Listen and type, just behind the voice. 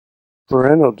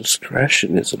Parental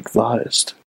discretion is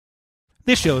advised.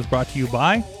 This show is brought to you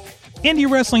by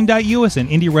IndieWrestling.us and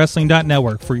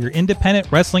IndieWrestling.network for your independent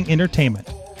wrestling entertainment.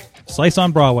 Slice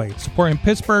on Broadway, supporting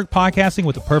Pittsburgh podcasting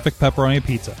with the perfect pepperoni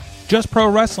pizza. Just Pro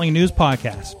Wrestling News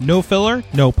Podcast. No filler,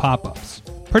 no pop-ups.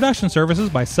 Production services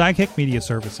by Sidekick Media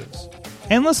Services.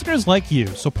 And listeners like you,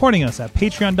 supporting us at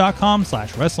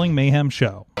patreon.com/Wrestling Mayhem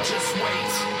Show. Just wait,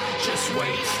 just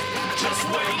wait, just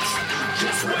wait,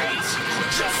 just wait,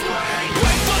 just wait.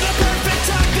 Wait for the perfect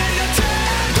time, then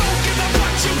attack. Don't give up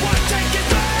what you want, take it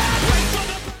back. Wait for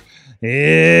the...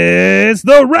 It's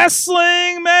the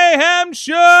Wrestling Mayhem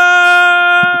Show!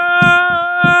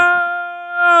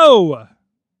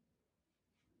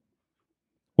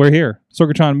 We're here.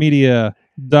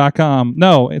 SorgatronMedia.com.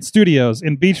 No, it's studios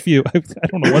in Beachview. I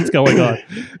don't know what's going on.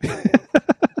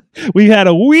 We had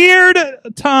a weird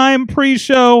time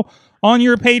pre-show on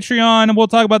your Patreon, and we'll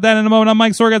talk about that in a moment. I'm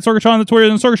Mike Sorg at Sorgatron on the Twitter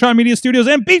and Sorgatron Media Studios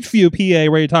and Beachview,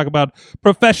 PA, ready to talk about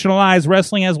professionalized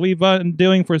wrestling as we've been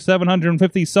doing for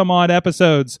 750 some odd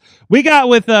episodes. We got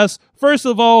with us, first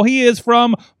of all, he is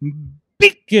from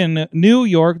Beacon, New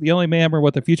York, the only member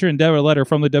with a future endeavor letter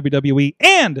from the WWE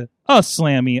and a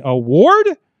Slammy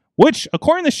Award, which,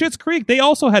 according to Schitt's Creek, they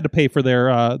also had to pay for their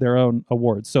own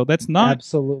awards. So that's not...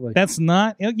 Absolutely. That's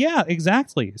not... Yeah,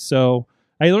 exactly. So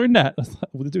I learned that.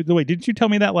 Wait, didn't you tell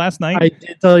me that last night? I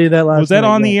did tell you that last night. Was that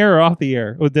on the air or off the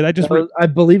air? Or did I just... I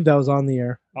believe that was on the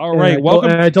air. All right, welcome.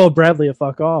 I told Bradley to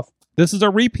fuck off. This is a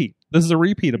repeat.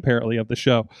 Apparently, of the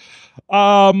show.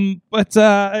 My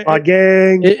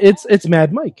gang. It's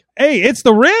Mad Mike. Hey, it's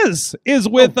the Riz is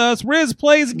with us. Riz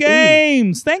plays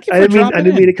games. Thank you for dropping I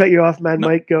didn't in. mean to cut you off, Mad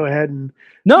Mike. Go ahead and...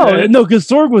 No, because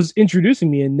Sorg was introducing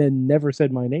me and then never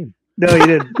said my name. No, you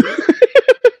didn't.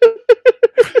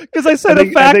 Because I said I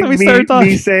think that we started talking.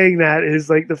 Me saying that is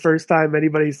like the first time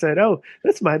anybody said, "Oh,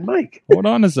 that's Mad Mike." Hold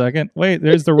on a second. Wait,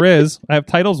 there's the Riz. I have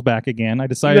titles back again. I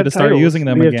decided to start titles. using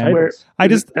them We have again. titles. I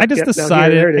just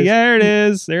decided. There it is. Yeah,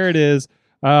 there it is.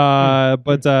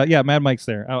 Yeah, Mad Mike's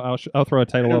there. I'll throw a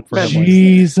title up for Mad him. Mike.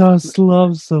 Jesus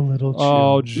loves a little chill.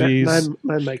 Oh jeez.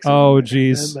 Mad Mike's Oh, over there.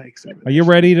 jeez. Mad Mike's over there. Are you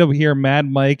ready to hear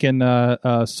Mad Mike and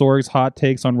Sorg's hot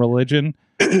takes on religion?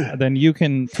 Then you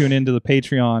can tune into the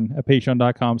Patreon at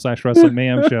patreon.com/Wrestling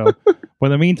Mayhem Show. But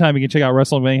in the meantime, you can check out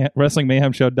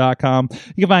WrestlingMayhemShow.com.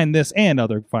 You can find this and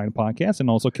other fine podcasts,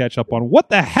 and also catch up on what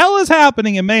the hell is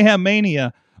happening in Mayhem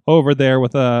Mania over there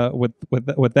with that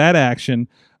action.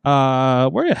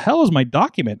 Where the hell is my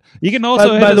document? You can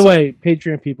also By the way,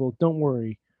 Patreon people, don't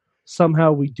worry.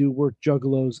 Somehow we do work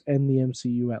Juggalos and the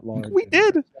MCU at large. We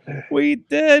did.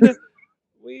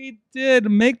 We did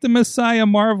make the Messiah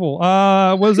Marvel.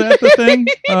 Was that the thing?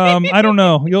 I don't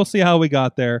know. You'll see how we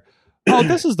got there. Oh,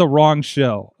 this is the wrong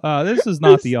show. This is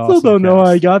not the awesome. I still don't know cast.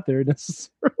 how I got there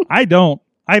necessarily. I don't.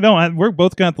 We're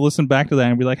both going to have to listen back to that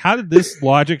and be like, how did this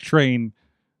logic train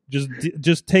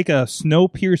just take a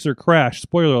Snowpiercer crash?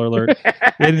 Spoiler alert!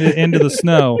 into the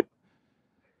snow,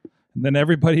 and then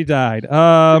everybody died.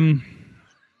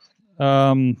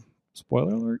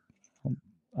 Spoiler alert.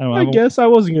 I guess I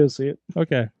wasn't going to see it.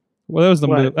 Okay. Well, that was the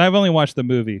What? movie. I've only watched the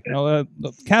movie. Captain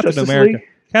Justice America. League?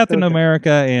 Captain Okay. America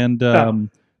and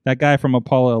that guy from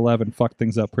Apollo 11 fucked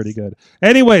things up pretty good.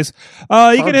 Anyways,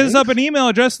 you can hit us up an email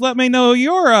address. Let me know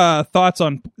your thoughts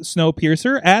on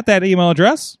Snowpiercer at that email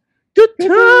address. Good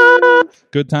time.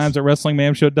 Good times at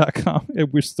WrestlingMayhemShow.com.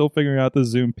 And we're still figuring out the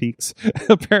Zoom peaks,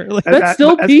 apparently. That's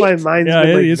still that's why peaked? mine's Yeah,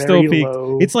 been, like, it's very still peaked.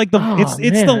 low. It's like the Oh, it's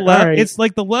man, the all right. it's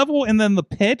like the level and then the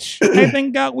pitch I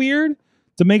think got weird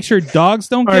to make sure dogs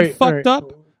don't All get right, fucked all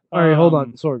up. All right, hold on.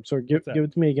 Um, Sorg, give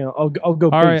it to me again. I'll go.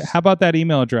 All right, base. how about that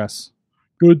email address?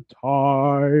 Good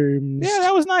times. Yeah,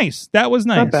 that was nice. That was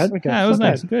nice. bad. Okay, Yeah, that was not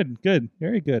nice. Good.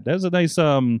 Very good. That was a nice it's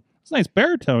a nice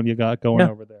baritone you got going Yeah.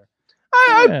 over there.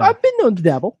 Yeah. I've been known to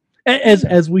dabble.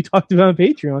 As we talked about on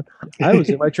Patreon, I was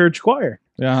in my church choir.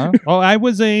 Yeah. Oh, I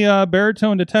was a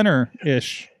baritone to tenor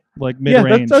ish, like mid Yeah,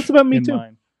 range. that's about me too.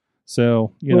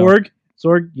 So you know,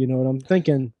 Sorg, you know what I'm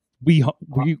thinking.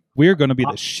 we're going to be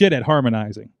the shit at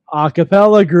harmonizing.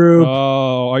 Acapella group.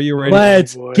 Oh, are you ready?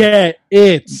 Let's boy. get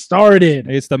it started.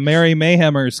 It's the Merry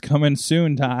Mayhemers coming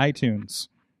soon to iTunes.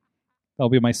 That'll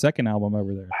be my second album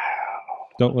over there.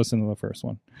 Don't listen to the first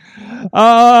one.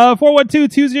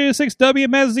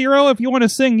 412-206-WMS0 if you want to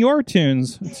sing your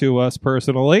tunes to us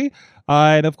personally.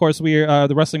 And of course, we are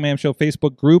the Wrestling Mayhem Show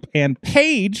Facebook group and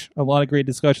page. A lot of great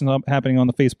discussions happening on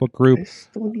the Facebook group. I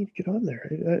still need to get on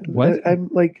there. What? I'm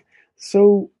like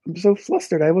I'm so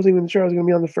flustered. I wasn't even sure I was going to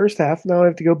be on the first half. Now I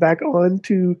have to go back on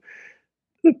to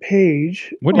the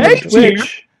page. What on do you-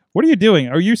 Twitch. What are you doing?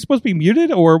 Are you supposed to be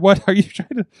muted or what? Are you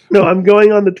trying to? No, I'm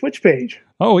going on the Twitch page.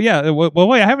 Oh yeah. Well,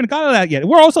 wait. I haven't gotten to that yet.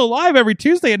 We're also live every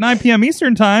Tuesday at 9 p.m.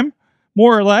 Eastern time,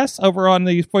 more or less, over on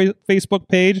the Facebook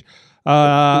page,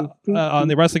 on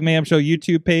the Wrestling Mayhem Show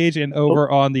YouTube page, and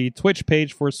over on the Twitch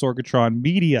page for Sorgatron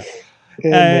Media.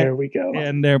 And there we go.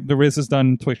 And the Riz has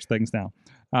done Twitch things now.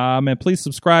 And please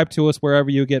subscribe to us wherever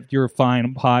you get your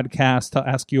fine podcast. To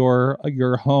ask your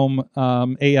home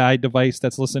AI device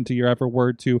that's listened to your every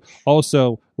word to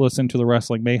also listen to the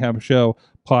Wrestling Mayhem Show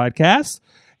podcast.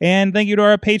 And thank you to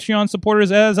our Patreon supporters.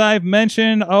 As I've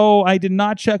mentioned, I did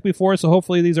not check before, so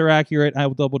hopefully these are accurate. I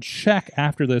will double check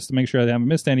after this to make sure I haven't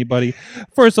missed anybody.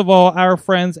 First of all, our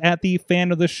friends at the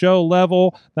fan of the show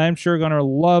level, I'm sure are going to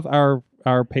love our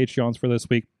Patreons for this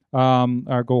week.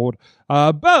 Our gold.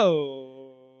 Bo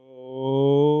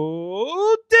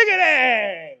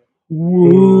Diggity!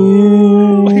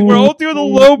 Woo. We're all doing the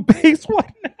low bass one.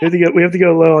 We have to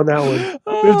go low on that one.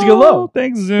 We have to go low.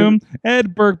 Thanks, Zoom.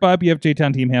 Ed Burke, Bobby FJ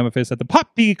Town Team Hammerfist at the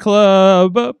Poppy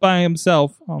Club by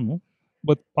himself.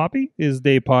 With Poppy, his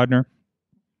day partner.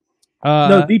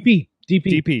 No, DP.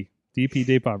 DP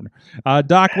day partner.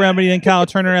 Doc Remedy and Kyle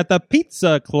Turner at the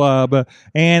Pizza Club.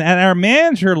 And at our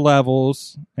manager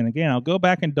levels, and again, I'll go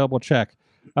back and double check.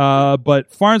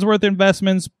 But Farnsworth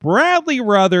Investments, Bradley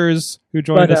Ruthers, who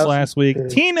joined us last week,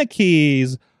 Tina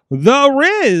Keys, The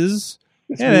Riz,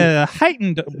 and at a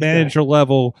heightened manager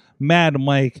level, Mad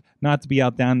Mike, not to be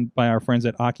outdone by our friends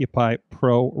at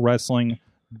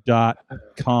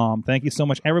OccupyProWrestling.com. Thank you so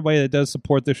much, everybody that does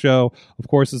support the show. Of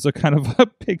course, it's a kind of a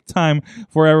big time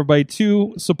for everybody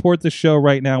to support the show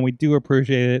right now. We do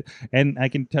appreciate it, and I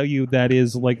can tell you that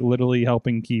is like literally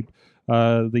helping keep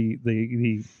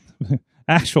the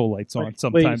actual lights on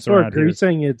sometimes around here. Are you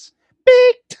saying it's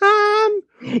big time?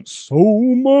 So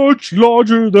much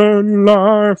larger than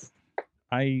life.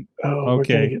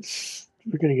 Okay.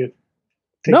 We're gonna get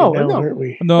taken No, down, no. aren't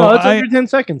we? No, it's under 10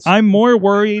 seconds. I'm more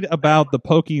worried about the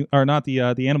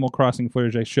the Animal Crossing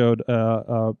footage I showed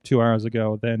 2 hours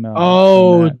ago than. did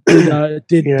Yeah.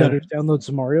 Dutters download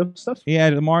some Mario stuff?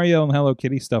 Yeah, the Mario and Hello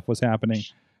Kitty stuff was happening.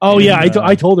 Oh And, yeah,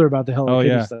 I told her about the Hello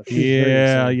Kitty yeah. stuff. She was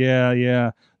very excited.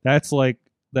 Yeah. That's like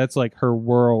her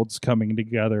worlds coming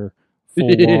together full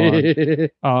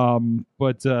on.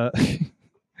 But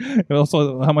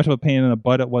also how much of a pain in the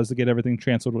butt it was to get everything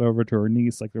transferred over to her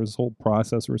niece. Like there was this whole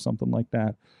process or something like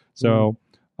that. So,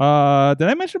 did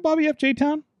I mention Bobby F. J.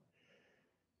 Town?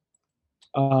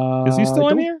 Is he still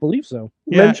I in don't here? believe so.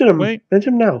 Yeah, Mention him. wait.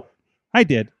 Mention him now. I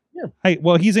did. Yeah.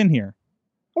 Well, he's in here.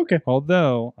 Okay.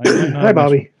 Although, I might not Hi,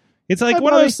 Bobby. It's like Hi,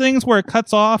 one of Bobby. those things where it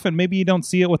cuts off and maybe you don't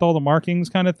see it with all the markings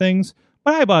kind of things.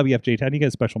 But hi, Bobby FJ Town. You get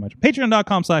a special mention.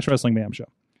 Patreon.com/Wrestling Mayhem Show.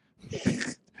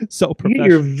 So You professional.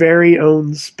 get your very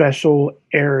own special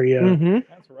area. Mm-hmm.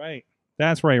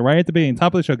 That's right. Right at the beginning,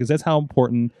 top of the show, because that's how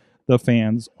important the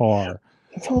fans are.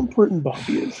 That's how important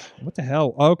Bobby is. What the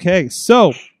hell? Okay,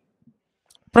 so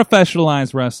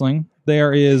professionalized wrestling.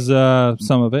 There is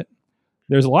some of it.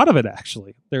 There's a lot of it,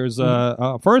 actually. There's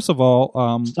first of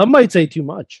all, Some might say too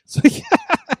much. so,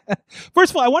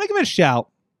 first of all, I want to give a shout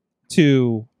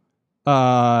to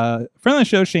friend of the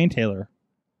show, Shane Taylor,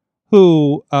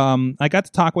 who I got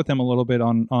to talk with him a little bit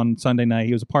on Sunday night.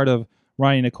 He was a part of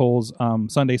Ronnie Nicole's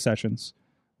Sunday sessions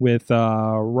with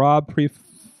Rob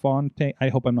Prefontaine. I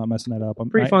hope I'm not messing that up.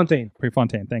 Prefontaine.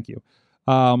 Prefontaine, thank you.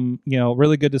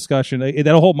 Really good discussion. That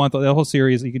whole month, that whole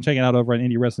series, you can check it out over at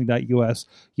IndieWrestling.us.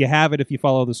 You have it if you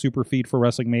follow the super feed for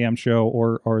Wrestling Mayhem Show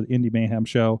or Indie Mayhem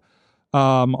Show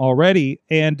already.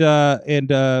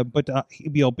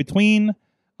 Between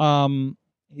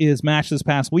his match this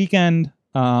past weekend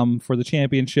for the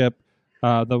championship,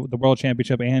 the World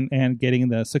Championship, and getting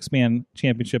the 6-man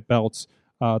championship belts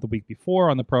the week before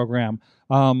on the program.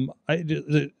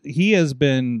 He has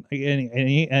been,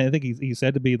 and I think he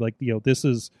said to be like,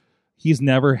 he's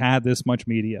never had this much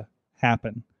media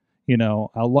happen. You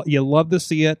love to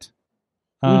see it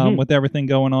with everything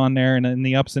going on there and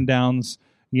the ups and downs,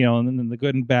 and then the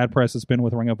good and bad press has been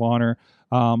with Ring of Honor.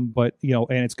 And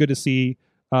it's good to see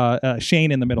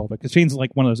Shane in the middle of it, because Shane's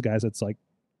like one of those guys that's like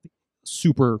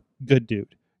super good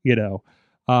dude,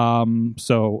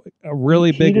 so a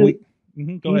really big week.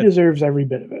 He deserves every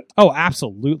bit of it. Oh,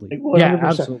 absolutely. Like 100%. Yeah,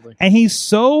 absolutely. And he's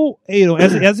so,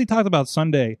 as he talked about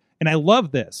Sunday, and I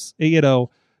love this,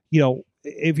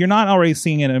 if you're not already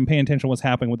seeing it and paying attention to what's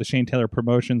happening with the Shane Taylor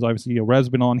promotions, obviously, Rev's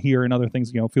been on here and other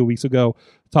things, a few weeks ago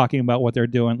talking about what they're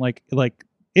doing. Like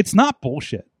it's not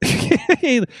bullshit.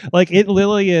 Like it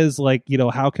literally is like,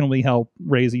 how can we help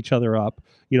raise each other up?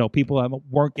 People that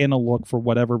weren't going to look for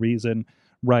whatever reason.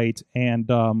 Right. And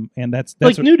that's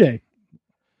like New Day.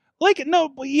 like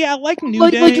New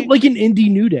like Day. like an indie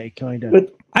New Day kind of.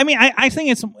 But I mean, I think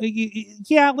it's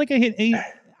like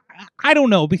I don't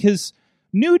know, because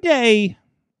New Day,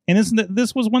 and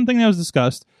this was one thing that was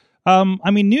discussed.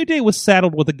 I mean, New Day was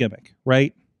saddled with a gimmick,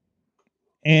 right?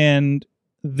 And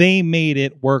they made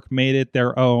it work, made it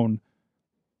their own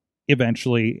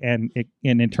eventually, and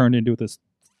it turned into this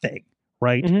thing,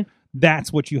 right? Mhm.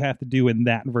 That's what you have to do in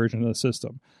that version of the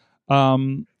system.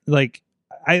 Like,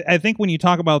 I think when you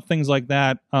talk about things like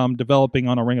that, developing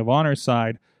on a Ring of Honor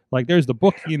side, like there's the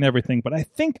booking and everything, but I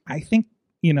think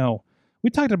we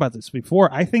talked about this before.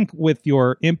 I think with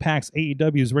your Impact's,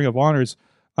 AEW's, Ring of Honors,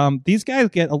 these guys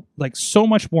get like so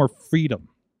much more freedom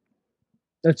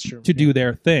That's true. to do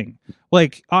their thing.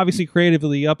 Like, obviously,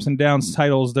 creatively, ups and downs,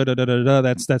 titles, da da da da da.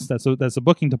 That's a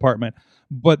booking department.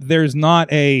 But there's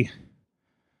not a,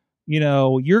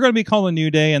 you're going to be calling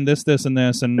New Day and this and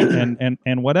this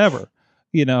and whatever.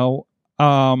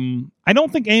 I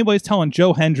don't think anybody's telling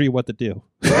Joe Hendry what to do.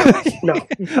 no,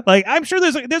 Like, I'm sure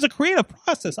there's a creative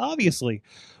process, obviously,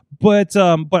 but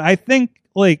I think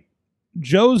like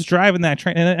Joe's driving that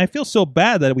train, and I feel so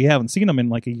bad that we haven't seen him in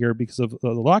like a year because of the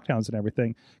lockdowns and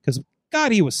everything. Because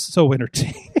God, he was so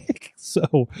entertaining.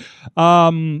 So,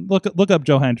 look up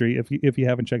Joe Hendry if you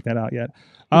haven't checked that out yet.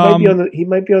 he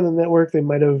might be on the network. They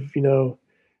might have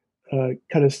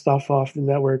cut his stuff off the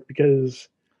network because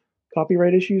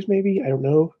copyright issues. Maybe, I don't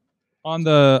know. On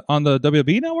the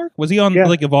WB network, was he on Yeah.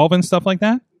 like Evolve and stuff like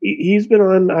that? He's been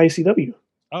on ICW.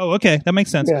 Oh, okay, that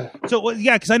makes sense. Yeah. So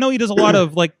because I know he does a lot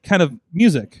of like kind of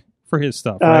music for his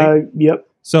stuff, right? Yep.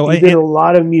 So He did a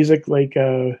lot of music, like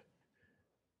the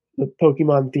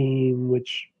Pokemon theme,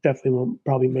 which definitely won't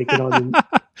probably make it on.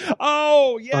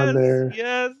 oh yes, on there.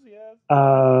 yes.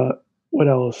 What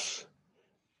else?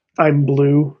 I'm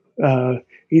Blue.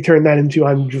 He turned that into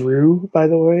I'm Drew, by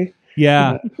the way.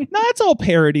 Yeah. No, it's all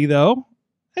parody though.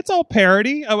 It's all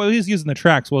parody. Oh, well, he was using the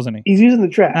tracks, wasn't he? He's using the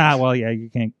tracks. Well, yeah, you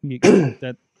can't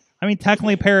that. I mean,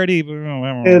 technically parody.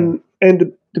 And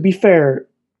to be fair,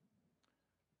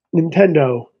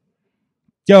 Nintendo.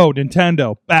 Yo,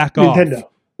 Nintendo, back off. Nintendo.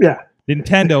 Yeah.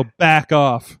 Nintendo, back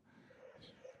off.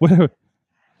 I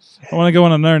want to go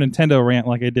on another Nintendo rant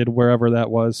like I did wherever that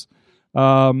was.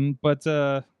 But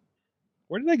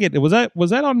where did I get it? Was that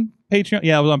on Patreon?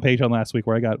 Yeah, it was on Patreon last week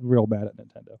where I got real bad at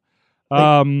Nintendo.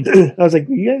 I was like,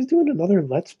 you guys doing another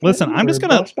Let's Play? Listen, I'm or just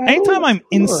gonna. boss battle? Anytime I'm What's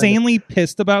going on? insanely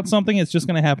pissed about something, it's just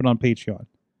gonna happen on Patreon.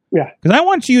 Yeah. Because I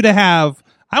want you to have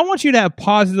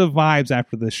positive vibes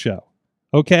after this show.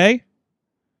 Okay.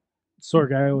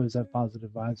 Sorg, I always have positive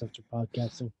vibes after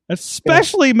podcasting.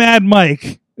 Especially Mad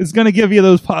Mike is gonna give you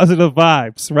those positive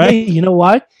vibes, right? Hey, you know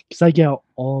why? Because I get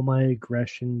all my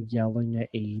aggression yelling at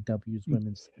AEW's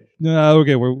women's division. No,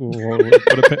 okay, we'll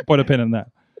put a pin in that.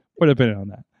 Put a pin on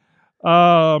that.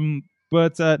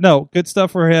 But no, good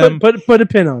stuff for him. Put a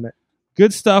pin on it.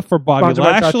 Good stuff for Bobby Sponsored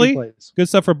by Tachi Lashley. Plays. Good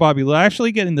stuff for Bobby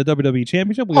Lashley getting the WWE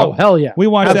Championship. Hell yeah! We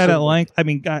watched that at Absolutely.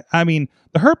 length. I mean,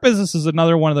 the Hurt Business is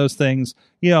another one of those things.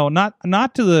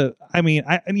 Not to the. I mean,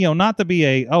 not to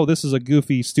be this is a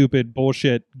goofy, stupid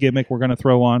bullshit gimmick we're going to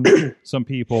throw on some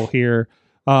people here.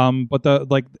 But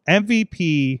the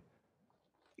MVP,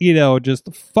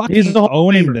 just fucking He's the Hall of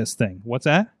owning Famer. this thing. What's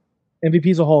that?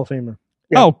 MVP's a Hall of Famer.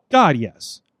 Yeah. Oh God,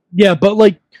 yes. Yeah, but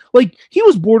like he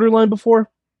was borderline before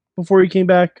he came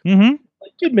back. Mm-hmm.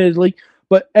 Admittedly,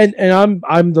 but and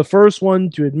I'm the first one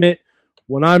to admit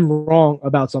when I'm wrong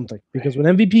about something, because when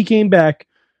MVP came back,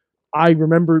 I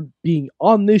remember being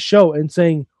on this show and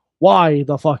saying, "Why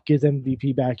the fuck is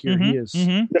MVP back here? He is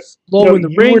slow No, in the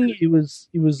you ring." were-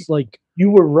 It was like, You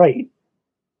were right.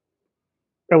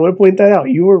 I want to point that out.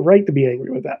 You were right to be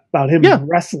angry with that about him Yeah.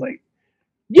 wrestling.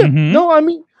 yeah, Mhm. no, I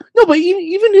mean, no, but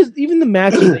even the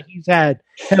matches that he's had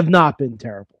have not been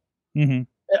terrible Mm-hmm.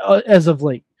 as of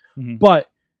late. Mhm. But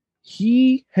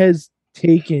he has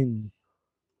taken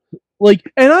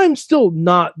and I'm still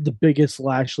not the biggest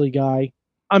Lashley guy.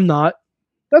 I'm not.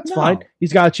 That's No. fine.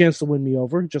 He's got a chance to win me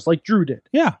over, just like Drew did.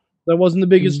 Yeah. That wasn't the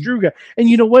biggest Mhm. Drew guy. And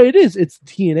you know what it is? It's the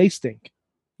TNA stink.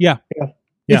 Yeah. Yeah.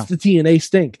 Yeah. It's the TNA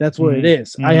stink. That's what it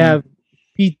is. Mhm. I have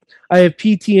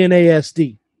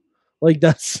PTNASD. Like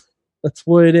that's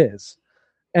what it is.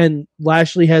 And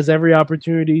Lashley has every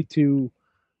opportunity to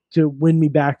win me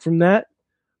back from that.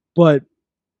 But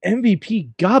MVP,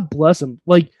 God bless him.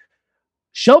 Like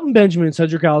Shelton Benjamin and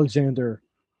Cedric Alexander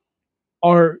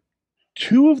are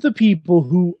two of the people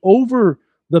who over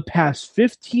the past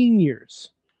 15 years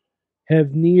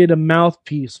have needed a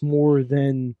mouthpiece more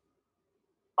than,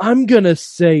 I'm going to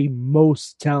say,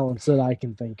 most talents that I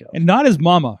can think of. And not his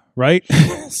mama, right?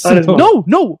 Not his mama.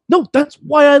 No. That's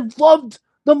why I loved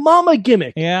the mama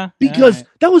gimmick. Yeah, Because alright.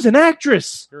 that was an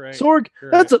actress. You're right. Sorg,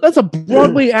 You're that's a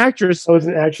Broadway actress I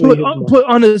wasn't actually put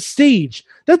on a stage.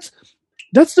 That's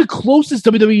the closest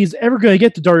WWE is ever going to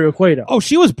get to Dario Cueto. Oh,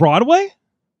 she was Broadway.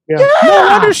 yeah.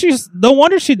 No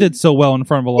wonder she did so well in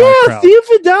front of a live Yeah, crowd. Thea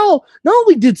Fidel not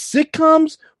only did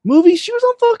sitcoms, movies, she was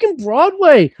on fucking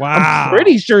Broadway. Wow. I'm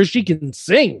pretty sure she can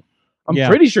sing. I'm Yeah.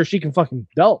 pretty sure she can fucking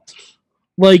belt.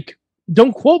 Like,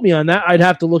 don't quote me on that. I'd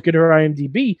have to look at her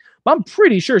IMDb, but I'm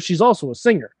pretty sure she's also a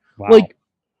singer. Wow. Like,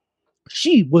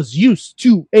 she was used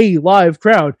to a live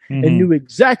crowd Mhm. and knew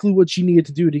exactly what she needed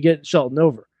to do to get Shelton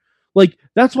over. Like,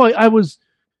 that's why I was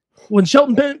when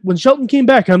Shelton came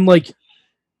back, I'm like,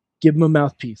 give him a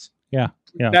mouthpiece. Yeah.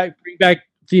 Bring back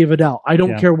Thea Vidal. I don't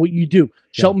Yeah. care what you do.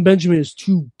 Shelton Benjamin is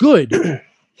too good to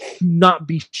not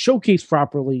be showcased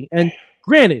properly. And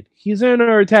granted, he's in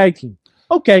our tag team.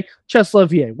 Okay, Ches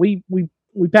Levier. We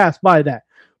passed by that.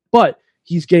 But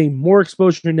he's getting more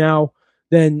exposure now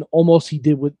than almost he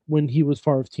did when he was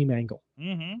part of Team Angle.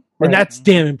 Mhm. And that's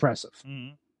damn impressive.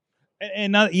 Mhm.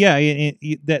 And not,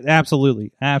 that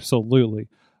absolutely.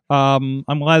 I'm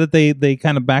glad that they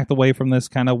kind of backed away from this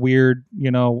kind of weird,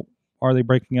 are they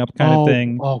breaking up kind of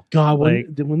thing. Oh God, Like-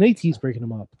 when they tease breaking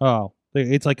them up. Oh,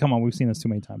 it's like, come on, we've seen this too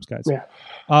many times, guys. Yeah.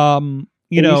 You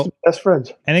They used know, to be best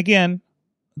friends. and again,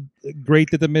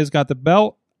 great that the Miz got the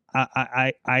belt.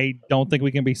 I don't think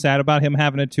we can be sad about him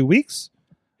having it 2 weeks.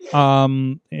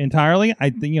 Entirely. I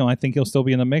think he'll still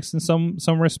be in the mix in some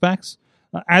respects.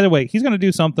 Either way, he's going to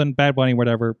do something. Bad Bunny,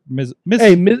 whatever. Miz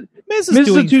Hey, Miz is is a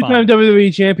doing two-time fine.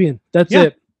 WWE champion. That's Yeah.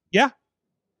 it. Yeah.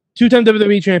 Two-time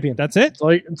WWE champion. That's it.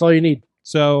 That's all you need.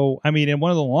 So, I mean, and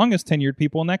one of the longest tenured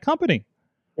people in that company.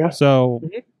 Yeah. So,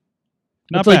 Mhm.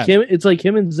 not It's bad. like him. It's like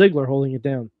him and Ziggler holding it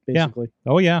down, Yeah. basically.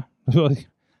 Oh yeah.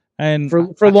 And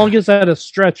For longest at a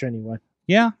stretch, anyway.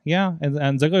 yeah.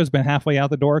 And Ziggler's been halfway out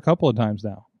the door a couple of times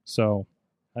now. So,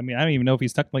 I mean, I don't even know if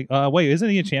he's technically. Wait, isn't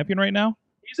he a champion right now?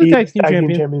 He's a He's tag team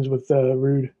champion champions with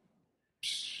Rude.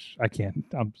 I can't.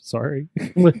 I'm sorry.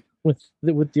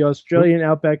 with the Australian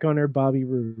Outback Hunter Bobby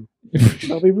Roode.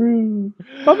 Bobby Rude.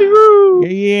 Bobby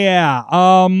Roode. Yeah.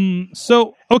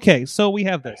 So okay. So we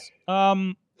have this.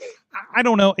 I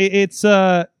don't know.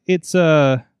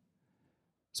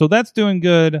 So that's doing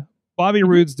good. Bobby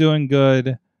Roode's doing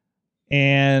good.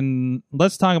 And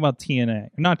let's talk about TNA.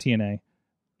 Not TNA.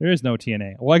 There is no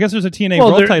TNA. Well, I guess there's a TNA Well,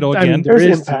 World there- Title I mean, again. there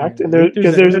There's is Impact, TNA. and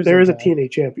there is a Impact.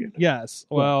 TNA champion. Yes.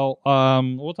 Well,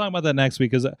 we'll talk about that next week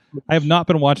because I have not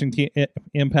been watching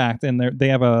Impact, and they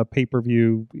have a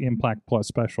pay-per-view Impact Plus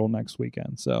special next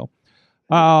weekend. So,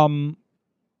 so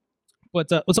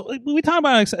we talked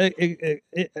about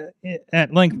it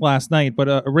at length last night.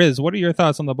 But Riz, what are your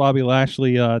thoughts on the Bobby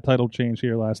Lashley title change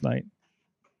here last night?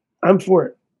 I'm for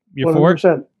it. You're for it.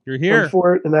 100%. You're here. I'm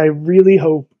for it, and I really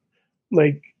hope,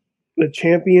 like, the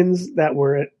champions that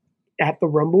were at the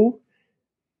Rumble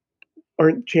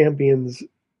aren't champions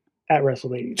at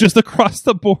WrestleMania. Just across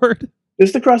the board.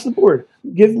 Just across the board.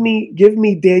 Give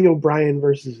me Daniel Bryan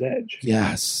versus Edge.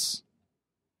 Yes.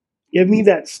 Give me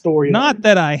that story. Not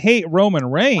that I hate Roman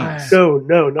Reigns. No,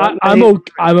 not I'm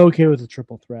okay with the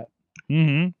triple threat.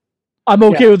 Mm-hmm. I'm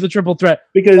okay with the triple threat.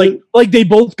 because Like they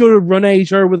both go to run at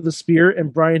each other with the spear,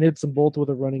 and Brian hits them both with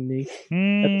a running knee at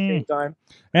the same time.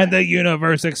 And the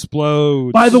universe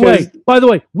explodes. By the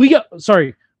way, we got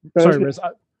sorry, Sorry. Riz.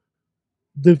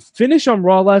 The finish on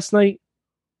Raw last night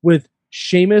with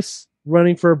Sheamus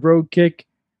running for a Brogue Kick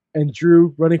and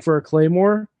Drew running for a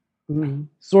Claymore. Mhm.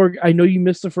 Sorg, I know you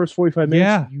missed the first 45 minutes.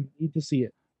 Yeah. You need to see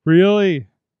it. Really?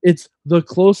 It's the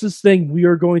closest thing we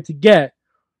are going to get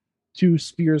to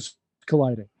spears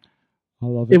colliding. I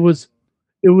love It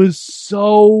was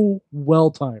so well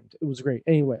timed. It was great.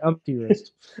 Anyway, I'm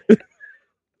theorist.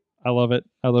 I love it.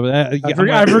 I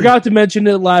forgot to mention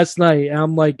it last night. And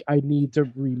I'm like, I need to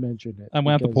re-mention it. I'm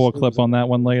gonna have to because pull a it clip was- on that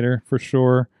one later for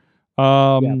sure.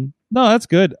 No, that's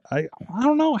good. I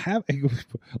don't know.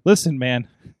 Listen, man,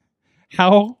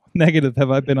 how negative have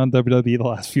I been on WWE the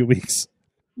last few weeks?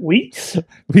 weeks.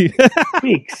 We-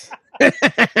 Weeks.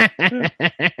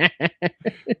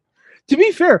 To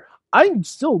be fair, I'm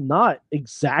still not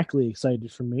exactly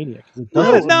excited for Mania. 'Cause it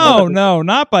doesn't- no,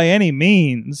 not by any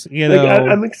means. You Like, know,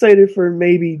 I'm excited for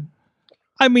maybe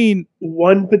I mean,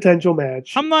 one potential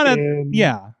match. I'm not and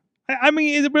yeah. I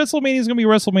mean, WrestleMania is going to be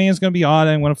WrestleMania. It's going to be odd.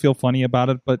 I want to feel funny about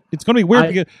it, but it's going to be weird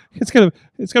because it's going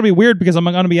to be weird because I'm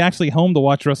going to be actually home to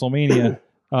watch WrestleMania.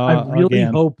 I really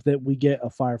again. hope that we get a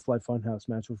Firefly Funhouse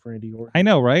match with Randy Orton. I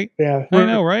know, right? Yeah. I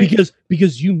know, right?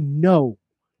 Because you know,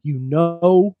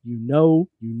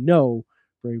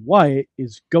 Bray Wyatt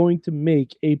is going to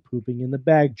make a pooping in the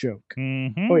bag joke.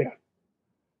 Mhm. Oh yeah.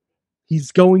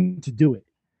 He's going to do it.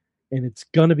 and it's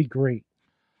gonna be great.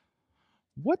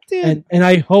 What did? And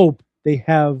I hope they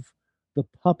have the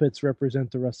puppets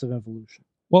represent the rest of Evolution.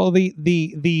 Well,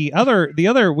 the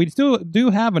other we still do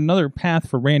have another path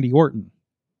for Randy Orton.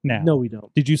 Now, No, we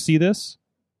don't. did you see this?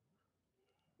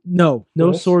 No,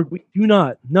 Yes. Sword. We do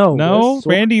not. No, No, Sword.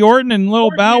 Randy Orton and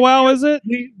Little Bow Wow, is it?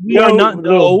 We are not.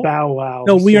 little No, Bow Wow.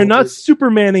 no, we are not Soldier.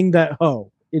 Supermaning that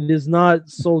hoe. It is not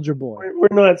Soldier Boy. We're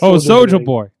not. Oh, Soldier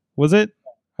Boy. Boy, was it?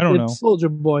 I don't know. It's Soldier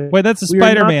Boy. Wait, that's a we are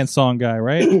Spider-Man not- song guy,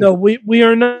 right? No, we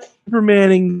are not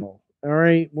Supermaning. All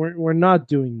right, we're not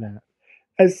doing that.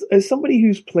 As somebody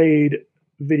who's played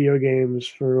video games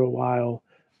for a while,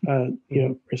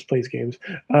 Chris plays games.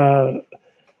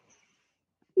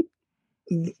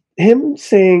 Him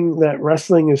saying that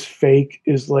wrestling is fake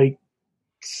is like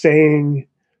saying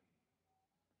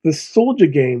the Soldier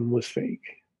game was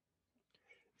fake.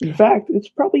 In fact, it's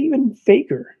probably even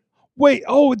faker. Wait,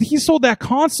 oh, he sold that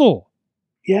console.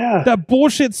 Yeah. That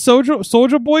bullshit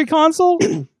Soldier Boy console?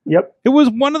 Yep. It was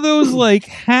one of those like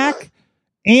hack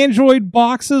Android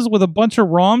boxes with a bunch of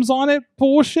ROMs on it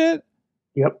bullshit.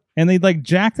 Yep. And they like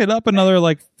jacked it up another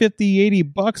like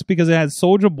 $50-$80 because it had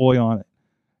Soldier Boy on it.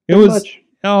 It Pretty was much.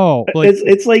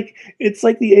 like it's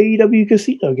like the AEW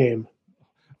casino game.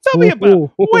 tell me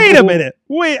about wait a minute.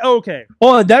 Wait, okay.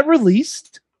 Oh, that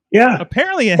released? Yeah.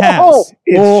 Apparently it has. Oh,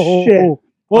 It's shit.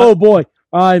 oh boy,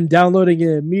 I'm downloading it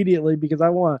immediately because I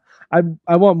want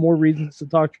more reasons to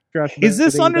talk trash. Is about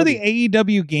this under AEW. the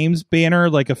AEW Games banner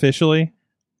like officially?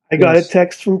 I got a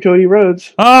text from Cody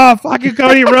Rhodes. Oh, fucking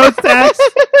Cody Rhodes text.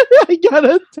 I got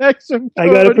a text from. I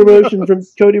got a Cody promotion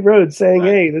Rhodes. from Cody Rhodes saying,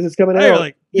 "Hey, this is coming They're out."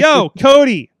 like, yo,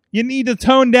 Cody, you need to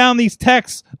tone down these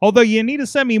texts. Although you need to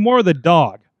send me more of the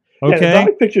dog. Yeah, the Okay.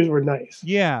 dog pictures were nice.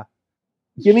 Yeah,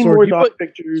 Give me Sword, more you dog put-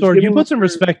 pictures. Sword, Give you me put some more-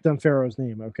 respect on Pharaoh's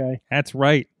name, okay? that's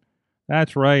right.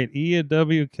 That's right.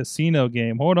 EW Casino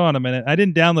game. Hold on a minute. I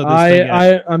didn't download this thing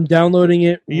yet. I'm downloading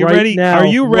it Are you right ready? now. Are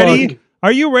you ready? Look,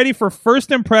 Are you ready for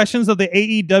first impressions of the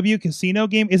AEW Casino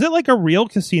game? Is it like a real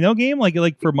casino game,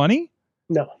 like for money?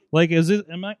 No. Like, is it?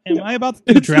 Am I about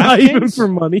to do it's not even DraftKings? for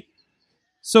money.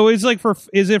 So it's like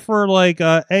is it for like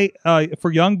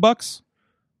for young bucks?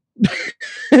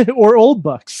 Or old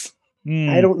bucks. Hmm.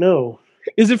 I don't know.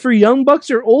 Is it for young bucks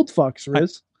or old fucks,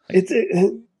 Riz?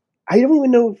 I don't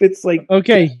even know if it's like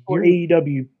Okay, for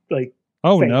AEW. Like,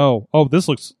 Oh fake. no! Oh, this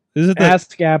looks. Is it the?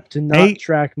 ask app to not Hey.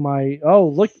 track my. Oh,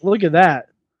 look at that.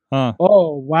 Huh?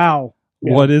 Oh, wow.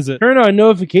 Yeah. What is it? Turn on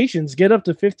notifications. Get up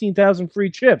to 15,000 free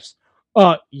chips.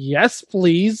 Yes,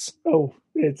 please. oh,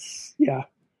 it's yeah.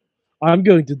 I'm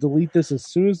going to delete this as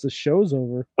soon as the show's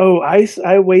over. Oh,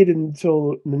 I waited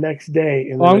until the next day.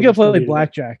 And Oh, then I'm I going just to play deleted it.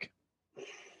 blackjack.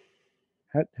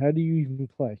 How do you even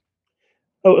play?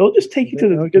 Oh, it'll just take you to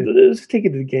the. Okay. It'll just take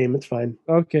you to the game. It's fine.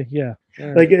 Okay, yeah. All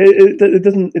right. Like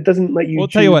it doesn't let you. We'll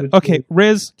tell you choose what. which Okay, game.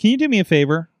 Riz, can you do me a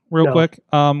favor, real No. quick?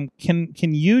 Can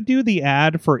you do the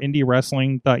ad for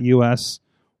IndieWrestling.us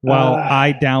while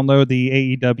I download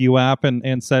the AEW app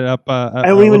and set up? I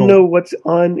don't even know what's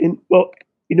on.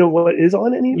 You know what is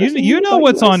on any. You know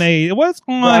what's on what's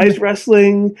on. Rise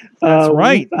Wrestling. That's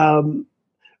right.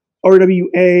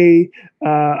 RWA.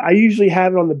 I usually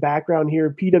have it on the background here.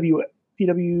 PW.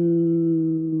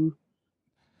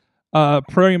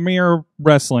 Premier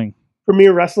Wrestling.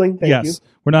 Premier Wrestling. Thank Yes, you.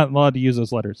 we're not allowed to use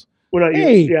those letters. We're not.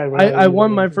 Hey, yeah, we're not I using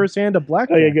won it. my first hand of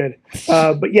blackjack. Oh, yeah, good.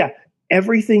 But yeah,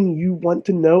 everything you want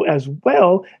to know, as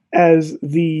well as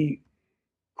the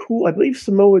cool. I believe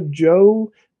Samoa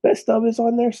Joe best of is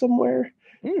on there somewhere.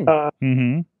 Hmm.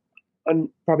 Mm-hmm. On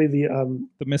probably the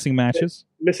The missing matches.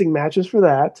 missing matches for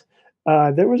that.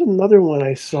 There was another one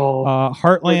I saw.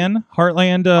 Heartland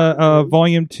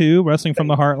Volume 2, Wrestling from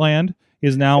the Heartland,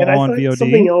 is now and I on thought VOD.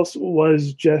 something else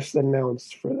was just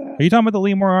announced for that. Are you talking about the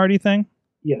Lee Moriarty thing?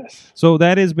 Yes. So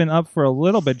that has been up for a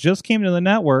little bit. Just came to the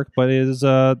network, but is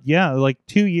like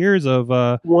 2 years of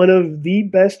One of the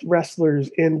best wrestlers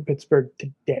in Pittsburgh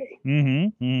today.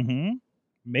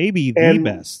 maybe the And-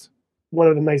 best. One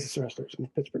of the nicest wrestlers in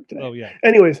Pittsburgh today. Oh yeah,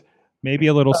 Anyways, maybe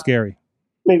a little scary.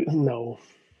 maybe no.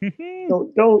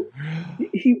 Don't.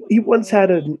 He once had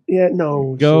a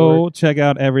no. Go Sword. check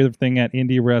out everything at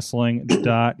IndieWrestling.us.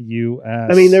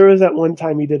 I mean, there was that one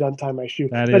time he did Untie My Shoe.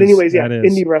 That But is- anyways, yeah, that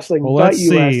is. Indie Wrestling. Well, let's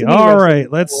see. All right,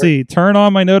 let's see. Turn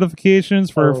on my notifications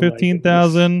for Oh, my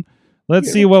 15,000. Let's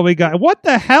Yeah. see what we got. What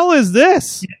the hell is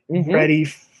this? Mhm. Ready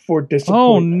for Oh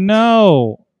disappointment.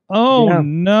 no! Oh Yeah.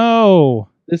 no!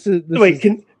 This is Wait,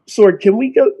 can we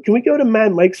go to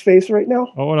Mad Mike's face right now?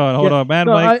 Hold on, Yeah. Man,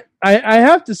 no, Mike. I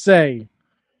have to say,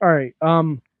 all right.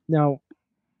 Now,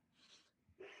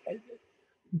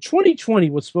 2020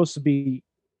 was supposed to be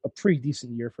a pretty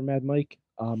decent year for Mad Mike.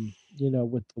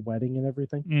 with the wedding and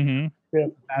everything, Mm-hmm.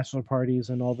 bachelor parties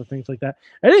and all the things like that.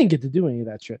 I didn't get to do any of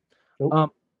that shit.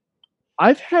 Nope.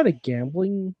 I've had a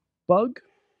gambling bug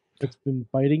that's been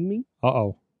biting me.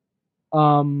 Uh-oh.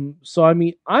 So I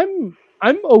mean, I'm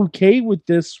okay with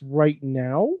this right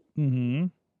now.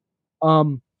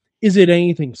 Mm-hmm. Is it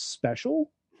anything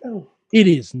special? No. It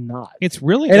is not. It's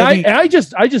really... And I mean, I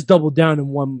just doubled down and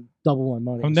won double my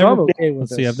money. I've So never- I'm okay with let's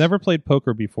this. see. I've never played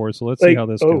poker before, so let's see Like, how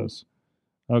this oh. goes.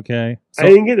 Okay. I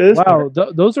didn't get to this. Wow,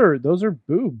 part. those are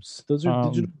boobs. Those are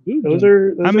digital boobs. Those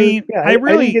are. I mean, yeah, I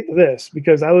really- didn't get to this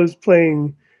because I was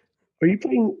playing. Are you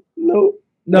playing? No.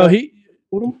 No, he.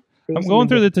 I'm going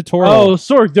through the tutorial. Oh,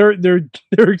 Sorg,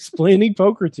 they're explaining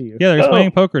poker to you. Yeah, they're Oh.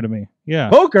 explaining poker to me. Yeah.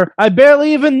 Poker. I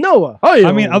barely even know it. Oh,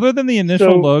 I mean, other than the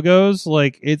initial So- logos,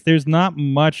 like there's not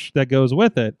much that goes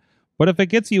with it. But if it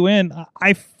gets you in,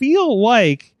 I feel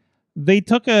like they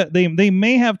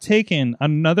may have taken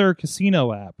another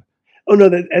casino app. Oh no,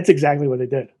 that's exactly what they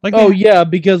did. Like oh yeah,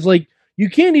 because like you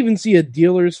can't even see a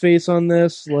dealer's face on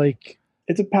this. Like,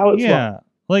 It's a palette yeah, swap.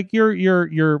 like your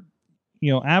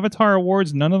Avatar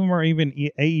awards. None of them are even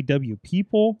AEW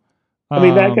people. I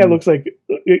mean, that guy Um, looks like.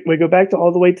 We go back to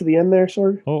all the way to the end there,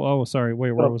 Sorg. Oh, sorry.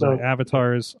 Wait, where Oh, was no. I?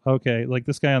 Avatars. Okay, like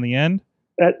this guy on the end.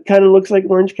 That kind of looks like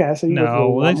Orange Cassidy. with a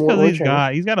No, lot that's more because orange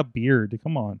hair. he's got a beard.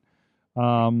 Come on.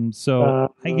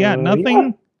 So yeah,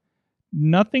 yeah.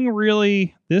 nothing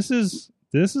really. This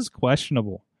is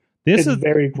questionable. It's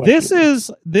very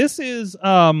questionable. This is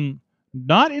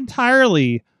not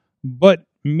entirely, but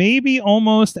maybe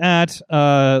almost at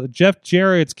Jeff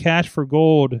Jarrett's Cash for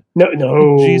Gold. no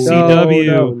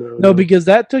GCW. no, because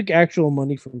that took actual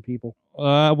money from people.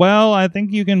 Well, I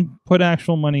think you can put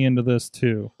actual money into this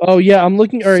too. Oh yeah, I'm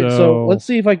looking. All right, so So- let's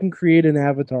see if I can create an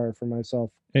avatar for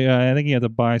myself. Yeah, I think you have to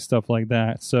buy stuff like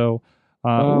that. So,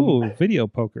 video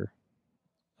poker.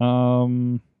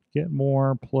 Get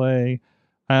more play.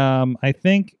 I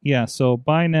think So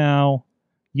buy now.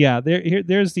 Yeah,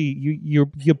 there's the you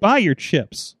buy your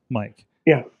chips, Mike.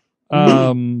 Yeah.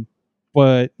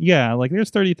 But yeah, like there's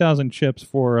 30,000 chips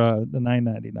for the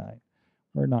 $9.99.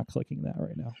 We're not clicking that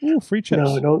right now. Ooh, free chips.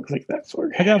 No, don't click that,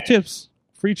 Sorg. I got chips.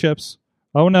 Free chips.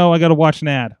 Oh no, I got to watch an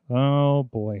ad. Oh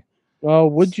boy. Oh,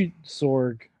 would you,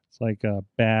 Sorg? It's like a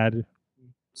bad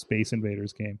Space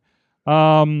Invaders game.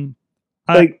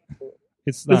 Like,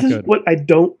 It's not this is good. what I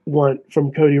don't want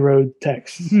from Cody Rhodes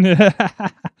texts.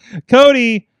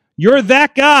 Cody, you're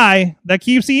that guy that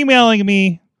keeps emailing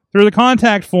me through the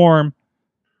contact form.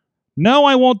 No,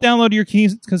 I won't download your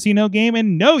casino game,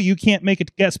 and no, you can't make a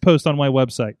guest post on my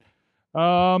website.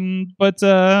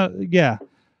 Yeah.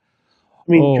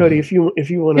 I mean, Oh. Cody, if you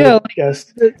want Yeah, to like,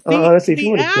 guest, The- honestly, if the you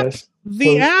want app- to guest, The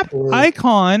post app or-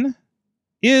 icon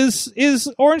is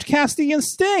Orange Cassidy and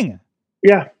Sting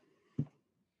yeah,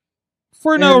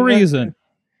 for no And- reason.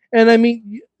 And I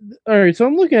mean, all right. So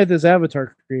I'm looking at this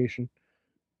avatar creation.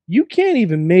 You can't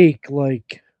even make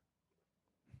like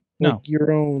No.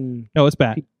 your own. No, it's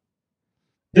bad.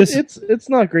 This It's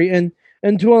not great.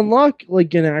 And to unlock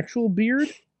like an actual beard,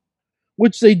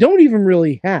 which they don't even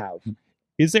really have.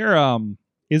 is there a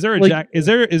Like- is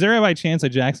there by chance a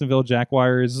Jacksonville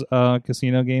Jaguars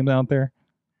casino game out there?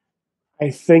 I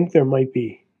think there might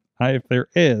be. If there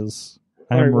is,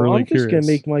 All I'm right, well, really I'm just curious.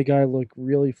 gonna make my guy look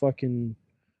really fucking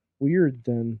weird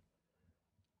then.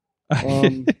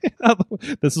 Um,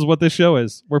 This is what this show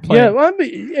is. We're playing. Yeah, well, I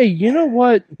mean, hey, you know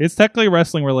what? It's technically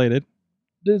wrestling related.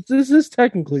 This is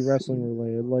technically wrestling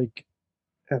related. Like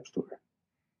App Store.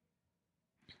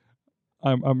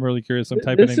 I'm really curious. I'm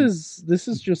typing this in.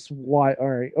 is just why. All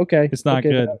right, okay, It's not okay,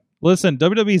 good. Listen,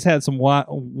 WWE's had some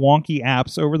wonky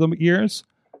apps over the years.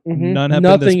 Mhm. None have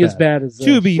Nothing been this as bad as this.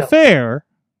 To be No. fair,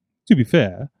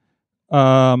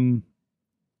 I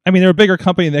mean, they're a bigger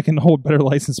company that can hold better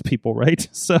licensed people, right?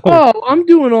 So, Oh, I'm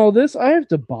doing all this. I have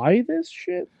to buy this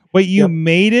shit. wait, you Yep.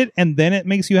 made it, and then it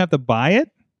makes you have to buy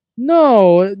it?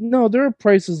 No, there are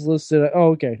prices listed. Oh,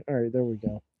 okay, all right, there we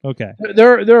go. Okay.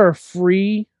 There are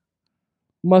free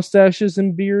mustaches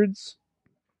and beards.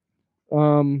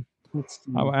 Let's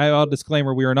see. I'll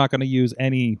disclaimer: we are not going to use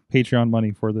any Patreon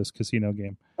money for this casino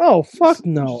game, Oh fuck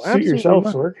no! Suit Absolutely yourself,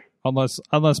 not. Sorg.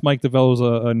 unless Mike develops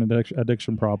an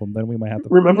addiction problem. Then we might have to.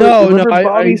 Remember, No, remember I-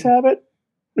 Bobby's habit?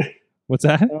 What's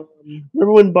that?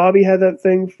 Remember when Bobby had that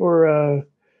thing for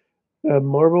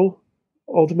Marvel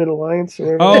Ultimate Alliance?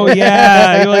 Or whatever? Oh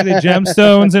yeah, you like the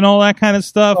gemstones and all that kind of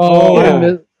stuff. Oh,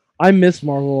 yeah. I miss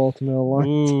Marvel Ultimate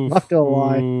Alliance. Oof, Not gonna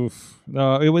lie. oof.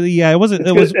 No, it was. Yeah, it wasn't. It's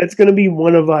It gonna, was. it's going to be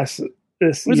one of us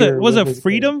this Was year. it? Was with it his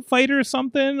Freedom Fighter or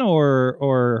something?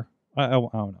 Or I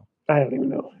don't know. thing. I don't even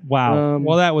know. Wow. Um,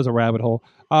 Well, that was a rabbit hole.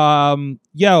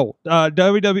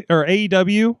 WWE or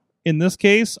AEW in this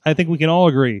case, I think we can all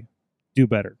agree, do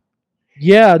better.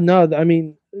 Yeah, no, I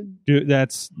mean,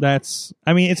 That's.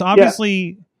 I mean, it's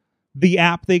obviously the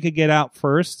app they could get out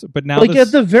first, but now like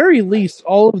at the very least,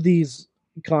 all of these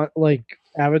like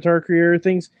avatar creator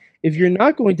things, if you're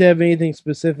not going to have anything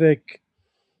specific,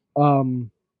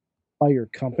 by your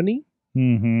company,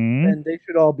 Mhm. then they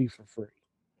should all be for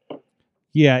free.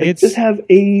 Yeah, Like, it's just have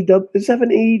AEW. Just have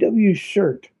an AEW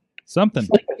shirt. something.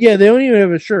 Like, yeah, they don't even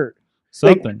have a shirt.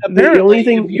 Something. The Apparently, only if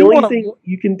thing, you the only want- thing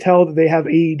you can tell that they have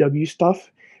AEW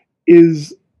stuff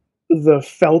is the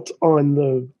felt on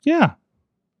the, Yeah.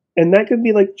 and that could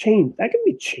be like changed. That could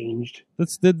be changed.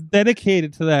 That's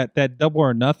dedicated to that Double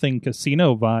or Nothing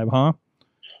casino vibe, huh?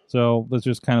 So that's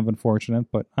just kind of unfortunate,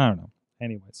 but I don't know.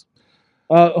 Anyways.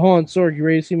 Hold on, Sorg, you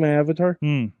ready to see my avatar?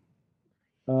 Hmm.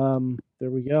 There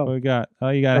we What go. we got? Oh,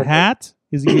 you got a Perfect. hat?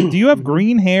 Do you have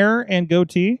green hair and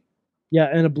goatee? Yeah,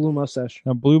 and a blue mustache.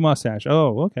 A blue mustache.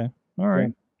 Oh, okay. All right.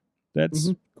 Yeah. That's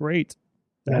Mhm. great.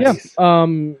 Nice. Yeah.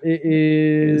 It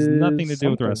It has is nothing to do with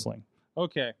something. wrestling.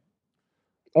 Okay.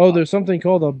 Oh, there's something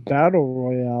called a battle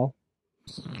royale.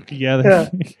 Yeah.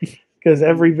 Because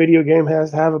every video game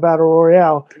has to have a battle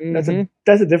royale. That's Mhm.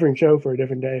 a different show for a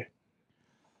different day.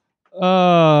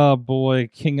 Oh boy,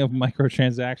 king of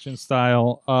microtransaction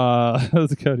style.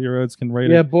 Cody Rhodes can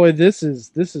rate Yeah, it. boy, this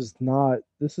is not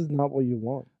what you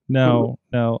want. No,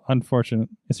 unfortunate.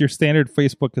 It's your standard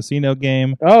Facebook casino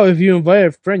game. Oh, if you invite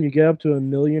a friend, you get up to 1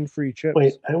 million free chips.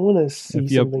 Wait, I want to see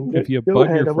If you something. if you Go butt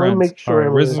ahead. your I want to friends. make sure. All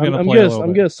right, Riz is gonna I'm play a little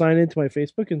I'm bit. gonna sign into my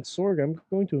Facebook and Sorg, I'm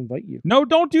going to invite you. No,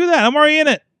 don't do that. I'm already in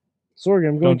it. Sorg,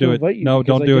 I'm Don't going do to it. invite you. No,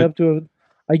 because don't do it.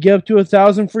 I get up to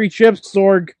 1,000 free chips,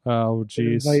 Sorg. Oh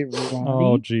jeez. Invite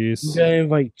Oh Roddy. jeez. You gotta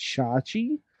invite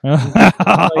Chachi. Oh,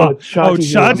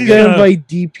 Chachi's Chachi's You gonna- gotta invite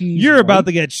DP. You're about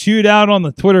to get chewed out on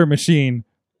the Twitter machine.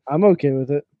 I'm okay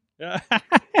with it.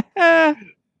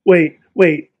 Wait.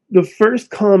 The first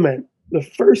comment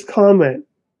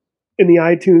in the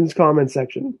iTunes comment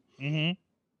section, Mhm.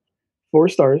 4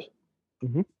 stars.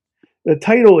 Mhm. The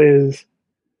title is,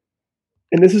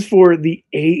 and this is for the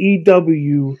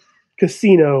AEW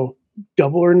Casino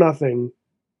Double or Nothing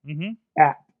Mhm.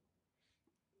 app.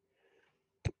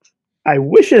 I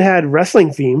wish it had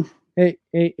wrestling theme. Hey,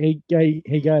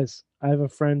 guys! I have a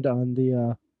friend on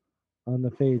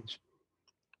the page.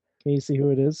 Can you see who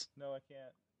it is? No, I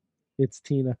can't. It's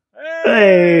Tina.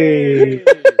 Hey.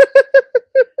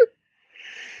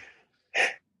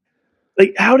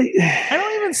 Like, how do you, I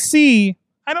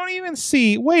don't even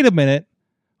see. Wait a minute.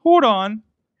 Hold on.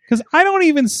 Because I don't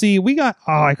even see. We got.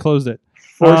 Oh, I closed it.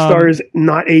 4 stars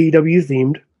not AEW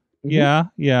themed. Yeah.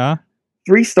 Yeah.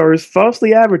 3 stars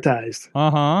falsely advertised.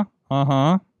 Uh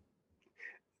huh.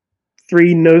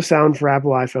 3 no sound for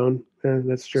Apple iPhone.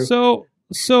 That's true. So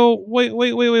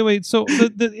wait. So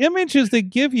the images they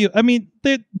give you. I mean,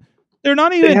 they're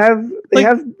not they even. have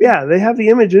the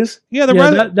images. Yeah. The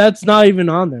Yeah, that's not even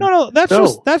on there. no. That's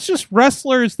No. just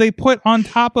wrestlers they put on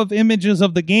top of images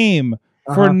of the game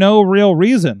for Uh-huh. no real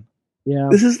reason. Yeah,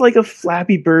 This is like a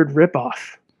Flappy Bird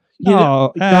ripoff. You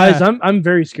know, Oh, guys, I'm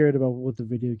very scared about what the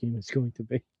video game is going to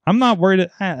be. I'm not worried.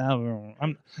 I don't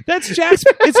know. That's Jax.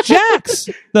 It's Jax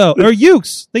though, or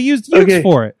Ukes. They used Ukes Okay.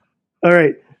 for it. All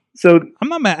right. So I'm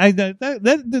not mad.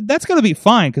 That's going to be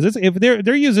fine because if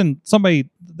they're using somebody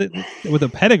with a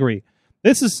pedigree,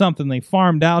 this is something they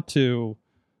farmed out to.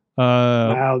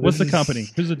 Wow, What's the this company?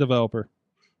 is- Who's the developer?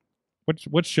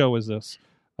 What show is this?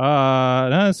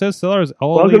 No, it says Sellers.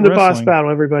 welcome to Boss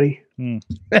Battle, everybody. Welcome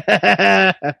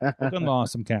to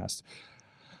Awesome Cast.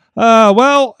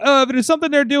 Well, it is something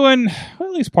they're doing at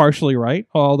least partially right.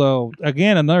 Although,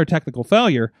 again, another technical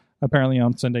failure apparently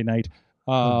on Sunday night.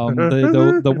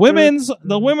 The women's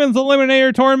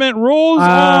eliminator tournament rolls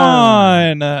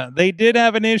on. They did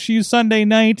have an issue Sunday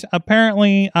night.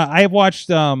 Apparently, I've watched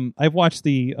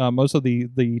the most of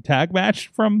the tag match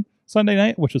from Sunday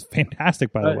night, which was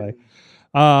fantastic, by the way.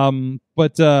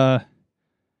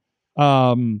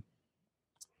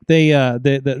 They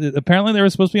apparently they were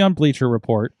supposed to be on Bleacher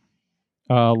Report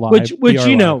live, which BR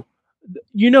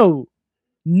Live.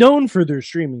 known for their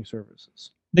streaming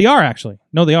services. They are actually.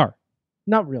 No, they are.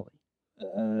 Not really.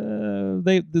 I'm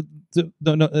gonna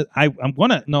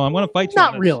fight you. on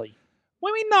Not this. really. What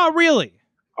do you mean not really?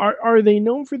 Are they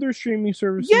known for their streaming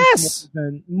services? Yes!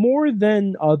 more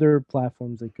than other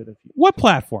platforms they could have used. What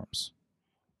platforms?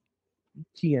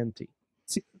 TNT.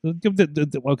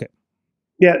 Okay.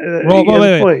 Yeah. Well, he has a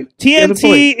wait. point. He has a TNT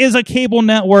point. is a cable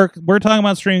network. We're talking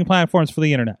about streaming platforms for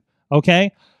the internet.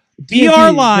 Okay. TNT BR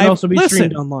can Live. also be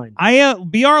Listen, streamed online.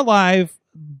 BR Live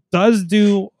does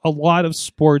do a lot of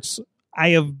sports. I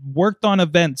have worked on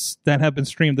events that have been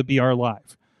streamed to BR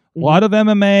Live. A lot of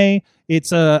MMA.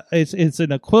 It's an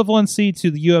equivalency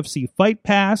to the UFC Fight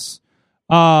Pass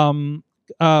platform.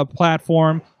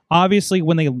 Obviously,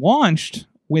 when they launched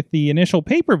with the initial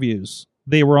pay-per-views,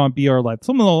 they were on BR Live.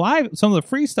 Some of the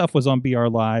free stuff was on BR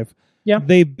Live. Yeah.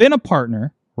 They've been a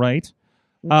partner, right?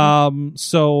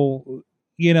 So,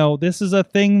 this is a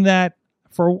thing that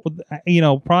for,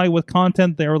 probably with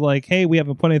content, they were like, hey, we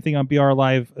haven't put anything on BR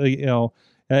Live,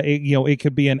 it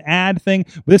could be an ad thing.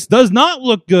 This does not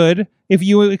look good if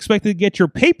you expect to get your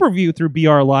pay-per-view through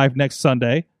BR Live next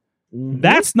Sunday.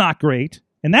 That's not great.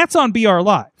 And that's on BR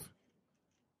Live,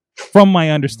 from my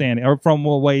understanding, or from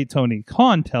the way Tony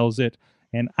Khan tells it.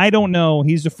 And I don't know.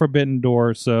 He's a forbidden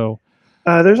door, so...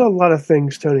 there's a lot of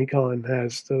things Tony Khan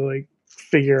has to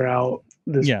figure out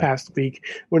this past week.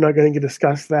 We're not going to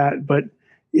discuss that, but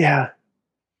yeah.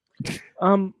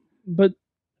 But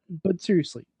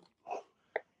seriously,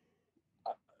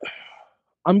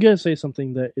 I'm going to say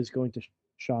something that is going to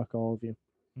shock all of you.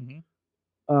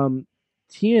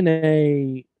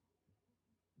 TNA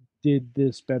did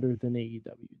this better than AEW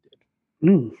did.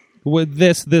 Mm. With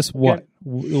what?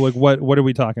 What are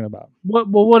we talking about?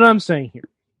 What I'm saying here.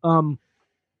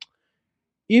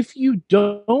 If you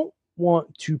don't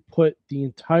want to put the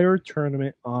entire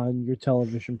tournament on your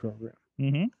television program,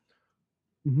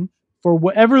 for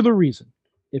whatever the reason,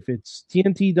 if it's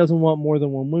TNT doesn't want more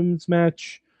than one women's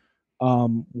match,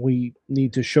 we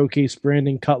need to showcase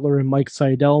Brandon Cutler and Mike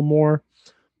Seidel more,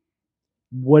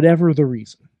 whatever the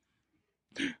reason.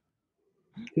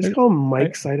 Just call him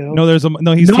Mike Seidel. No, there's a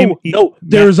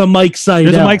there's a Mike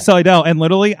Seidel. There's a Mike Seidel, and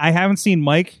literally, I haven't seen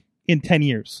Mike in 10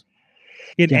 years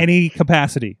in any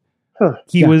capacity. Huh.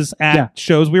 He was at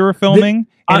shows we were filming,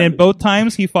 and in both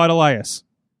times he fought Elias.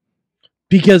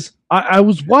 Because I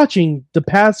was watching the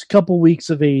past couple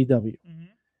weeks of AEW,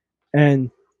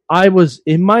 and I was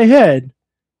in my head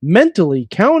mentally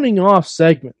counting off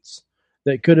segments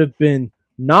that could have been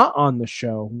not on the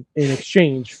show in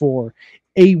exchange for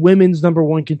a women's number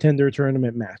one contender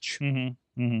tournament match.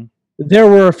 There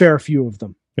were a fair few of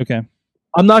them. Okay.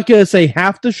 I'm not going to say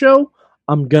half the show.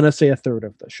 I'm going to say a third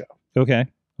of the show. Okay.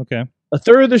 A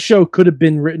third of the show could have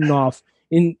been written off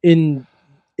in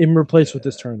replace with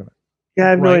this tournament. Yeah, I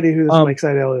have no idea who this Mike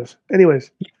Seidel is.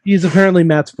 Anyways. He's apparently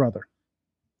Matt's brother.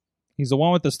 He's the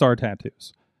one with the star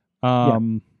tattoos.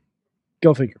 Go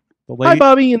figure. Hi,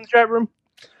 Bobby, in the chat room.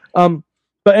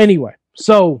 But anyway,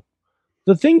 so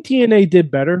the thing TNA did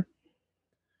better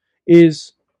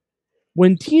is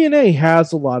when TNA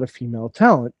has a lot of female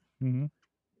talent,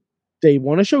 they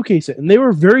want to showcase it, and they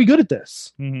were very good at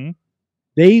this.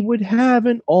 They would have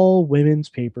an all-women's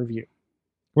pay-per-view.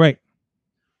 Right.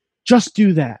 Just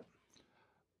do that.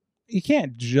 You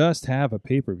can't just have a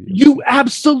pay-per-view. You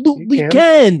absolutely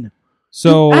can.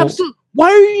 So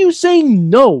why are you saying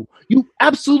no? You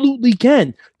absolutely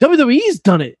can. WWE's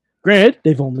done it. Granted,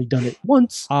 they've only done it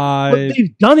once, but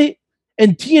they've done it.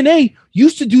 And TNA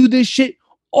used to do this shit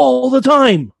all the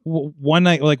time. One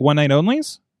night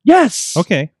onlys? Yes.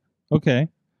 Okay.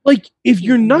 Like, if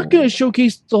you're not going to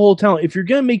showcase the whole talent, if you're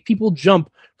going to make people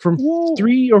jump from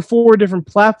 3 or 4 different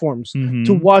platforms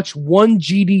to watch one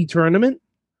GD tournament,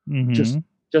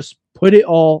 just put it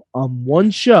all on one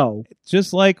show.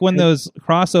 Just like when those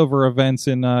crossover events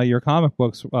in your comic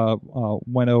books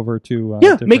went over to...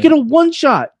 make it a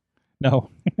one-shot. No.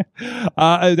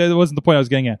 That wasn't the point I was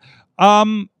getting at.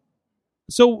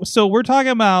 So we're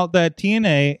talking about that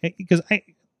TNA, because I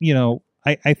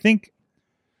think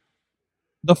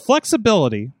the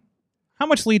flexibility, how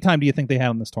much lead time do you think they had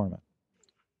on this tournament?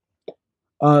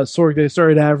 Sorg, they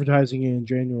started advertising in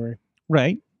January.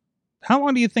 Right. How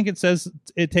long do you think it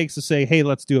takes to say, hey,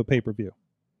 let's do a pay-per-view?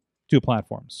 2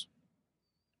 platforms.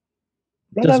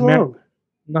 Not that long.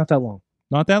 Not that long.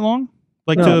 Not that long?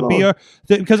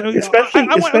 Because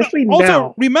especially also,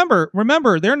 now.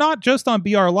 Remember, they're not just on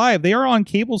BR Live. They are on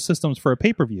cable systems for a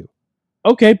pay-per-view.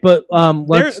 Okay, but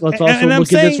let's also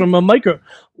look at this from a micro.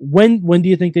 When do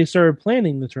you think they started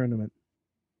planning the tournament?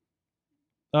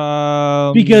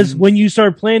 Because when you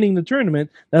start planning the tournament,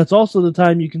 that's also the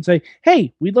time you can say,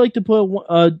 "Hey, we'd like to put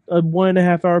a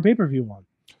 1.5 hour pay-per-view on."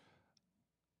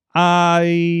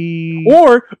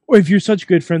 Or if you're such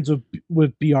good friends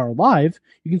with BR Live,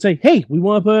 you can say, "Hey, we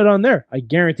want to put it on there." I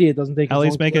guarantee it doesn't take at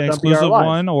least make an exclusive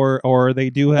one, or they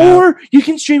do have, or you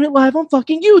can stream it live on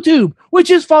fucking YouTube, which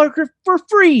is for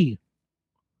free.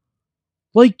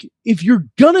 Like, if you're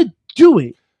gonna do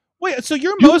it, wait. So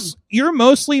you're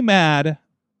mostly mad.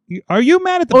 Are you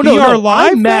mad at the BR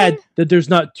Live? I'm mad that there's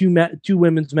not two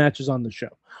women's matches on the show.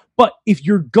 But if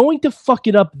you're going to fuck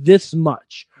it up this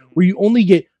much, where you only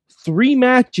get 3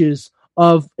 matches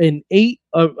of a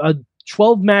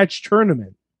 12 match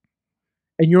tournament,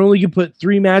 and you're only going to put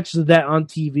 3 matches of that on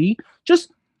TV,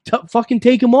 just fucking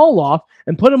take them all off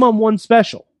and put them on one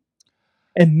special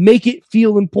and make it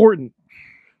feel important.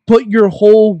 Put your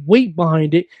whole weight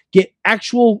behind it. Get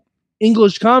actual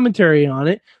English commentary on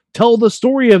it. Tell the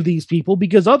story of these people,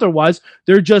 because otherwise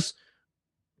they're just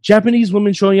Japanese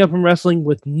women showing up in wrestling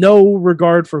with no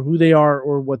regard for who they are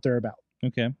or what they're about.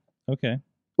 Okay.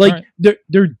 Like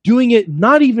they're doing it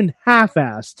not even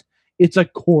half-assed. It's a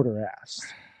quarter-assed.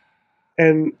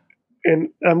 And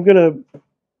I'm gonna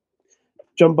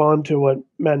jump on to what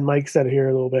Matt and Mike said here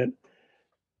a little bit.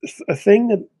 A thing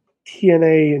that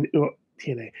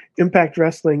TNA Impact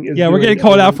Wrestling is. Yeah, we're doing getting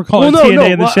called out for calling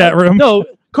TNA in the chat room. No,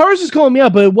 Cars is calling me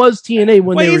out, but it was TNA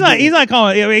when they were. He's not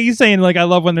calling. I mean, he's saying like I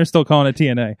love when they're still calling it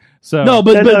TNA. So no,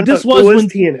 but this was when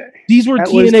TNA. These were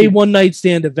TNA one night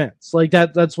stand events. Like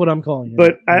that. That's what I'm calling it.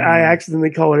 But I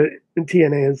accidentally called it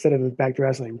TNA instead of Impact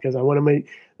Wrestling because I want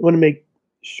to make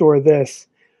sure this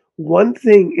one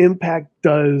thing Impact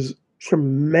does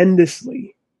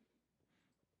tremendously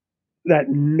that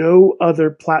no other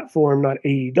platform, not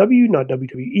AEW, not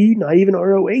WWE, not even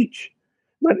ROH,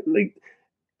 not like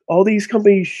all these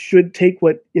companies should take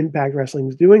what Impact Wrestling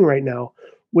is doing right now,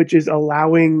 which is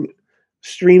allowing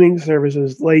streaming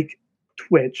services like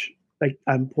Twitch. Like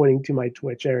I'm pointing to my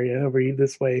Twitch area over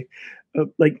this way.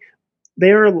 Like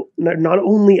they're not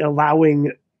only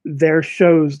allowing their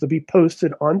shows to be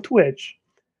posted on Twitch,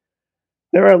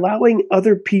 they're allowing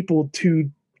other people to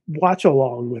watch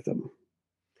along with them.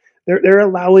 They're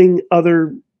allowing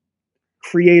other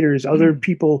creators, other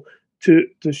people to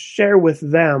share with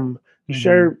them,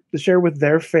 share with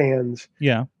their fans.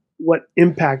 Yeah, what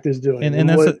Impact is doing, and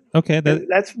that's okay.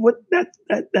 That's what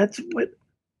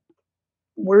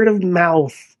word of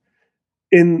mouth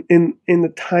in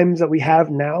the times that we have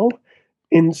now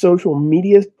in social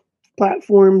media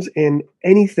platforms and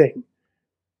anything.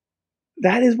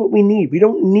 That is what we need. We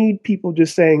don't need people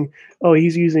just saying, "Oh,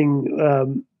 he's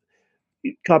using."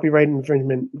 Copyright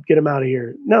infringement, get him out of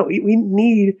here. No, we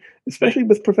need, especially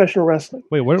with professional wrestling.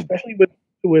 Wait, what? Especially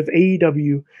with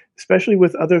AEW, especially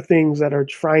with other things that are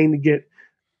trying to get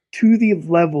to the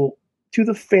level, to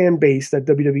the fan base that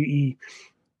WWE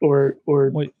or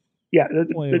wait,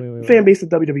 the fan base that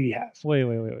WWE has.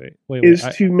 Wait. Is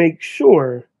to make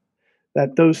sure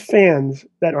that those fans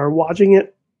that are watching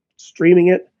it, streaming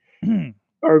it,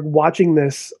 are watching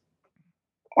this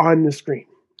on the screen.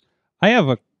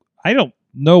 I don't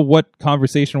know what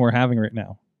conversation we're having right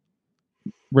now,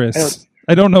 Riz.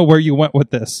 I don't know where you went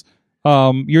with this.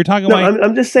 You're talking about.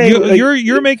 I'm just saying.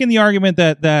 You're making the argument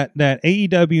that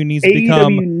AEW needs to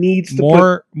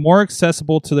become more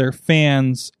accessible to their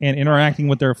fans and interacting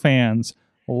with their fans,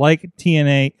 like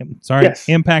TNA. Yes.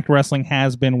 Impact Wrestling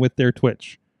has been with their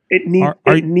Twitch. It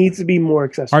needs to be more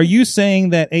accessible. Are you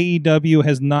saying that AEW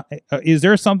has not? Is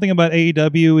there something about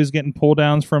AEW is getting pull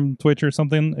downs from Twitch or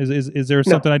something? Is there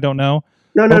something I don't know?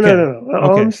 No.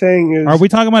 All I'm saying is, are we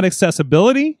talking about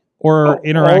accessibility or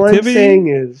interactivity? All I'm saying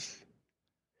is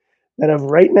that of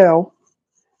right now,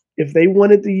 if they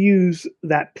wanted to use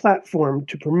that platform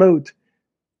to promote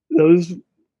those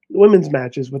women's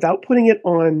matches without putting it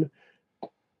on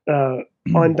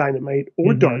Dynamite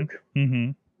or Dark.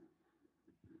 Mm-hmm.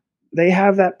 They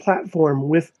have that platform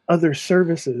with other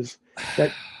services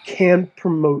that can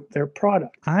promote their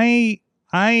product.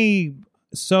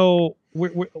 So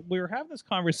we're having this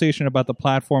conversation about the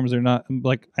platforms are not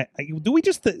like. Do we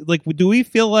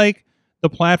feel like the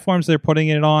platforms they're putting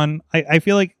it on? I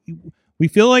feel like we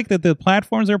feel like that the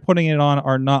platforms they're putting it on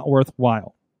are not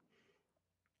worthwhile.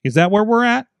 Is that where we're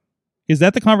at? Is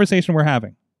that the conversation we're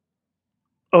having?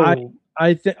 Oh,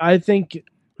 I think.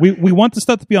 We want the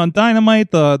stuff to be on Dynamite.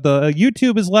 The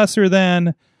YouTube is lesser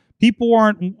than. People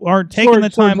aren't taking the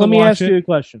time to watch it. Let me ask you a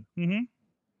question. Mm-hmm.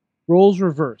 Roles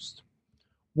reversed.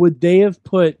 Would they have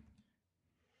put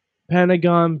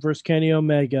Pentagon versus Kenny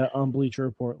Omega on Bleacher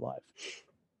Report Live?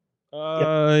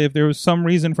 If there was some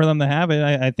reason for them to have it,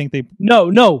 I think they...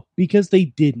 No, because they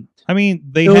didn't. I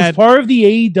mean, it was part of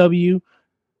the AEW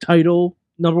title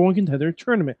 #1 contender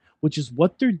tournament, which is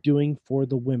what they're doing for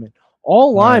the women.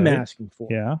 All I'm asking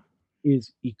for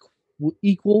is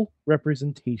equal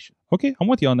representation. Okay, I'm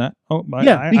with you on that. Oh, because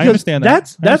I understand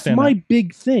that. That's my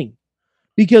big thing.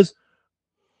 Because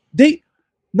they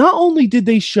not only did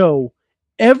they show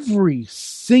every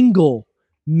single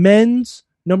men's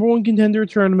 #1 contender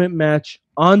tournament match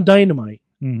on Dynamite,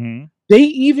 they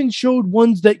even showed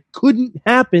ones that couldn't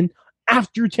happen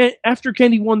after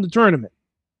Kenny won the tournament.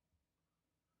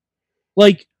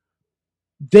 Like,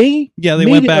 they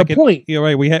went back a point. You're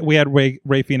right. We had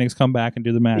Ray Phoenix come back and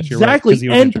do the match. Exactly,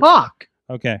 you're right, and Pac.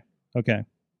 Okay.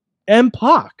 And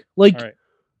Pac. Like, all right.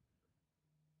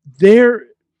 they're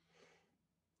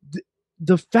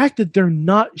the fact that they're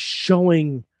not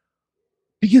showing,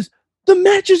 because the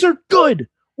matches are good.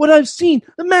 What I've seen,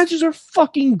 the matches are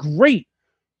fucking great.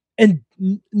 And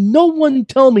no one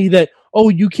tell me that, oh,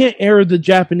 you can't air the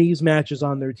Japanese matches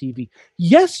on their TV.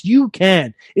 Yes, you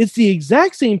can. It's the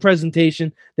exact same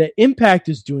presentation that Impact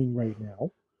is doing right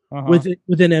now,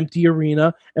 with an empty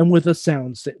arena and with a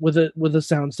sound with a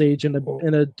sound stage and a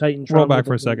Titantron. Roll back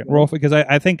for a second, roll, because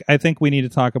I think we need to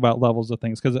talk about levels of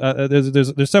things, because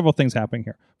there's several things happening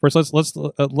here. First,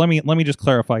 let me just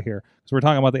clarify here, because we're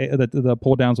talking about the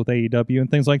pull downs with AEW and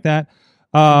things like that.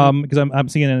 Because I'm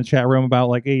seeing in the chat room about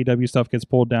like AEW stuff gets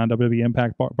pulled down, WWE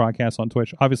Impact broadcasts on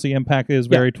Twitch. Obviously, Impact is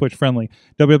very Twitch friendly.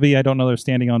 WWE, I don't know they're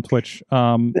standing on Twitch.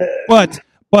 But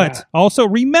also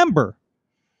remember,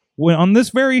 when on this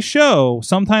very show,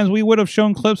 sometimes we would have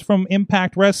shown clips from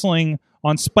Impact Wrestling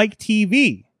on Spike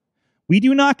TV. We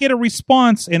do not get a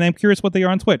response, and I'm curious what they are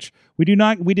on Twitch. We did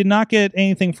not get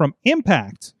anything from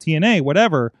Impact, TNA,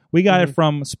 whatever. We got it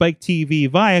from Spike TV,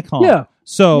 Viacom. Yeah.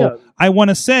 So I want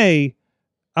to say,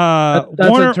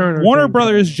 Warner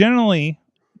Brothers generally,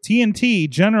 TNT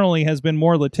generally has been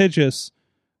more litigious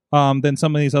than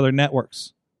some of these other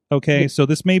networks. Okay, so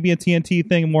this may be a TNT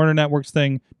thing, Warner Networks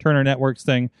thing, Turner Networks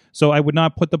thing. So I would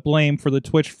not put the blame for the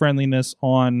Twitch friendliness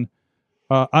on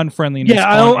unfriendliness. Yeah,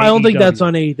 I don't think that's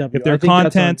on AEW. If their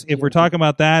content, if we're talking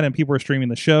about that, and people are streaming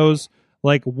the shows,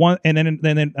 like one, and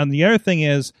then the other thing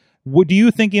is, do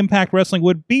you think Impact Wrestling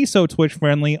would be so Twitch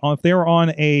friendly if they were on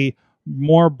a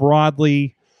more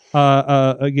broadly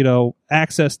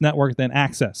access network than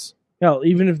Access? Hell,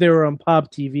 even if they were on Pop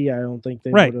TV, I don't think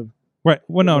they would have. Right.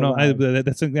 Well, no. I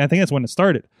think that's when it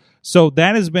started. So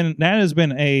that has been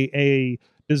a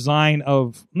design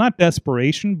of not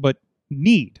desperation, but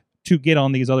need to get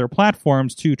on these other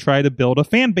platforms to try to build a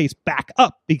fan base back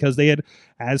up, because they had,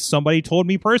 as somebody told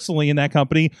me personally in that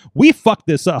company, we fucked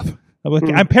this up.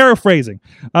 I'm paraphrasing,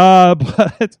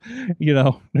 but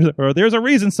there's a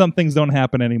reason some things don't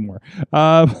happen anymore.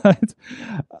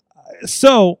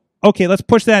 So okay, let's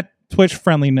push that Twitch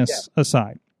friendliness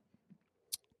aside.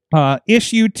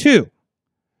 Issue 2.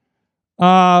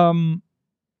 I'm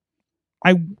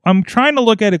trying to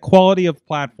look at equality of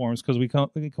platforms, because we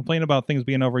complain about things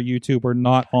being over YouTube or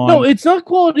not on. No, it's not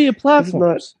quality of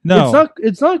platforms.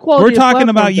 It's not quality. We're talking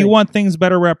about you want things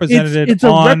better represented. It's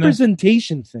a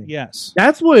representation thing. Yes,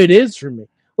 that's what it is for me.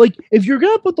 Like, if you're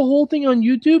gonna put the whole thing on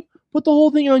YouTube, put the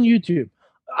whole thing on YouTube.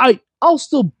 I'll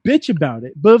still bitch about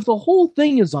it, but if the whole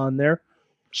thing is on there,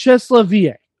 Chess La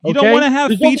Vie. You don't want to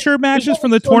have feature matches from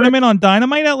the tournament on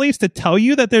Dynamite, at least, to tell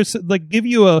you that there's, like, give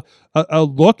you a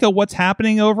look at what's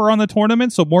happening over on the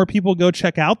tournament, so more people go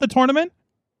check out the tournament?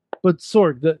 But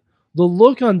Sorg, the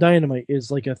look on Dynamite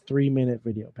is like a 3-minute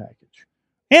video package.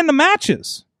 And the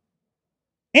matches.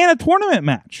 And a tournament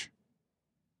match.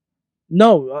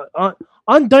 No,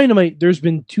 on Dynamite, there's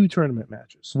been 2 tournament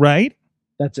matches. Right?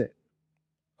 That's it.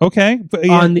 Okay. But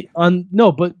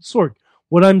Sorg,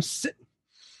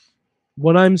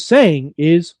 what I'm saying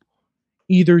is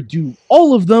either do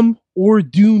all of them or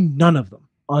do none of them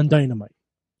on Dynamite.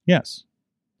 Yes.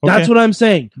 Okay. That's what I'm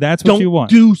saying. That's what you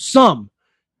want. Do some.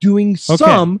 Doing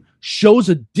some shows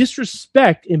a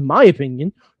disrespect, in my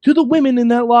opinion, to the women in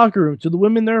that locker room, to the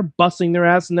women that are busting their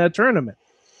ass in that tournament.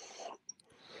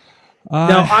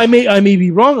 Now, I may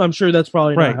be wrong. I'm sure that's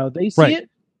probably not how they see it.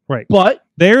 Right. But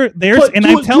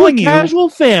I'm telling you, casual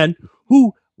fan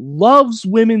who loves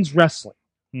women's wrestling.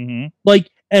 Mm-hmm.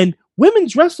 And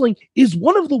women's wrestling is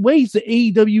one of the ways that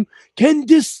AEW can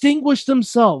distinguish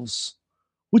themselves,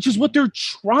 which is what they're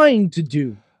trying to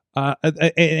do.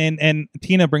 And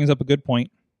Tina brings up a good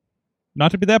point.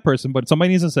 Not to be that person, but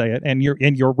somebody needs to say it, and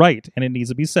you're right, and it needs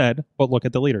to be said. But look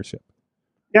at the leadership.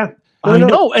 Yeah, I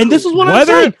know, and this is what I'm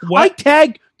saying.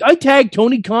 I tag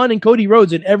Tony Khan and Cody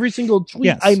Rhodes in every single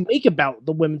tweet I make about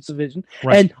the women's division,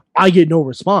 and I get no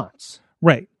response.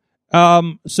 Right.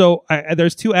 So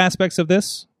there's 2 aspects of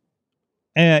this.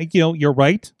 You're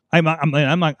right. I'm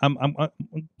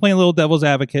playing a little devil's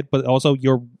advocate, but also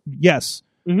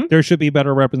there should be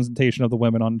better representation of the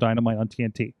women on Dynamite on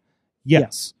TNT.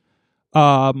 Yes.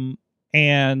 And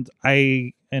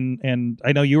I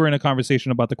know you were in a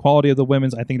conversation about the quality of the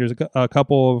women's. I think there's a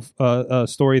couple of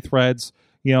story threads.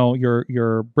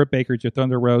 Your Britt Bakers, your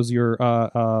Thunder Rose, your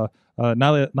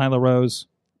Nyla Rose.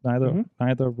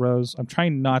 Neither Rose. I'm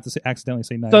trying not to accidentally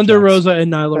say Nyla. Thunder Rosa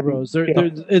and Nyla Rose.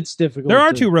 It's difficult. There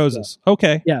are 2 Roses. Yeah.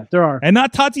 Okay. Yeah, there are. And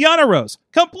not Tatiana Rose.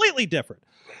 Completely different.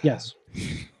 Yes.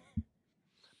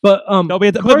 But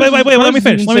wait, let me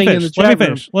finish.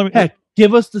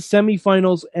 give us the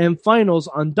semifinals and finals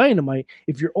on Dynamite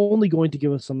if you're only going to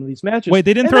give us some of these matches. Wait,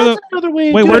 they didn't And throw that's the. another way.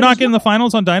 of Wait, doing we're it not as getting the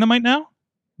finals on Dynamite now?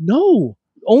 well.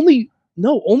 only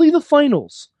the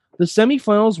finals. The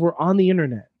semifinals were on the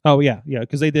internet. Oh yeah,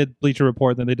 because they did Bleacher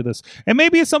Report, then they did this, and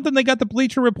maybe it's something they got the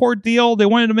Bleacher Report deal. They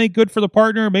wanted to make good for the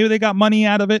partner. Maybe they got money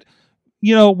out of it.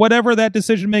 Whatever that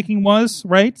decision making was,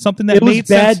 right? Something that It was made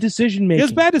bad sense. decision It making.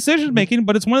 was bad decision making,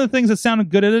 but it's one of the things that sounded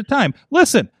good at a time.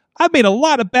 Listen, I've made a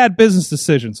lot of bad business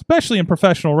decisions, especially in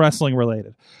professional wrestling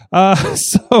related.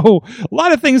 So a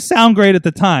lot of things sound great at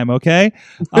the time. Okay.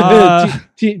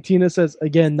 Tina says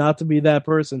again, not to be that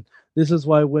person. This is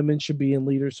why women should be in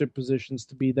leadership positions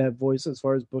to be that voice as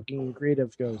far as booking and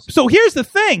creative goes. So here's the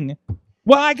thing.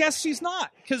 Well, I guess she's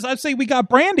not, because I'd say we got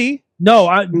Brandy, No,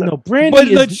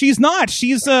 Brandy but is she's not.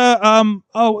 She's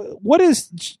what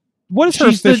is her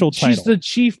official title? She's the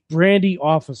chief Brandy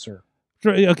officer.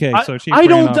 Okay, so she. I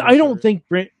don't think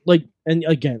and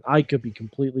again, I could be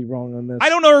completely wrong on this. I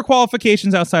don't know her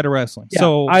qualifications outside of wrestling. Yeah,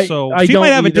 so I she don't might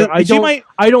have either.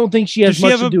 I don't think she has Does she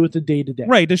much have to a- do with the day to day.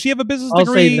 right. Does she have a business I'll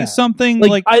say degree? that. Something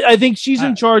Like I think she's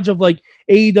in charge of like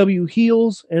AEW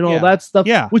heels and all Yeah. that stuff.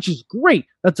 Yeah. Which is great.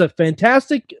 That's a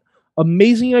fantastic,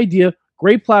 amazing idea.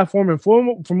 Great platform, and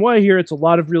from what I hear, it's a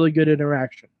lot of really good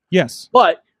interaction. yes.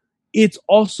 But it's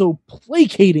also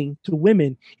placating to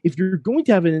women if you're going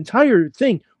to have an entire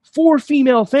thing for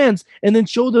female fans and then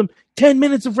show them 10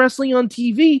 minutes of wrestling on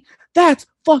TV. That's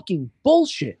fucking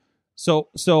bullshit. So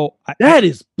That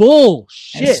is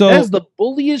bullshit. So- That's the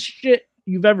bulliest shit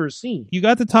you've ever seen. you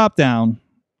got the top down.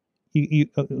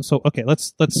 So okay,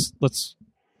 let's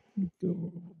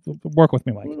work with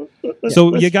me, Mike.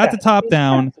 So you got the top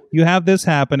down. You have this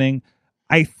happening.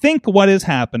 I think what is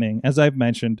happening, as I've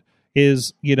mentioned,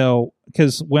 is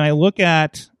because when I look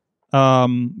at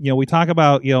we talk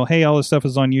about hey, all this stuff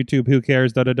is on YouTube. Who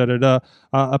cares? Da da da da da.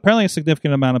 Apparently, a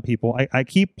significant amount of people. I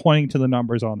keep pointing to the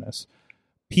numbers on this.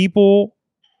 People,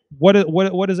 what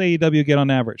does AEW get on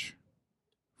average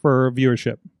for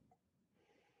viewership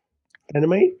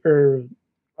Dynamite or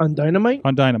On Dynamite?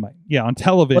 on Dynamite? Yeah, on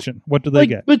television. What do they Like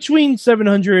get? between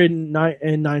 700 and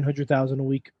 900,000 a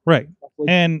week. Right.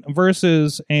 And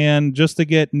just to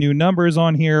get new numbers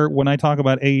on here, when I talk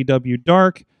about AEW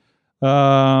Dark,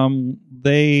 I'm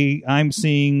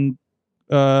seeing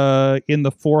in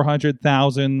the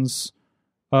 400,000s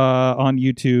on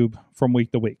YouTube from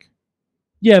week to week.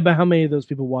 Yeah, but how many of those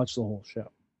people watch the whole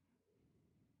show?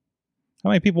 How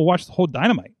many people watch the whole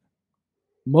Dynamite?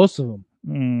 Most of them.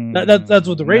 That's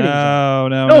what the ratings are.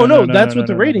 No, That's what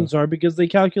the ratings are because they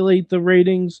calculate the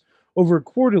ratings over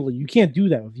quarterly. You can't do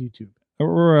that with YouTube.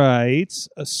 Right.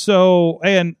 So,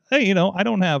 and hey, I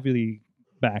don't have the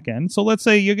back end. So let's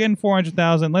say you're getting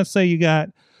 400,000. Let's say you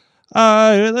got,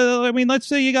 let's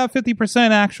say you got 50%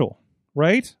 actual,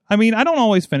 right? I mean, I don't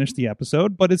always finish the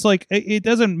episode, but it's like, it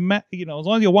doesn't, as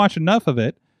long as you watch enough of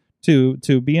it to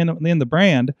be in the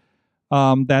brand,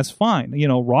 that's fine.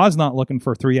 Raw's not looking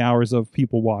for 3 hours of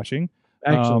people watching.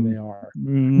 Actually, they are.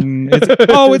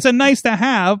 It's a nice to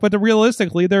have, but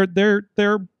realistically,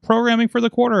 they're programming for the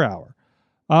quarter hour.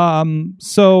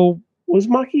 So was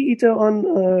Maki Ito on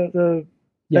the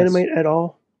Yes. Dynamite at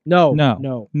all? No,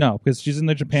 because she's in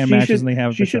the Japan matches and they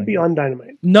have. She should be on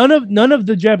Dynamite. None of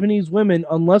the Japanese women,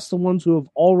 unless the ones who have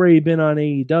already been on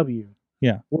AEW.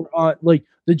 Yeah. Were on like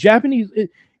the Japanese.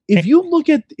 If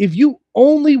you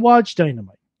only watch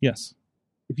Dynamite, Yes.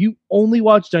 if you only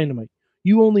watch Dynamite,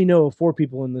 you only know of 4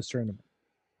 people in this tournament.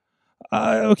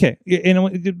 Okay,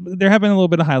 they're having a little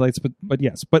bit of highlights, but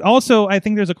yes, but also I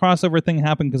think there's a crossover thing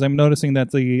happening because I'm noticing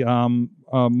that the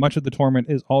much of the tournament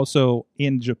is also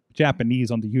in Japanese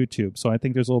on the YouTube, so I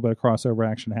think there's a little bit of crossover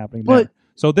action happening there.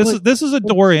 So this is a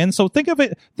door in. So think of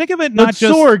it not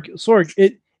just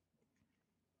Sorg.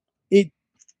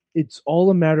 It's all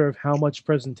a matter of how much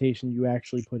presentation you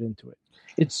actually put into it.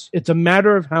 It's a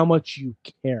matter of how much you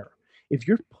care. If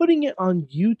you're putting it on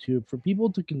YouTube for people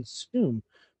to consume,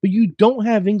 but you don't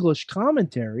have English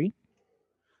commentary,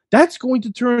 that's going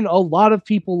to turn a lot of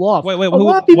people off. Wait, a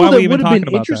lot of people why are that we even would have talking been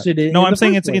about interested that? in. No, in I'm the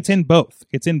saying first it's place. in both.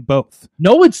 It's in both.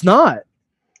 No, it's not.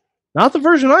 Not the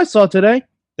version I saw today.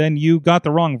 Then you got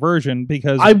the wrong version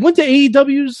because I went to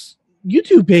AEW's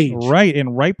YouTube page. right,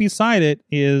 and right beside it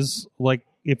is like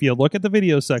if you look at the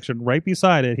video section, right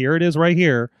beside it, here it is, right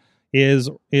here is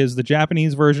the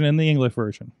Japanese version and the English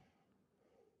version.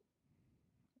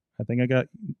 I think I got.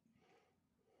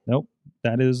 Nope,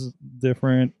 that is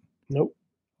different. Nope.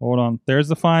 Hold on. There's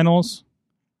the finals.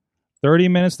 30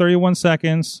 minutes, 31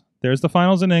 seconds. There's the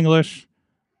finals in English.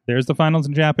 There's the finals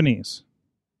in Japanese.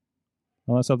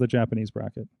 Well, let's have the Japanese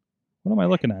bracket. What am I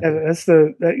looking at? That's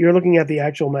you're looking at the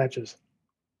actual matches.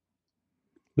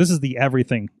 This is the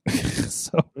everything.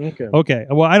 So Okay. okay.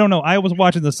 Well, I don't know. I was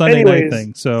watching the Sunday night Anyways,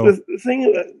 thing. So the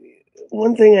thing,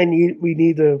 one thing we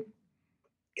need to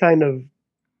kind of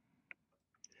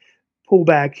pull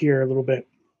back here a little bit.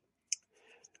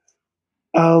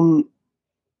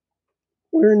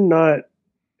 We're not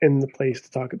in the place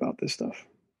to talk about this stuff.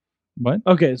 what?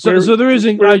 Okay. So We're- so there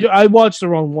isn't. I watched the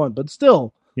wrong one, but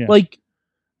still, Yeah. like,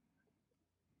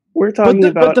 We're but talking the,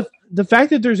 about but the fact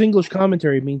that there's English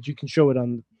commentary means you can show it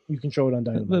on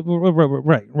Dynamite.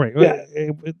 Right. Yeah.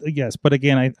 Yes, but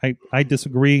again, I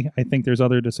disagree. I think there's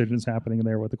other decisions happening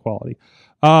there with the quality.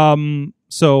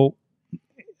 So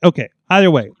okay.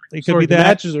 Either way, it could Sorry, be the that.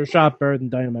 matches are shot better than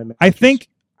Dynamite matches. I think.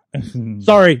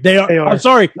 Sorry, they are. They are. I'm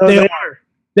sorry, No, they they are.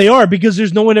 They are because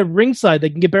there's no one at ringside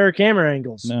that can get better camera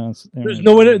angles. No, There's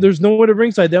no one. There's no one at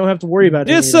ringside. They don't have to worry about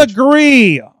it.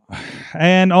 Disagree.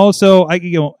 And also,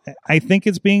 I think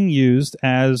it's being used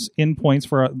as endpoints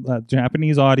for a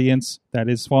Japanese audience that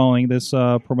is following this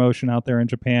promotion out there in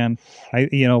Japan.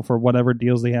 For whatever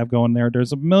deals they have going there.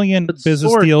 There's a million But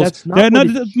business Sorg, deals. that's not what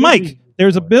it should Mike, be.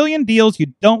 there's a billion deals you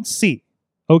don't see.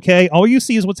 Okay, all you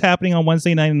see is what's happening on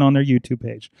Wednesday night and on their YouTube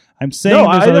page. I'm saying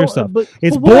there's other stuff.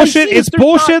 It's what I bullshit. see is It's they're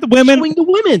bullshit. not Women. showing the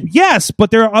women. Yes,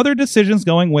 but there are other decisions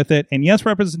going with it, and yes,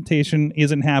 representation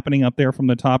isn't happening up there from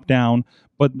the top down,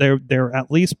 but they're at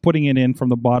least putting it in from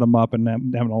the bottom up, and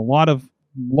having a lot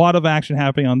of action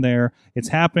happening on there. It's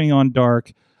happening on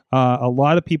Dark. A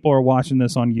lot of people are watching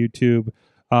this on YouTube.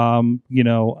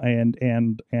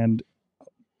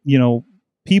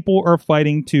 People are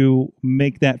fighting to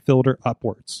make that filter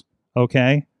upwards.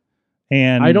 Okay,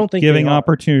 and I don't think giving they are.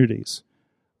 opportunities.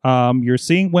 You're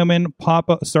seeing women pop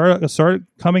up, start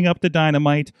coming up to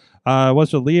Dynamite.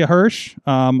 What's it, Leah Hirsch?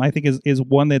 I think is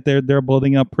one that they're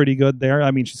building up pretty good there.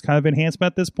 I mean, she's kind of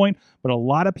enhancement at this point, but a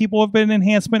lot of people have been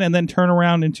enhancement and then turn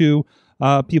around into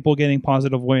people getting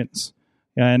positive wins.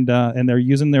 And they're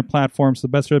using their platforms to the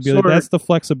best of their ability. Sorg. That's the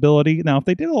flexibility. Now, if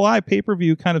they did a live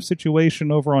pay-per-view kind of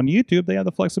situation over on YouTube, they have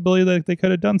the flexibility that they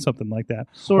could have done something like that.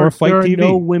 Sorry, Or Fight there are TV.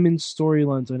 no women's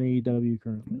storylines on AEW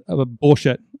currently.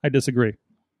 Bullshit. I disagree.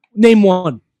 Name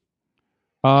one.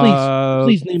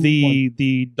 Please name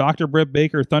the Dr. Britt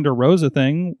Baker Thunder Rosa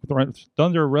thing.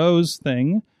 Thunder Rose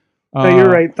thing. No, you're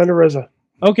right, Thunder Rosa.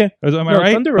 Okay. Am I No,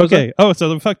 right? Thunder Rosa. Okay. Oh,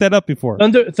 so they fucked that up before.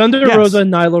 Thunder Yes. Rosa,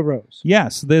 Nyla Rose.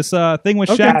 Yes, this thing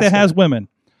with Okay. Shaq that has women.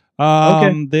 Okay.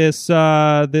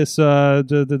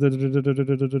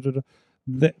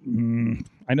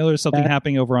 I know there's something That-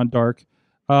 happening over on Dark.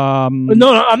 No,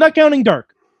 I'm not counting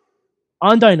Dark.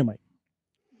 On Dynamite.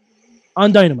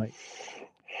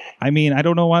 I mean, I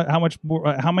don't know how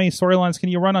many storylines can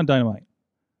you run on Dynamite?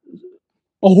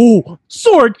 Oh,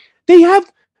 Sorg, they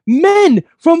have men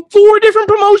from 4 different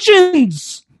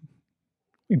promotions.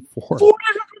 I mean, 4. 4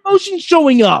 different promotions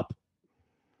showing up.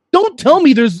 Don't tell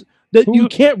me you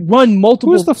can't run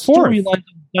multiple who's the fourth? storylines on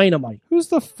Dynamite. Who's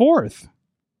the 4th?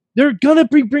 They're gonna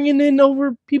be bringing in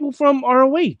over people from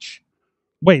ROH.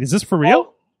 Wait, is this for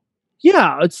real?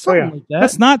 Yeah, it's something yeah. like that.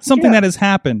 That's not something Yeah. that has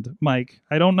happened, Mike.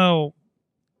 I don't know.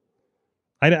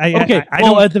 I Okay, I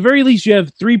well, don't. at the very least, you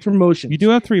have 3 promotions. You do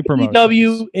have 3 promotions.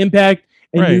 AEW, Impact,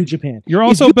 and Right. New Japan. You're If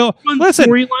also you Bill. run Listen,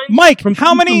 storylines Mike. from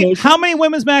How two many promotions-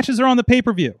 women's matches are on the pay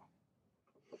per view?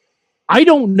 I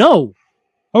don't know.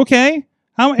 Okay.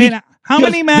 How Because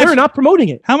many matches? They're not promoting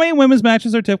it. How many women's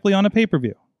matches are typically on a pay per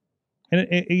view? And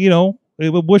I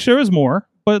would wish there was more,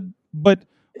 but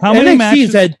how many NXT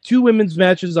matches? has had 2 women's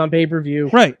matches on pay per view.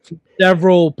 Right.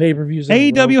 Several pay per views.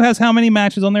 AEW has how many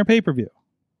matches on their pay per view?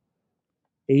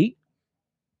 8.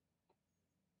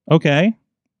 Okay.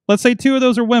 Let's say 2 of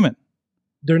those are women.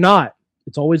 They're not.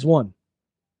 It's always 1.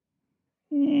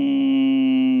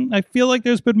 I feel like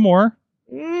there's been more.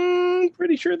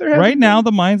 Pretty sure there. Right now,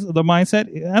 the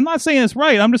mindset. I'm not saying it's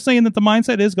right. I'm just saying that the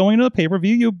mindset is going to the pay per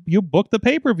view. You book the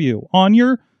pay per view on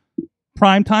your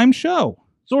primetime show.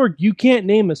 Sorg, you can't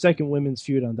name a second women's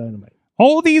feud on Dynamite.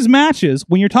 All of these matches,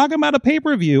 when you're talking about a pay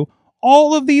per view,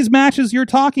 all of these matches you're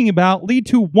talking about lead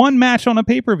to one match on a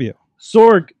pay per view.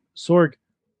 Sorg,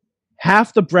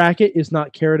 half the bracket is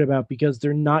not cared about because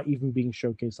they're not even being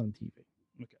showcased on TV.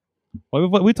 Well,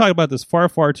 we talked about this far,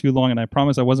 far too long, and I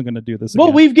promised I wasn't going to do this Well,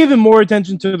 again. we've given more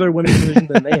attention to their women's division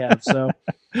than they have, so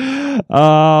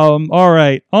All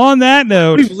right. On that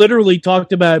note, we've literally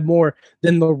talked about it more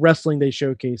than the wrestling they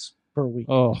showcase per week.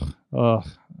 I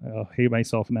hate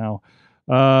myself now.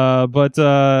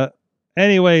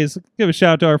 Anyways, give a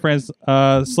shout out to our friends,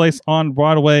 Slice on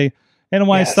Broadway,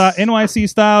 NYC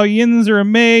style. Yins are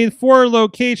made, 4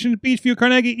 locations: Beachview,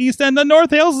 Carnegie, East End, the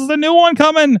North Hills is the new one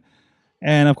coming.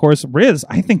 And of course, Riz,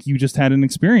 I think you just had an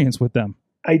experience with them.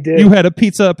 I did. You had a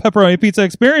pepperoni pizza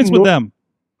experience with them.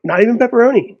 Not even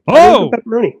pepperoni. Oh! Not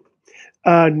even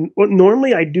pepperoni. Well,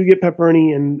 normally I do get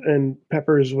pepperoni and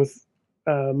peppers with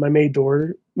my made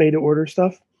to order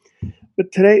stuff.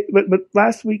 But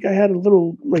last week I had a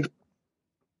little like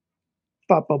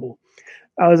thought bubble.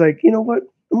 I was like, you know what?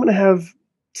 I'm gonna have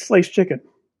sliced chicken.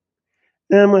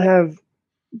 Then I'm gonna have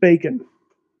bacon.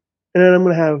 And then I'm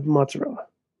gonna have mozzarella.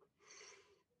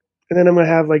 And then I'm gonna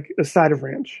have like a side of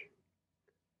ranch.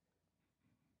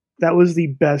 That was the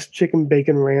best chicken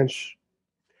bacon ranch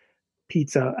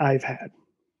pizza I've had.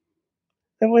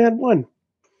 I've only had one.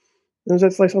 It was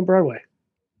at Slice on Broadway.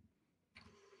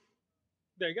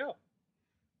 There you go.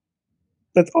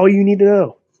 That's all you need to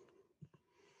know.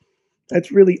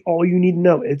 That's really all you need to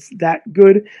know. It's that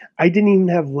good. I didn't even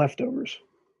have leftovers.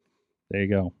 There you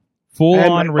go. Full I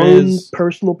had on my own Riz.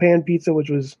 personal pan pizza, which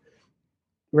was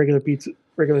regular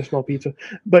small pizza,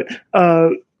 but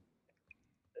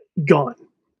gone.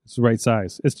 It's the right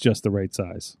size. It's just the right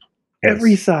size.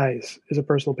 Every Yes. size is a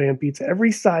personal pan pizza.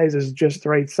 Every size is just the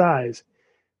right size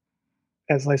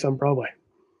at Slice on Broadway.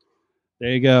 There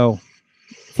you go.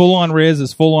 Full on Riz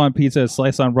is full on pizza at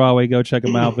Slice on Broadway. Go check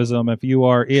them out. Visit them if you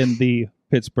are in the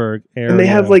Pittsburgh area. And they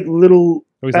have like little.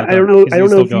 Oh, he's not I don't done. know. He's I don't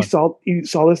know still if you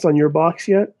saw this on your box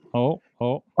yet. Oh.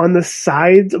 On the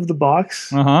sides of the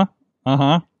box,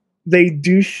 they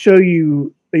do show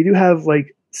you. They do have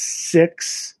like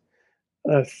 6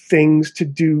 things to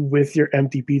do with your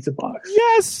empty pizza box.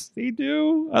 Yes, they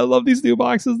do. I love these new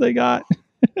boxes they got.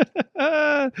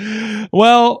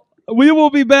 Well, we will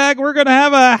be back. We're going to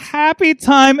have a happy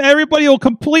time. Everybody will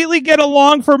completely get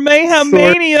along for Mayhem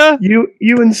Sorry. Mania. You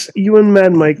and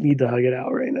Mad Mike need to hug it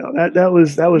out right now. That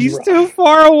was He's rough. too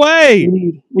far away.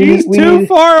 We need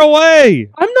far away.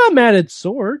 I'm not mad at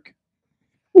Sorg.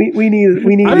 we need I'm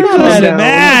to not calm just down.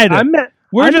 mad. I'm mad.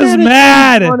 We're I'm just at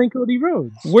mad. Sean and Cody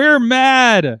Rhodes. We're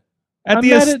mad at I'm the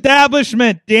mad at-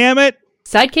 establishment, damn it.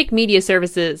 Sidekick Media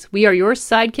Services. We are your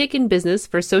sidekick in business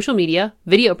for social media,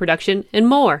 video production, and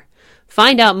more.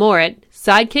 Find out more at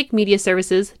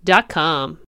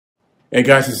sidekickmediaservices.com. Hey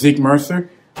guys, it's Zeke Mercer,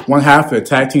 one half of the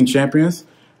Tag Team Champions.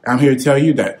 I'm here to tell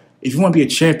you that if you want to be a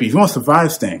champion, if you want to survive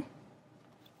this thing,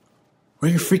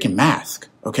 wear your freaking mask,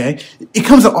 okay? It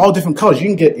comes in all different colors. You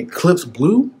can get Eclipse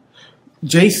Blue,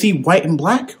 JC White and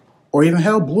Black, or even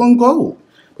hell, Blue and Gold.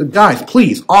 But guys,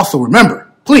 please, also remember,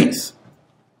 please,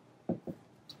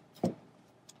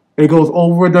 it goes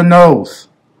over the nose.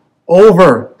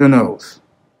 Over the nose.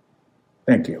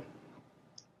 Thank you.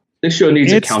 This show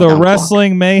needs a It's countdown the clock.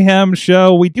 Wrestling Mayhem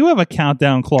Show. We do have a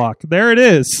countdown clock. There it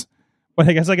is. But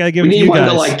I guess I got to give We it to need you one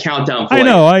guys. to like countdown. For I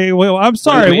know. I'm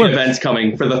sorry. The main We're- event's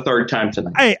coming for the 3rd time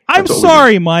tonight. Hey, I'm That's what we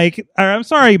sorry, Mike. Or I'm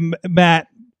sorry, Matt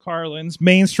Carlins,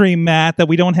 mainstream Matt, that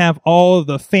we don't have all of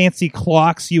the fancy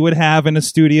clocks you would have in a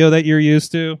studio that you're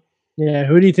used to. Yeah,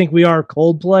 who do you think we are?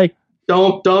 Coldplay?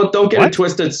 Don't get What? it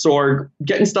twisted, Sorg.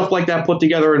 Getting stuff like that put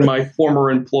together in my former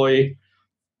employee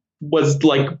was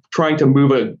like trying to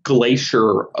move a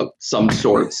glacier of some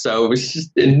sort. So it was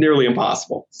just nearly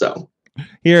impossible. So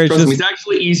Here it's trust me, just it's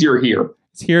actually easier here.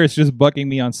 it's just bucking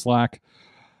me on Slack.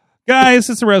 Guys,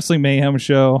 it's a Wrestling Mayhem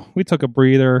Show. We took a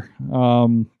breather. I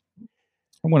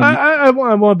want to I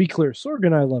want to be clear. Sorg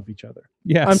and I love each other.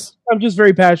 yes. I'm just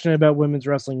very passionate about women's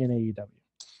wrestling in AEW.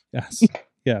 Yes.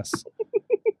 Yes.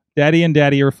 Daddy and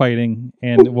Daddy are fighting,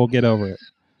 and we'll get over it.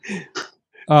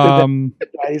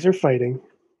 Daddies are fighting.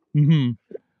 Mhm.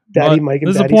 Daddy But Mike and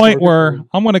there's a Daddy point Sorg. where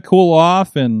I'm going to cool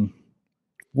off and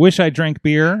wish I drank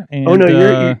beer. And, Oh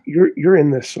no, you're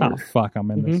in this. oh, Sorg. fuck, I'm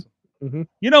in this. Mhm.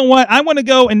 You know what? I want to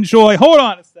go enjoy. Hold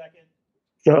on a second.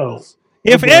 Uh-oh.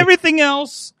 If boy. everything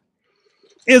else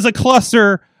is a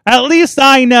cluster, at least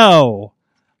I know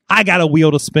I got a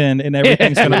wheel to spin and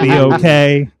everything's going to be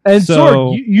okay. And so,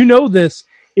 Sorg, you know this.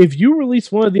 If you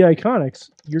release one of the Iconics,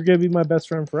 you're going to be my best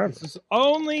friend forever. this is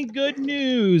only good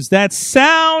news. That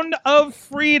sound of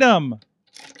freedom.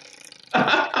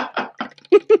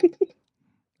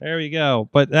 There we go.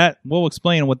 But that we'll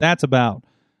explain what that's about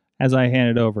as I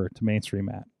hand it over to Mainstream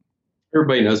Matt.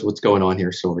 Everybody knows what's going on here,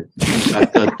 Sorg.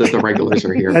 The regulars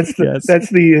are here. That's the Yes. that's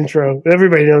the intro.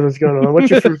 Everybody knows what's going on. What's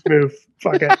your first move?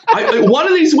 Fuck it. One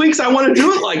of these weeks, I want to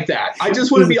do it like that. I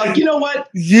just want to be like, you know what?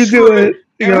 You Screw do it.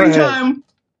 Go Every ahead. time.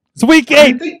 It's week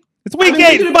I've 8. been It's week I've been 8.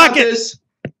 thinking about Fuck it. this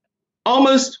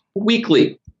almost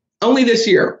weekly. Only this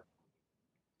year.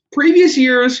 Previous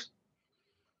years,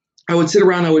 I would sit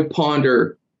around, I would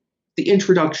ponder the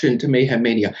introduction to Mayhem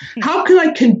Mania. How can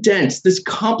I condense this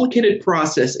complicated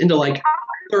process into like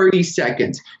 30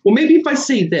 seconds? Well, maybe if I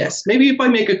say this, maybe if I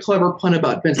make a clever pun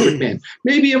about Vince McMahon,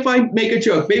 maybe if I make a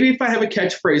joke, maybe if I have a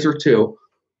catchphrase or two,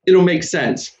 it'll make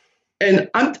sense. And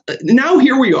now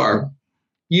here we are,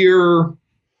 year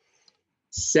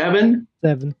 7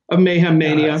 7. of Mayhem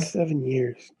Mania. 7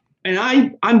 years. And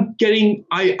I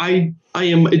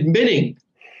am admitting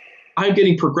I'm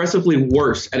getting progressively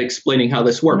worse at explaining how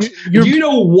this works. You're- Do you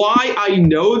know why I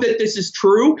know that this is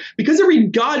true? Because every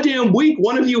goddamn week,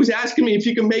 one of you is asking me if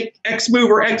you can make X move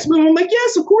or X move. I'm like,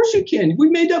 yes, of course you can. We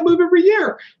made that move every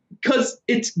year. Because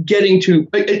it's getting to,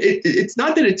 it's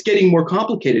not that it's getting more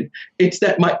complicated. It's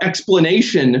that my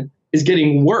explanation is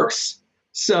getting worse.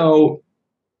 So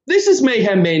this is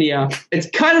Mayhem Mania. It's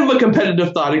kind of a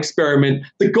competitive thought experiment.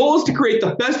 The goal is to create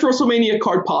the best WrestleMania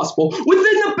card possible within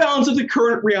the bounds of the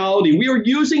current reality. We are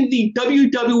using the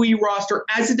WWE roster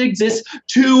as it exists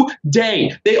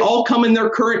today. They all come in their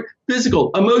current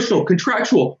physical, emotional,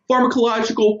 contractual,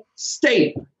 pharmacological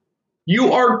state.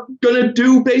 You are going to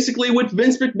do basically what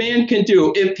Vince McMahon can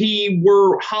do if he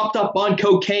were hopped up on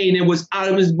cocaine and was out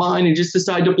of his mind and just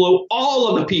decided to blow all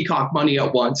of the Peacock money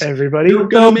at once. Everybody. You're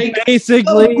going to make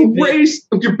basically,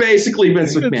 you're basically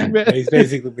Vince McMahon. He's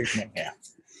basically big man. Yeah.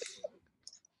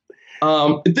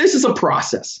 This is a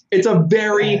process. It's a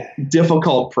very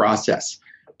difficult process.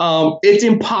 It's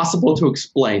impossible to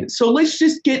explain. So let's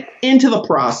just get into the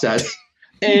process.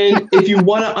 And if you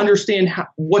want to understand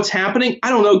what's happening, I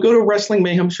don't know, go to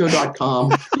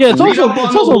WrestlingMayhemShow.com. Yeah, it's read also up on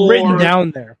it's the also written lore, down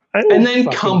there. I don't and then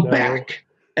fucking come know. back.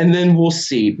 And then we'll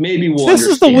see. Maybe we'll This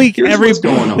is the understand. week Here's what's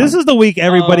going on. This is the week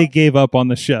everybody gave up on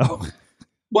the show.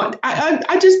 What I'm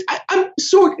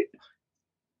so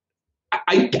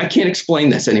I can't explain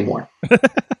this anymore.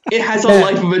 It has a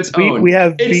life of its own. We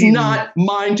have It's beaten- not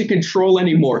mine to control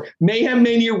anymore. Mayhem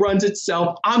Mania runs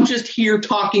itself. I'm just here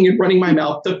talking and running my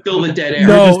mouth to fill the dead air.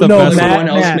 No, just the no, best. Everyone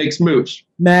else Matt, makes moves.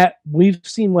 Matt, we've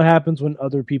seen what happens when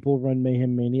other people run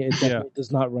Mayhem Mania. It definitely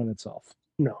does not run itself.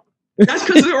 No. That's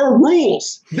because there are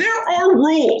rules. There are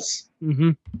rules.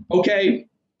 Mm-hmm. Okay,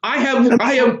 I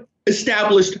have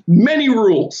established many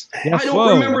rules. Yes. I don't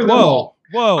remember them all.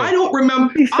 Whoa. I don't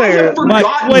remember. Be I fair. have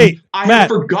forgotten. Wait, I Matt, have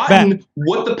forgotten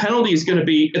what the penalty is going to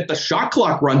be if the shot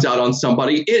clock runs out on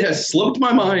somebody. It has slipped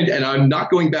my mind, and I'm not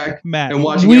going back Matt, and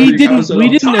watching. We every didn't- episode we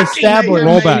of didn't Talking establish- Mayhem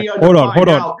Hold back. Mania to Hold on, find hold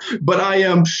on. out, but I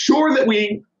am sure that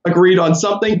we agreed on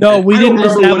something. No, we I don't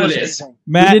didn't remember what establish it is. anything.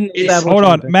 Matt, we didn't it's- establish hold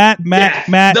on. anything. Matt, Death.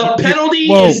 The penalty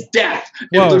whoa. is death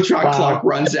Whoa. if the shot clock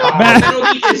runs out. Matt. The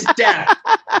penalty is death.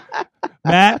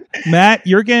 Matt,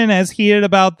 you're getting as heated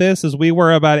about this as we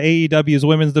were about AEW's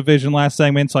women's division last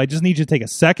segment, so I just need you to take a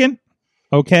second,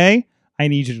 okay? I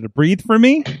need you to breathe for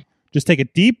me. Just take a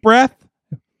deep breath.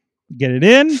 Get it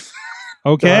in.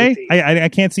 Okay? I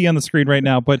can't see on the screen right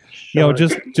now, but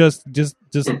just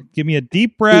give me a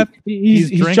deep breath. He's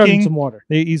chugging drinking. some water.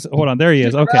 He's hold on, there he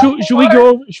is. Okay. Should we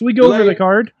go over the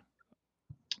card?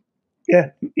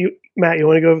 Yeah. Matt, you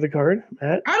want to go over the card?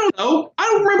 Matt? I don't know. I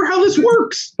don't remember how this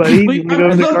works. Buddy, you want to go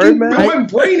over the card, Matt? My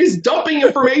brain is dumping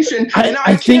information, and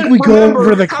I think can't we go remember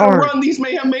over the how card. to run these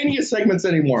Mayhem Mania segments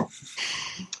anymore.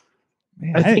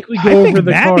 Man, I think we go over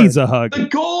the Matt card. needs a hug. The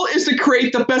goal is to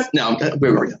create the best. No,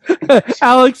 where were you?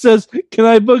 Alex says, "Can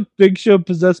I book Big Show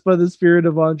possessed by the spirit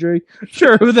of Andre?"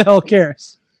 Sure. Who the hell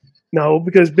cares? No,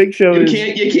 because Big Show You is.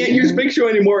 can't use Big Show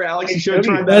anymore, Alex. You should have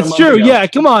tried that. That's a month true. ago. Yeah.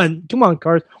 Come on,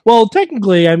 Cars. Well,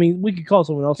 technically, I mean, we could call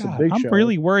someone else God, a Big I'm Show.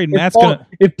 really worried If Matt's Paul, gonna.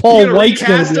 if Paul You're gonna White's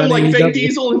going to recast be him on like AEW. Fake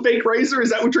Diesel and Fake Razor. Is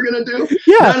that what you're gonna do?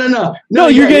 Yeah. No,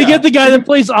 You're yeah, gonna yeah. get the guy that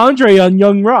plays Andre on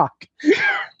Young Rock.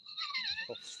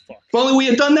 If only we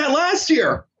had done that last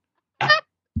year.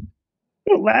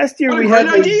 Well, last year What a we great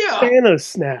had the idea. Thanos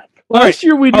snap. Last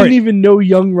year, we All didn't right. even know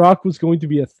Young Rock was going to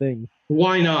be a thing.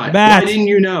 Why not? Matt. Why didn't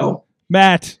you know,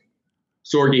 Matt,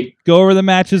 Sorgi? go over the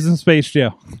matches in Space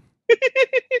Jail,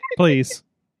 please.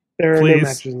 There are Please. no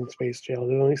matches in Space Jail.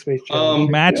 There's only Space Jail.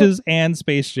 Matches and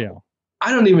Space Jail. I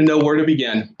don't even know where to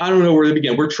begin.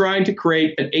 We're trying to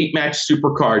create an 8-match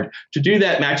supercard. To do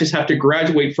that, matches have to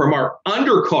graduate from our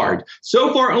undercard.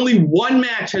 So far, only one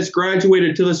match has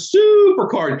graduated to the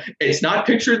supercard. It's not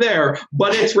pictured there,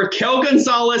 but it's Raquel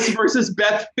Gonzalez versus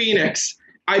Beth Phoenix.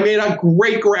 I made a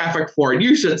great graphic for it.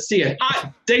 You should see it.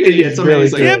 Hot diggity, it's really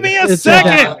amazing. good. Give me a It's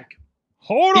second. fantastic.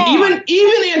 Hold on.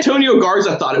 Even Antonio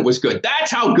Garza thought it was good.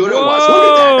 That's how good it was. Look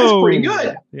at that. That's pretty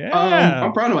good. Yeah.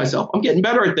 I'm proud of myself. I'm getting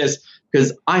better at this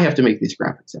because I have to make these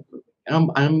graphics every week,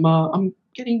 and I'm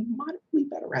getting moderately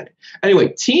better at it.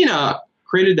 Anyway, Tina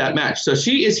created that match, so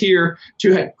she is here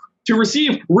to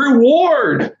receive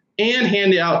reward and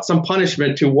hand out some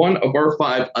punishment to one of our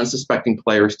 5 unsuspecting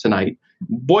players tonight.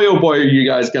 Boy, oh boy, are you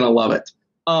guys gonna love it.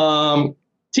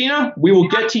 Tina, we will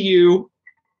get to you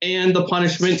and the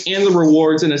punishment and the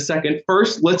rewards in a second.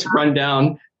 First, let's run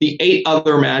down the 8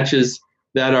 other matches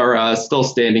that are still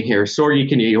standing here. Sorgi,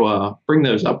 can you bring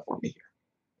those up for me here?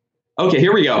 Okay,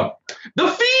 here we go. The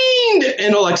Fiend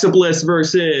and Alexa Bliss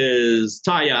versus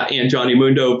Taya and Johnny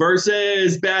Mundo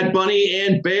versus Bad Bunny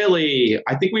and Bailey.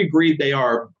 I think we agreed they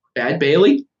are Bad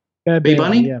Bailey. Bad Bay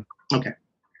Bailey, Bunny? yeah. Okay.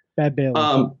 Bad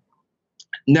Bailey.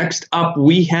 Next up,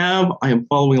 we have. I am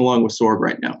following along with Sorg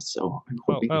right now, so I'm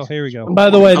hoping. Here we go. By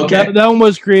the way, Okay. that one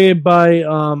was created by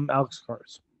Alex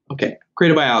Cars. Okay,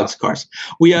 created by Alex Cars.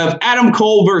 We have Adam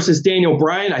Cole versus Daniel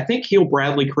Bryan. I think Heel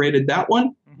Bradley created that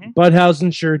one.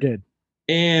 Budhausen sure did.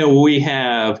 And we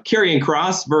have Karrion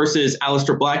Kross versus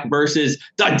Aleister Black versus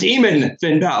the Demon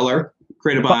Finn Balor,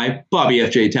 created by Bobby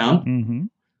F.J. Town. Mm-hmm.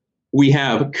 We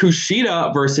have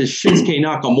Kushida versus Shinsuke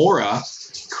Nakamura,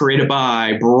 created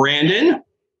by Brandon.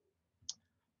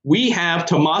 We have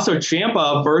Tommaso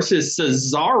Ciampa versus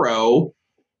Cesaro,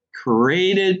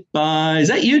 created by... Is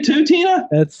that you too, Tina?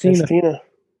 That's That's Tina. Tina.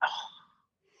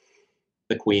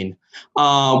 The Queen.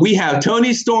 We have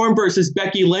Toni Storm versus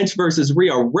Becky Lynch versus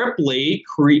Rhea Ripley,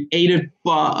 created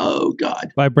by... Oh,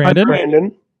 God. By Brandon.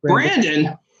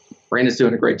 Brandon. Brandon's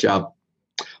doing a great job.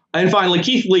 And finally,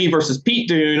 Keith Lee versus Pete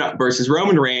Dunne versus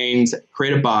Roman Reigns,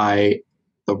 created by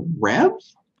the Rev?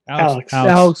 Alex.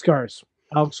 Alex Cars.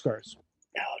 Alex Cars.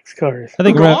 Alex Cars. I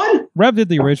think Go on. Rev did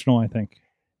the original, I think.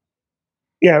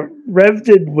 Yeah, Rev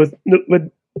did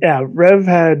Rev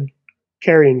had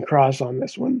Karrion Kross on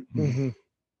this one. Mm-hmm.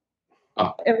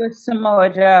 It was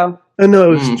Samoa Joe. Oh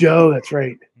no, it was Joe. That's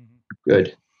right.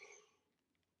 Good.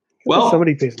 Well,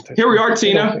 somebody pays attention. here we are, I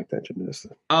Tina. don't pay attention to this.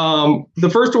 The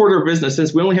first order of business,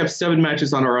 since we only have 7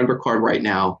 matches on our undercard right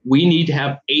now, we need to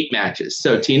have 8 matches.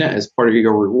 So, Tina, as part of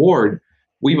your reward,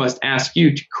 we must ask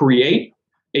you to create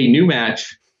a new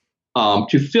match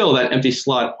to fill that empty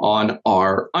slot on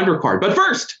our undercard. But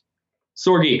first,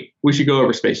 Sorgi, we should go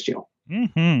over Space Jail.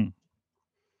 Mm-hmm.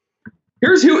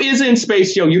 Here's who is in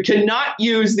Space Jail. You cannot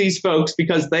use these folks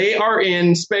because they are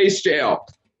in Space Jail.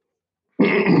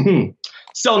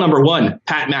 Cell number 1,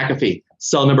 Pat McAfee.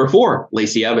 Cell number 4,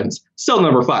 Lacey Evans. Cell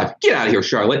number 5, get out of here,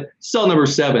 Charlotte. Cell number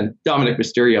 7, Dominic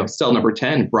Mysterio. Cell number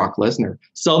 10, Brock Lesnar.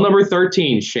 Cell number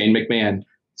 13, Shane McMahon.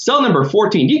 Cell number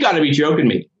 14, you got to be joking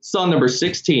me. Cell number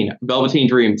 16, Velveteen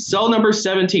Dream. Cell number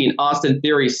 17, Austin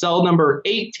Theory. Cell number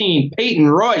 18, Peyton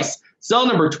Royce. Cell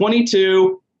number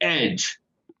 22, Edge.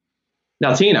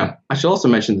 Now, Tina, I should also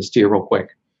mention this to you real quick.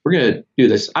 We're going to do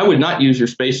this. I would not use your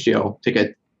Space Jail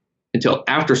ticket until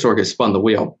after Sorg has spun the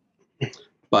wheel.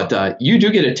 But you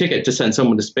do get a ticket to send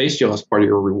someone to Space Jail as part of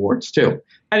your rewards, too.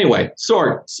 Anyway,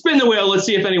 Sorg, spin the wheel. Let's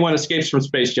see if anyone escapes from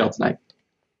Space Jail tonight.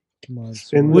 Come on.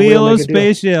 Spin the Wheel of make a deal.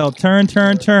 Space Jail. Turn,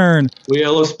 turn, turn.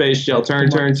 Wheel of Space Jail. Turn,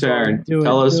 Come on, turn, turn. do it,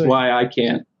 Tell us do it. why I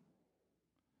can't.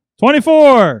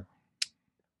 24.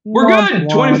 We're good.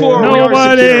 24. We are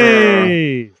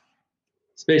Nobody.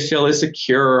 Space Jail is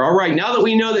secure. All right. Now that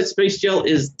we know that Space Jail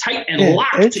is tight and Man,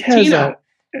 locked, Edge has Tina.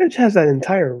 Edge has that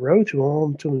entire row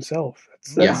to himself.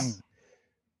 That's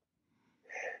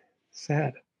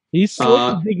sad. He's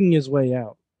slowly digging his way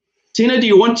out. Tina, do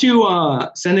you want to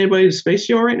send anybody to Space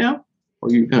Jail right now? Or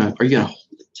are you gonna hold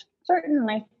it?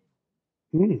 Certainly.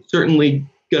 Certainly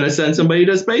gonna send somebody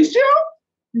to Space Jail?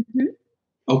 Mm-hmm.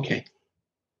 Okay.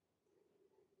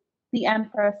 The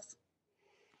Empress.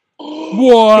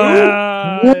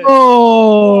 What?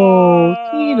 Whoa,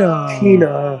 Tina.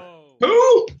 Tina.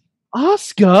 Who?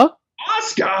 Asuka.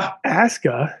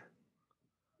 Asuka.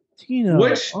 Tina.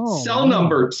 Which Oh, cell wow.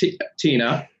 number,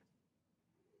 Tina?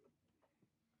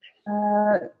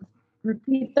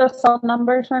 Repeat those cell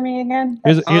numbers for me again.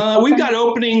 We've got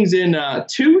openings in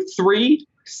 2, 3,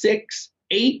 6,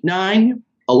 8, 9,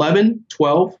 11,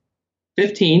 12,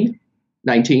 15,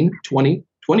 19, 20,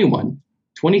 21,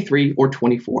 23, or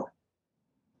 24.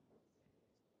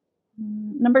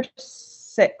 Number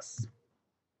 6.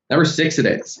 Number 6 it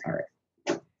is. All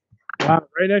right. Wow,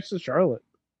 right next to Charlotte.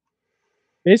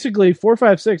 Basically, 4,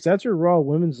 5, 6. That's your Raw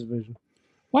Women's Division.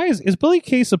 Why is Billy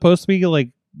Kay supposed to be like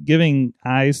giving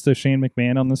eyes to Shane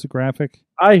McMahon on this graphic?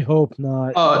 I hope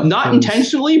not. Not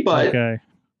intentionally, but Okay.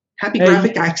 happy Hey,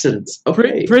 graphic accidents.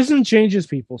 Okay. Prison changes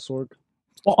people, Sorg.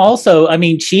 Well, also, I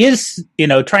mean, she is,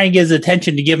 trying to get his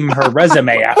attention to give him her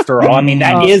resume after all. I mean,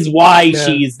 that is why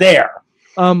she's there.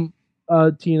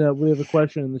 Tina, we have a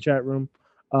question in the chat room.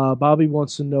 Bobby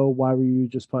wants to know why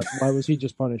was he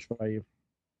just punished by you?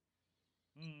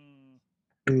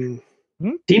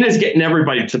 Tina's getting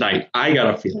everybody tonight. I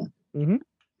got a feeling.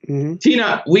 Mm-hmm.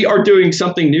 Tina, we are doing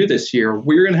something new this year.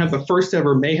 We're going to have the first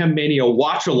ever Mayhem Mania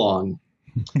watch along,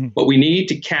 but we need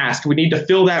to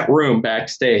fill that room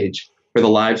backstage for the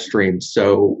live stream.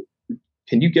 So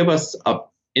can you give us a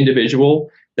individual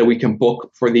that we can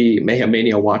book for the Mayhem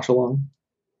Mania watch along?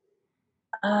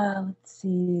 Let's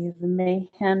see, the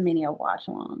Mayhem Mania watch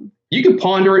along. You can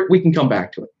ponder it. We can come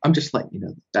back to it. I'm just letting you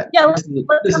know that Yeah, this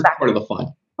let's is come back. part of the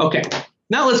fun. Okay,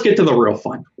 now let's get to the real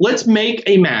fun. Let's make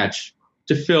a match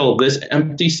to fill this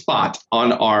empty spot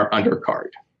on our undercard.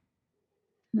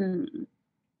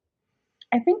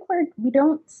 I think we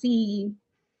don't see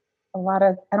a lot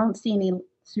of. I don't see any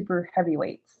super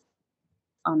heavyweights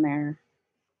on there.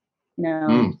 You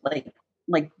know,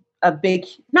 like a big,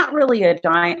 not really a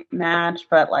giant match,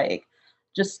 but like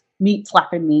just meat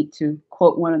slapping meat, to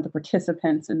quote one of the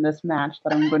participants in this match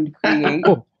that I'm going to create.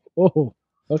 Oh,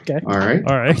 okay. All right.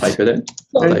 All right. Type it in.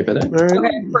 Okay. Type it in. All right.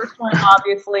 Okay, first one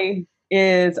obviously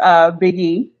is Big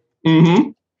E, Mm-hmm.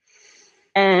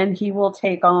 and he will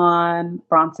take on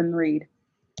Bronson Reed.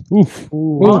 Oof.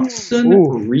 Bronson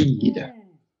Ooh. Reed.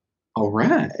 All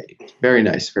right. Very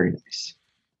nice. Very nice.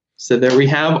 So there we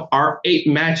have our 8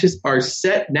 matches are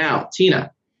set now.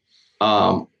 Tina,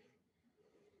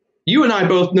 you and I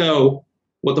both know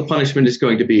what the punishment is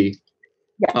going to be.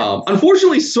 Yes.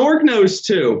 Unfortunately, Sorg knows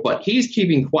too, but he's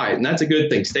keeping quiet, and that's a good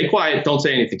thing. Stay quiet. Don't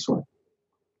say anything, Sorg.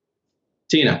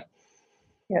 Tina.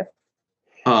 Yes.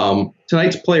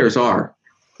 Tonight's players are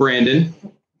Brandon,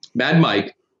 Mad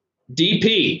Mike,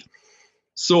 DP,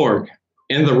 Sorg,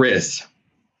 and the Riz.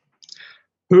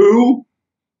 Who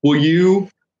will you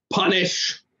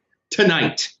punish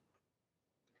tonight?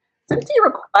 Since you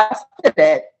requested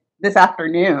it this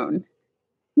afternoon,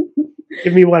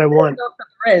 Give me what I want. go for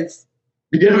the Riz.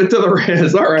 You give it to the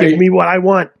Riz. All right. Give me what I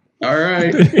want. All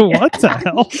right. What the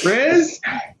hell?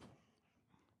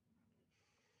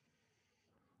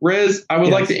 Riz, I would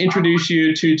Yes. like to introduce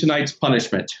you to tonight's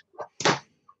punishment.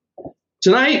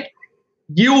 Tonight,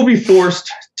 you will be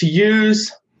forced to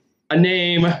use a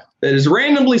name that is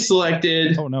randomly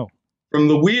selected Oh no. from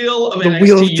the wheel of The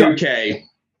wheel of NXT UK.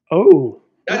 Oh.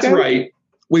 That's okay. right.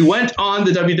 We went on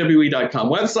the WWE.com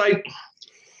website.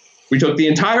 We took the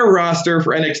entire roster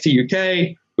for NXT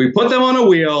UK. We put them on a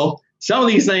wheel. Some of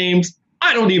these names,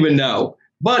 I don't even know.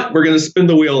 But we're going to spin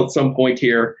the wheel at some point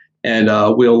here, and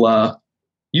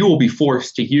you will be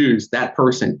forced to use that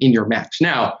person in your match.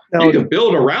 Now, you can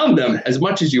build around them as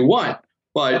much as you want,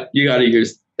 but you got to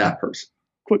use that person.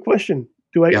 Quick question.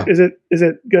 Do I? Yeah. Is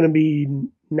it going to be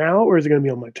now, or is it going to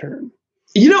be on my turn?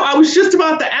 You know, I was just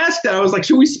about to ask that. I was like,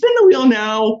 should we spin the wheel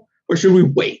now, or should we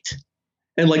wait?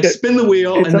 And like spin the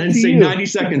wheel it's and up then to say you. 90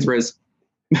 seconds, Riz.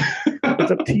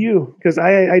 It's up to you, because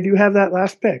I do have that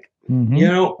last pick. Mhm. You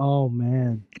know, Oh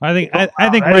man. I think I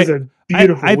think That right. is a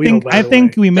beautiful I wheel, think by I the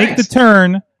think way. we make Thanks. the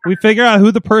turn. We figure out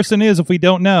who the person is if we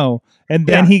don't know, and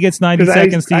then Yeah. he gets 90 'Cause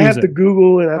seconds to I use have to it.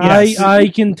 Google and Yes. I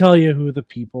can tell you who the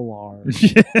people are.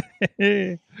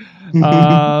 I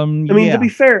mean, yeah. to be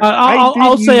fair,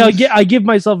 I'll did say use- I give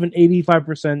myself an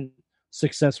 85%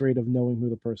 success rate of knowing who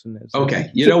the person is. okay.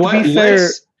 You To know what? be fair,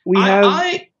 Let's.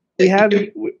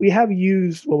 we have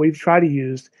used, well, we've tried to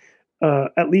use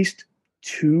at least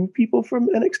 2 people from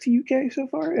NXT UK so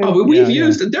far. And, Oh, we've Yeah,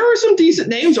 used. There are some decent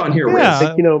names on here, Yeah. Riz.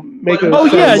 like, you know, make But, a Oh,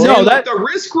 yeah, see, no, like, that- the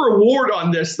risk reward on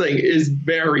this thing is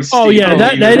very steep. Oh yeah, I'll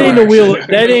that, give that you ain't a wheel.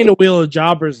 direction. That ain't a wheel of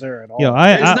jobbers there at all. Yo,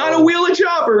 It's not a wheel of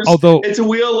jobbers. Although- it's a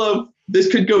wheel of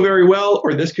this could go very well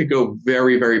or this could go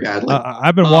very, very badly.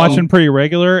 I've been Um, watching pretty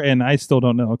regular, and I still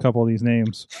don't know a couple of these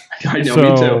names. I know, so,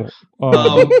 me too.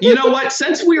 uh, You know what?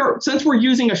 Since we're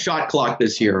using a shot clock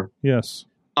this year, yes.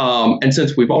 and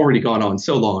since we've already gone on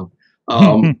so long,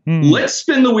 let's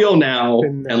spin the wheel now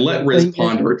Spin that and let wheel. Riz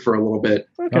ponder it for a little bit.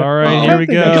 Okay. All right, Um, here we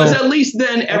Because go. at least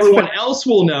then everyone else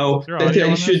will know Is there that audio they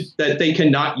on should this? that they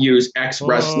cannot use X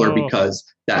wrestler Oh. because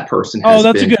that person Oh, has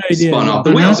that's a been good idea. spun off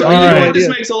the Mhm. wheel. So All you know right. what? This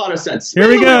makes a lot of sense. Here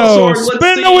we Spin the go. wheel, Sorg. Let's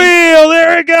Spin see the wheel.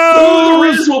 There it who the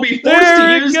goes. Riz will be forced There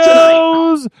to it use tonight.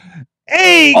 goes.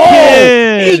 A Oh,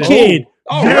 kid. A-Kid.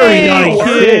 Oh, Very hey, nice.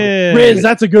 word. Kid. Riz,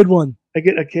 that's a good one. I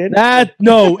get a kid.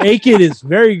 A-Kid is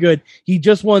very good. He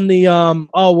just won the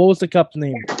what was the cup's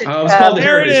name? It's called the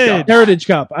Heritage Heritage. Cup. Heritage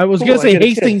Cup. I was Ooh, gonna I say get a kid.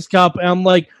 Hastings Cup, and I'm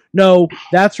like, no,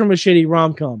 that's from a shitty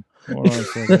rom-com. Hold on a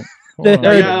second. The Hold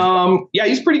on. Heritage- Yeah,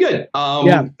 he's pretty good. Yeah.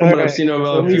 From what Okay. I've seen of a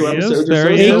So few he is. episodes. There or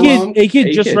he so. is.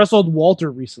 A-Kid just A-Kid. wrestled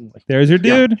Walter recently. There's your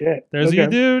dude. Shit. There's Okay. your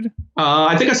dude.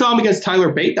 I think I saw him against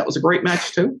Tyler Bate. That was a great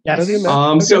match too. Yes. Okay.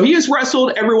 Okay. So he has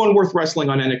wrestled everyone worth wrestling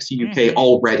on NXT UK Mhm.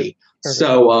 already. Perfect.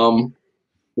 So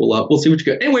we'll see what you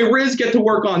get. Anyway, Riz, get to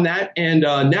work on that, and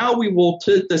now we will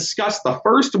discuss the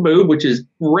first move, which is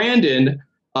Brandon.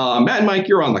 Matt and Mike,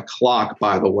 you're on the clock,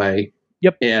 by the way.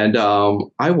 Yep. And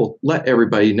I will let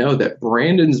everybody know that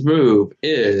Brandon's move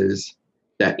is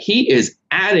that he is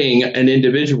adding an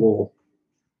individual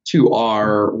to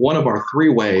one of our 3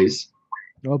 ways.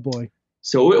 Oh boy.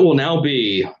 So it will now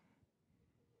be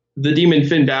the Demon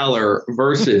Finn Balor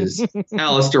versus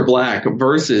Aleister Black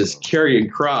versus Karrion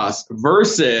Kross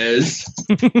versus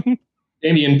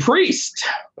Damian Priest.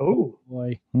 Oh,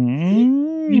 Boy.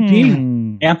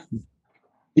 Mm. Yeah.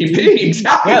 DP,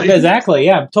 exactly. Yeah, exactly.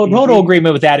 Yeah. Total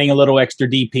agreement with adding a little extra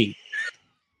DP.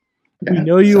 We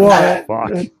know you are.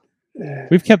 Fuck.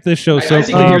 We've kept this show so I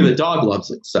think clean. here the dog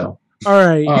loves it. So, All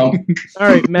right. um, All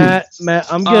right, Matt,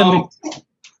 I'm gonna. All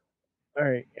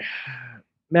right,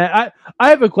 Matt. I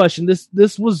have a question.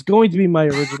 This was going to be my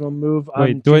original move.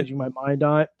 I'm do it. changing my mind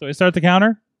on it. Do I start the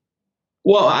counter?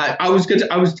 well, I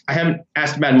haven't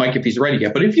asked Mad Mike if he's ready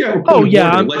yet, but if you have a Oh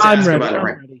yeah, let's I'm ask ready. about it I'm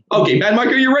right. ready. Okay, Mad Mike,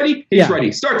 are you ready? He's Yeah.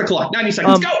 ready. Start the clock. 90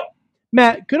 seconds. Go.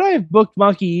 Matt, could I have booked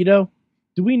Maki Ito?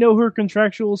 Do we know her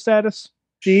contractual status?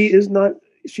 she is not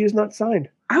signed.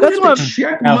 I would That's have what to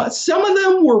check. No. Some of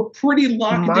them were pretty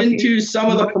locked Maki- into some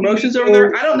of the Maki promotions Ito- over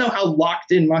there. I don't know how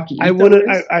locked in Maki I Ito want is.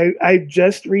 to. I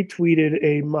just retweeted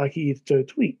a Maki Ito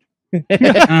tweet.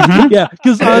 Mhm. Yeah,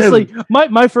 because honestly,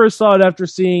 my first thought after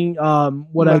seeing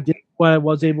what I did, what I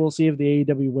was able to see of the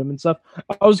AEW women's stuff,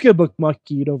 I was gonna book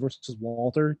Maki Ito versus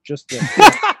Walter just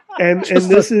to And just,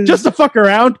 this to, is just to fuck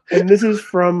around. and this is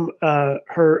from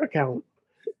her account.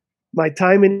 My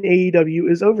time in AEW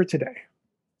is over today.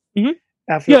 Mhm.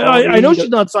 After Yeah, all I know AEW she's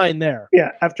not signed there.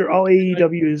 Yeah, after all,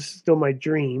 AEW is still my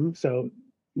dream. So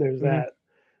there's that.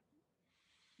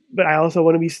 But I also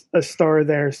want to be a star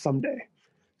there someday.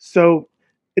 So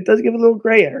it does give a little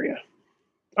gray area.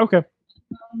 Okay.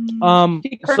 She So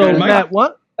currently- Matt,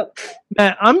 what?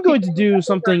 Matt, I'm going to do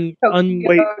something. Wait,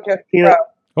 Joshi Tina, Pro.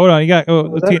 Hold on. You got. Oh,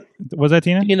 Was that- was that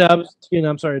Tina? Tina,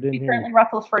 I'm sorry, I didn't She hear you. currently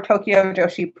wrestles for Tokyo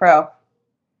Joshi Pro.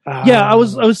 Yeah, I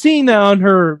was seeing that on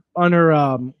her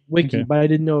wiki, Okay. but I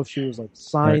didn't know if she was like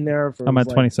signed there. If it I'm was,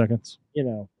 at 20 seconds. You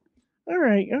know. All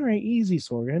right, easy,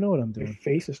 Sorg. I know what I'm Your doing.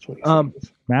 face is 20 Um,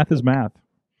 seconds. Math is math.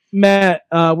 Matt,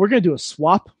 we're gonna do a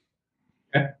swap.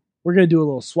 Okay. We're gonna do a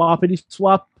little swappity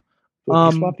swap.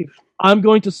 Flippy swappy. I'm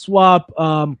going to swap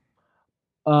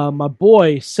my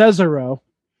boy Cesaro,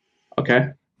 Okay.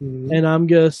 Mhm. and I'm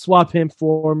gonna swap him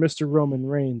for Mr. Roman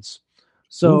Reigns.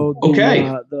 So Ooh, okay.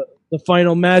 the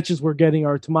final matches we're getting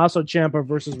are Tommaso Ciampa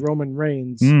versus Roman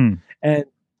Reigns Mm. and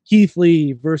Keith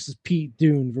Lee versus Pete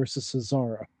Dunne versus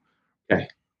Cesaro.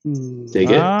 Mm.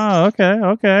 Dig it. Ah,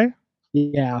 okay.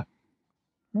 Yeah,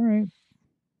 All right.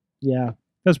 yeah.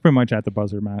 That's pretty much at the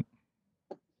buzzer, Matt.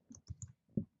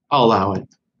 I'll allow it.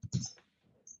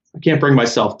 I can't bring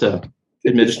myself to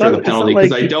administer not- the it's not penalty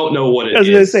because like- I don't know what it is. I was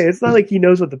going to say, it's not like he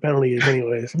knows what the penalty is,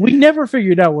 anyways. We never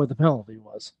figured out what the penalty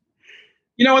was.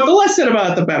 You know what? The less said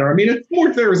about it, the better. I mean, it's more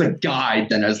if there was a guide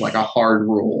than as like a hard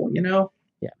rule, you know?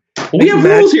 Yeah. Well, we have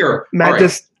Matt- rules here. Matt All right.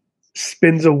 just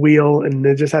spins a wheel and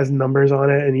it just has numbers on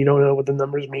it, and you don't know what the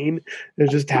numbers mean.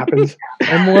 It just happens.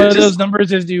 And one of Just- those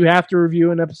numbers is you have to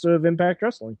review an episode of Impact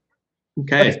Wrestling.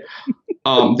 Okay.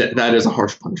 That is a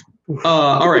harsh punishment.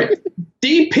 All right.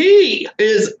 DP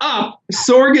is up.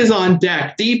 Sorg is on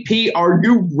deck. DP, are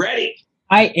you ready?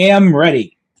 I am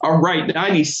ready. All right.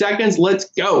 90 seconds. Let's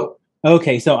go.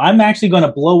 Okay, so I'm actually going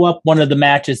to blow up one of the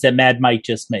matches that Mad Mike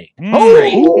just made. Oh,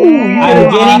 great. I'm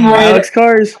getting rid Alex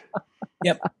Cars.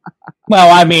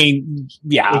 Well, I mean,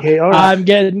 yeah. AKR. I'm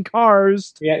getting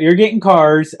cars. Yeah, you're getting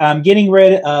cars. I'm getting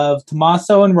rid of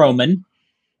Tommaso and Roman.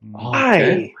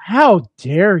 Why? How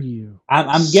dare you?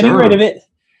 I'm getting Sir. rid of it.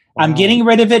 I'm Wow. getting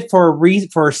rid of it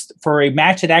for a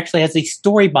match that actually has a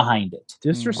story behind it.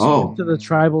 Disrespect Oh. to the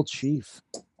tribal chief.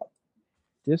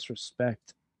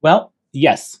 Disrespect. Well,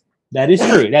 yes, that is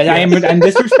true. That I'm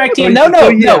disrespecting him. No,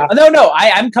 yeah.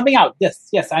 I'm coming out. Yes,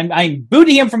 I'm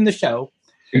booting him from the show,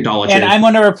 Acknowledge and it. I'm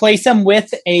going to replace him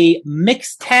with a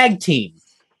mixed tag team.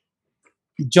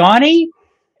 Johnny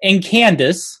and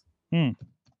Candice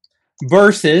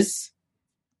versus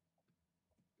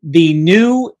the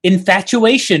new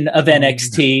infatuation of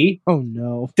NXT, Oh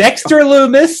no. Dexter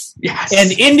Loomis Yes.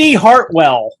 and Indy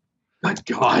Hartwell. Good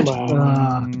God.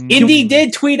 Indy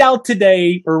did tweet out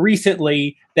today or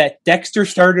recently that Dexter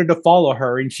started to follow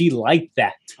her, and she liked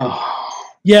that. Oh.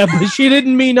 Yeah, but she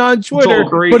didn't mean on It's Twitter. all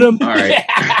great. But All right.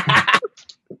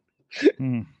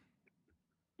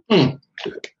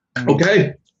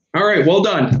 Okay. All right. Well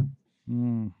done.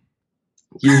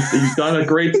 You've done a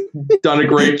great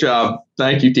job.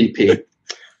 Thank you, DP.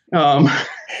 All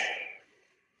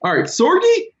right,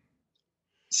 Sorgi,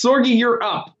 you're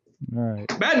up. All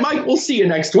right. Mad Mike, we'll see you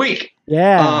next week.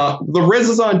 yeah. The Riz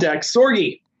is on deck.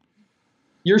 Sorgi,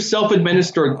 You're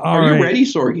self-administered. All Are right. you ready,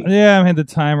 Sorgi? Yeah, I'm at the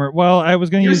timer. Well, I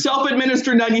was going to Your use.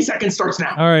 self-administered 90 seconds starts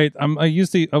now. All right, I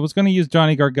was going to use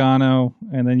Johnny Gargano,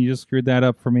 and then you just screwed that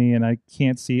up for me, and I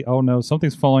can't see. Oh no,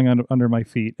 something's falling under my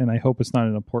feet, and I hope it's not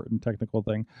an important technical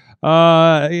thing.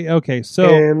 Okay, so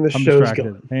And the I'm show's distracted.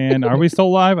 going. And are we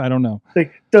still live? I don't know.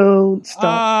 Like, don't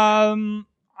stop.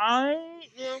 I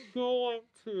am going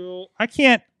to. I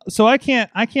can't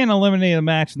eliminate a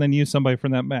match and then use somebody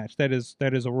from that match. That is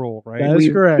a rule, right? That is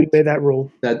correct. We made that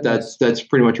rule. That's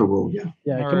pretty much a rule. Yeah.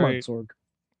 Yeah, All come right. on, Sorg.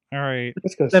 All right.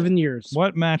 Let's go. 7 years.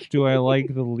 What match do I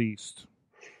like the least?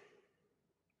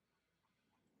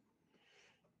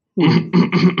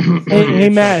 Hey,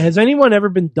 Matt, has anyone ever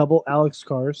been double Alex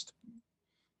Karst?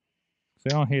 I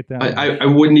don't hate that. I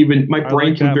wouldn't even. My I brain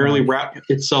like can that barely one. wrap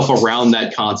itself around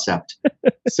that concept.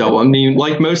 So I mean,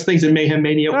 like most things in Mayhem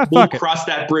Mania, Ah, we'll fuck it. cross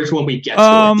that bridge when we get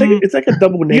to it. It's like a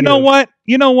double negative.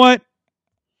 You know what?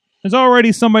 There's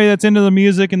already somebody that's into the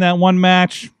music in that one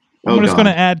match. I'm Oh, just God.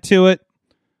 going to add to it.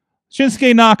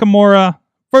 Shinsuke Nakamura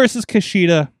versus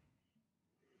Kushida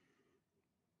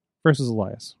versus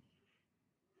Elias.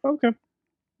 Okay.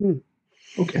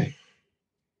 Okay.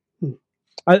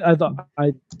 I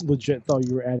legit thought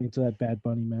you were adding to that Bad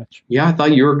Bunny match. Yeah, I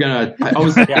thought you were gonna. I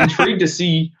was intrigued to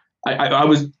see. I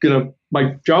was gonna.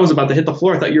 My jaw was about to hit the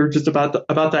floor. I thought you were just about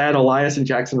to add Elias and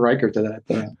Jackson Riker to that.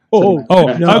 Oh,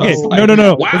 no. okay. Like,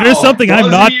 No. Wow, Is there something I'm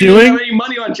those not of you who doing? have any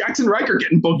money on Jackson Riker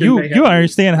getting booked? in You Mayhem.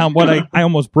 understand I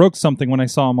almost broke something when I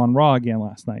saw him on Raw again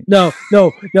last night. No.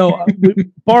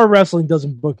 Bar Wrestling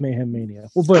doesn't book Mayhem Mania.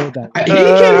 We'll put it with that. He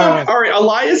came on. All right,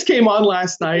 Elias came on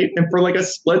last night, and for like a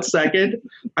split second,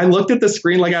 I looked at the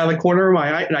screen like out of the corner of my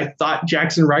eye, and I thought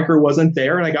Jackson Riker wasn't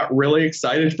there, and I got really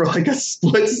excited for like a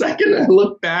split second. And I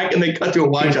looked back, and they cut to a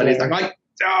wide shot. He's like,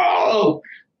 "Oh,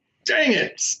 dang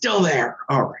it, still there."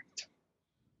 All right,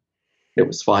 it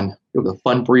was fun. It was a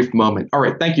fun, brief moment. All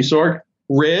right, thank you, Sorg.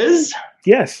 Riz,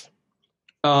 Yes.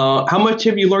 how much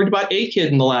have you learned about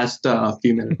A-Kid in the last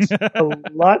few minutes? A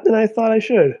lot than I thought I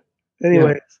should.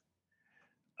 Anyways.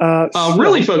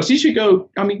 Really, folks, you should go.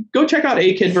 I mean, go check out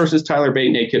A-Kid versus Tyler Bate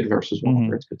and A-Kid versus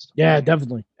Walter. It's good stuff. Yeah,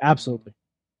 definitely. Absolutely.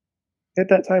 Hit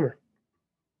that timer.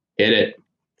 Hit it.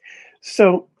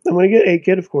 So I'm going to get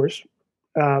A-Kid, of course,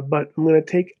 but I'm going to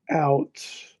take out.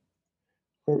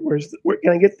 Can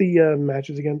I get the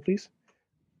matches again, please?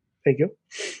 Thank you.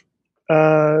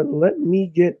 Let me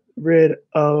get rid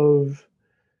of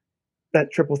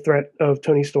that triple threat of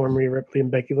Tony Storm, Rhea Ripley,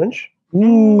 and Becky Lynch,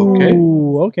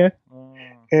 Ooh, okay.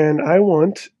 and I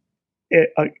want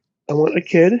a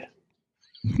kid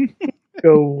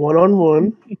go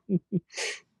 1-on-1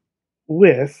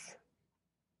 with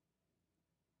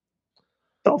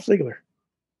Dolph Ziggler.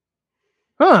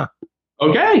 Huh.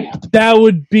 Okay. That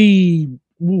would be.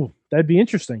 Ooh, that'd be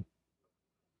interesting.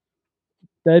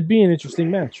 That'd be an interesting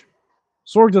match.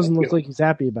 Sorg doesn't look like he's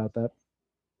happy about that.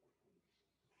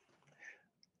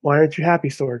 Why aren't you happy,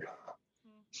 Sorg?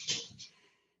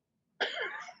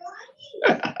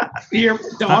 Here,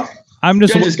 dog. I'm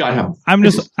just Jen just got home.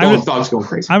 Dog's going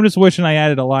crazy. I'm just wishing I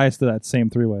added Elias to that same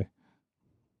three-way.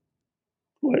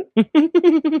 What?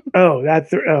 Oh,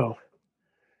 that's oh.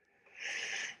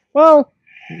 Well,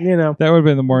 you know, That would have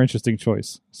been the more interesting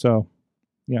choice. So,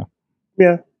 Yeah.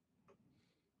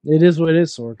 it is what it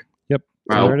is, Sorg. yep.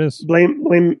 Wow. There it is.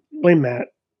 Blame Matt.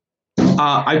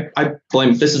 I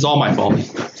blame. This is all my fault.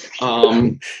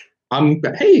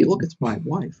 Hey, look, it's my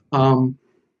wife.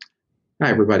 Hi,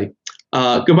 everybody.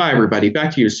 Goodbye, everybody.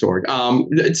 Back to you, Sorg.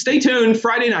 Stay tuned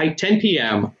Friday night, 10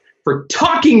 p.m. for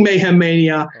Talking Mayhem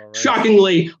Mania. right.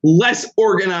 Shockingly less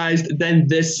organized than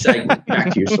this segment.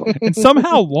 Back to you, Sorg. And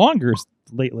somehow longer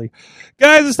lately.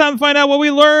 Guys, it's time to find out what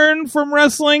we learned from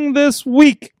wrestling this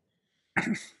week.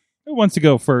 Who wants to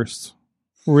go first?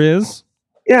 Riz?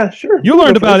 Yeah, sure. You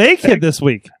learned Go about first. A-Kid this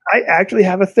week. I actually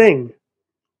have a thing,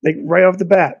 like right off the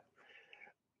bat.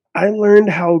 I learned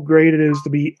how great it is to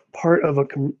be part of a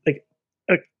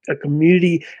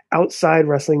community outside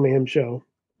Wrestling Mayhem show,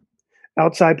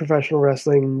 outside professional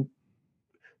wrestling,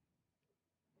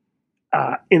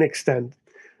 in extent,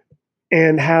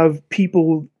 and have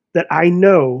people that I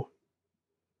know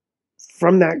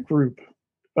from that group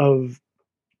of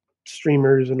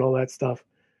streamers and all that stuff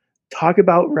talk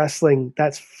about wrestling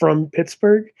that's from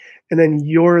Pittsburgh, and then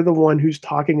you're the one who's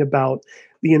talking about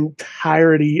the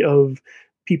entirety of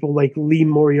people like Lee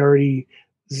Moriarty,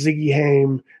 Ziggy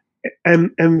Haim,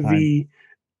 MV,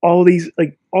 all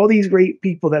these great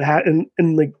people that had and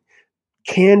like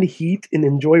canned heat and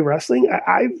enjoy wrestling.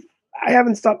 I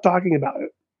haven't stopped talking about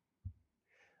it.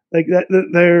 Like that,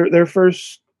 their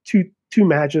first two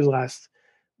matches last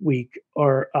week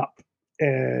are up,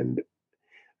 and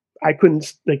I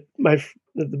couldn't like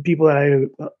the people that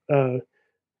I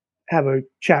have a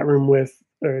chat room with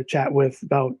or chat with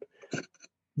about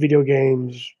video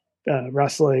games,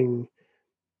 wrestling,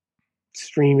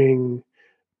 streaming,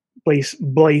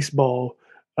 baseball,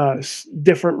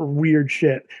 different weird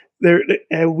shit. There,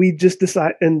 and we just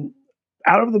decided, and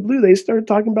out of the blue, they started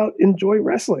talking about Enjoy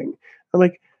Wrestling. I'm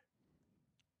like,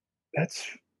 that's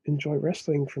Enjoy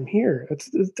Wrestling from here.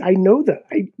 I know that.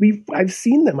 I've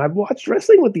seen them. I've watched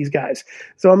wrestling with these guys.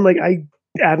 So I'm like, I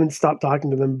haven't stopped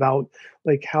talking to them about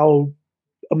like how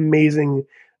amazing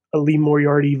Lee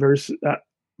Moriarty versus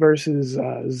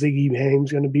Ziggy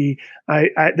Haim's going to be.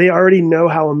 They already know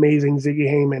how amazing Ziggy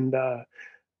Haim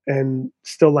and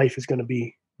Still Life is going to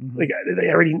be. Mhm. Like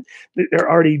they're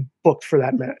already booked for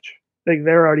that match. Like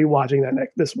they're already watching that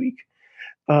this week.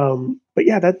 But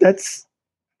yeah, that's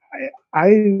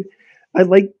I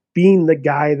like being the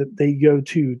guy that they go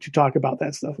to talk about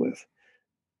that stuff with,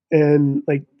 and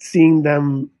like seeing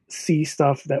them see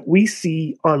stuff that we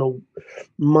see on a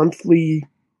monthly,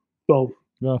 well,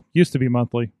 used to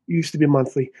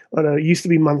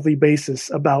be monthly basis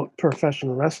about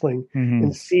professional wrestling, Mhm.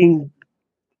 and seeing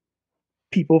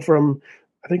people from,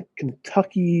 I think,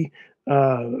 Kentucky,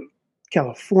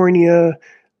 California,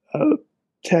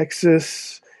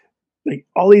 Texas, like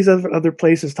all these other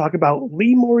places talk about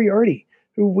Lee Moriarty,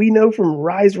 who we know from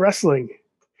Rise Wrestling,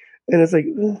 and it's like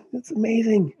that's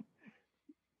amazing.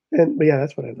 But yeah,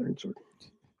 that's what I learned. Sort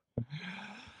of.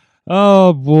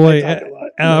 Oh boy. I talk a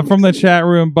lot. From the chat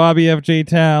room, Bobby FJ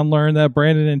Town learned that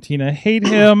Brandon and Tina hate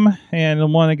him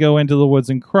and want to go into the woods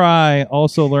and cry.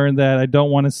 Also learned that I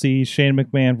don't want to see Shane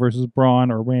McMahon versus Braun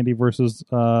or Randy versus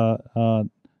Nega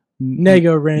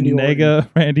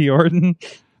Randy Orton.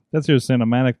 That's your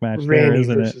cinematic match there, Randy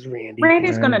isn't versus it? Randy.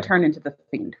 Randy's going to turn into the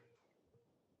Fiend.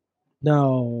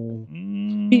 No,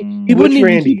 Mm, he wouldn't even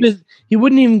Randy? he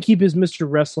wouldn't even keep his Mr.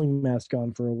 Wrestling mask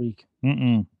on for a week.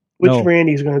 mm-mm. Which No.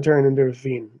 Randy's going to turn into a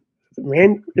Fiend?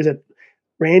 Is it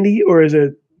Randy or is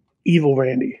it Evil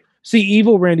Randy? See,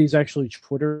 Evil Randy's actually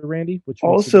Twitter Randy, which makes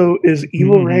Also, it- is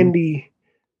Evil Mhm. Randy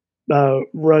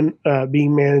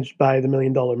being managed by the $1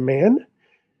 Million Man,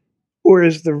 or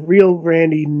is the real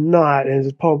Randy not?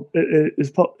 And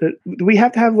do we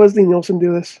have to have Leslie Nielsen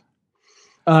do this?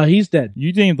 he's dead.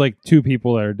 You named like two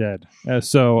people that are dead.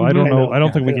 So I don't I know. know. I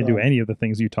don't think we I can do know. any of the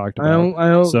things you talked I about.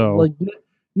 don't So- like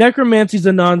necromancy's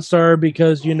a non-star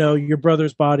because your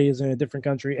brother's body is in a different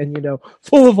country and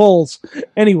full of holes.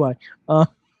 Anyway,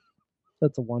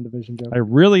 that's a WandaVision joke. I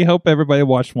really hope everybody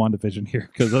watched WandaVision here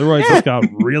because otherwise this got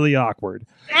really awkward.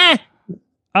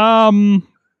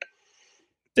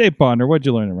 Dave Bonner, what'd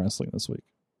you learn in wrestling this week?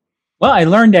 Well, I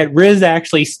learned that Riz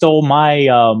actually stole my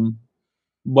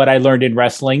what I learned in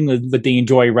wrestling with the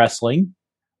Enjoy Wrestling,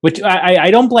 which I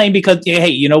don't blame because hey,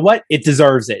 you know what? It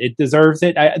deserves it. It deserves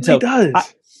it. It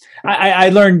does. I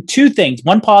learned two things: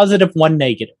 one positive, one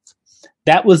negative.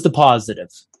 That was the positive.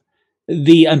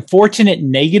 The unfortunate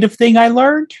negative thing I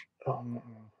learned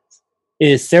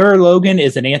is Sarah Logan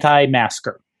is an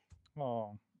anti-masker.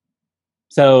 Oh,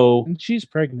 So And she's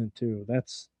pregnant too.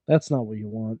 That's not what you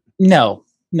want. no.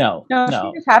 No,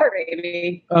 she just had her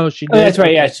baby. Oh, she did. Oh, that's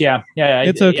right. Yes, yeah.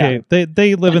 it's okay. Yeah.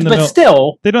 They live in the But middle.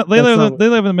 still, They don't. They That's live. not- They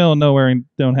live in the middle of nowhere and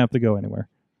don't have to go anywhere.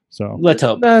 So let's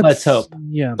hope. That's- Let's hope.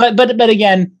 Yeah. But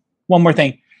again, one more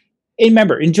thing.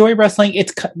 Remember, Enjoy Wrestling.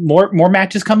 It's more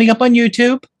matches coming up on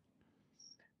YouTube,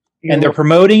 and they're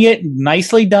promoting it.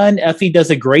 Nicely done. Effie does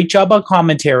a great job on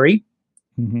commentary.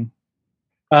 mhm.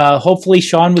 Hopefully,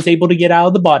 Sean was able to get out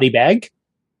of the body bag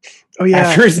Oh yeah,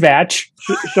 after his match.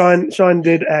 Sean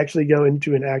did actually go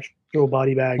into an actual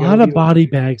body bag. A lot of body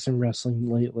bags in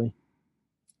wrestling lately.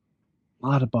 A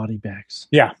lot of body bags.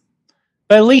 Yeah,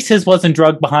 but at least his wasn't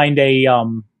drugged behind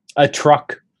a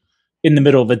truck in the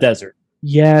middle of a desert.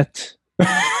 Yet.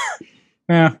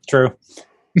 Yeah, true.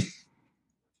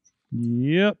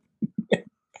 Yep.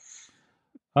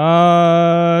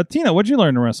 Tina, what'd you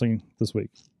learn in wrestling this week?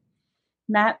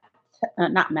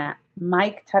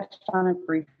 Mike touched on it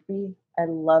briefly. I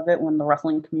love it when the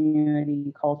wrestling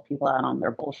community calls people out on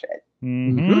their bullshit.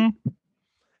 Mm-hmm.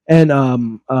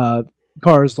 And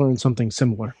Cars learned something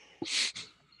similar.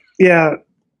 Yeah.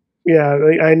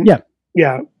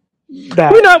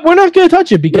 That. We're not going to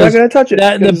touch it We're not because going to touch it.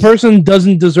 the 'cause person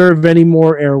doesn't deserve any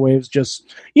more airwaves.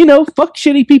 Just fuck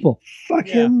shitty people. fuck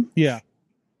him. Yeah.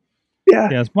 Yeah.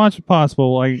 Yeah, as much as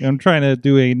possible. I'm trying to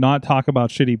do a not talk about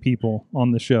shitty people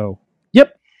on the show.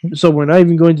 Yep. So we're not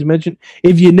even going to mention.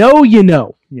 If you know, you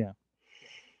know. Yeah.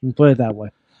 Let's put it that way.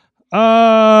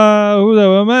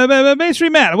 Main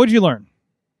Street Matt, what'd you learn?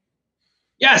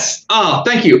 Yes.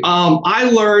 Thank you. I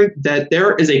learned that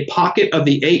there is a pocket of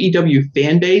the AEW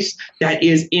fan base that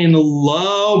is in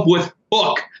love with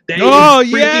Hook. They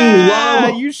freaking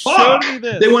love you Hook. showed me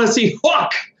this. They want to see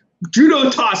Hook judo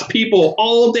toss people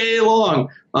all day long.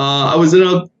 I was in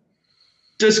a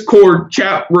Discord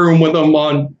chat room with them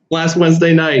on last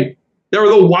Wednesday night. They were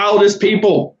the wildest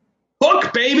people.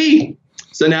 Hook, baby.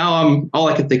 So now all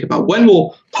I can think about. When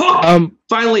will Hook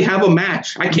finally have a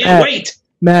match? I can't wait.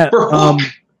 Matt, For Hook.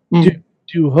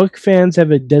 do Hook fans have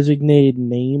a designated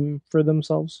name for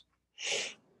themselves?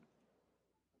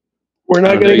 We're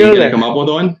not going to Are you go gonna there. come up with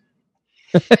one?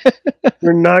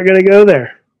 We're not going to go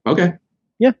there. Okay.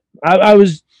 Yeah, I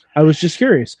was just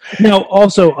curious. Now,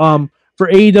 also, for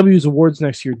AEW's awards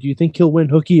next year, do you think he'll win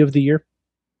Hookie of the Year?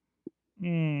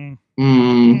 Mm.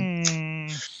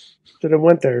 Should have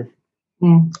went there.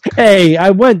 Hey,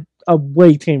 I went a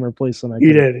way tamer place than I could.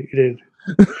 You did.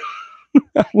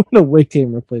 I went a way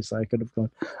tamer place than I could have gone.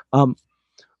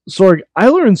 Sorg, I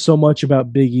learned so much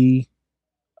about Big E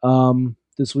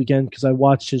this weekend because I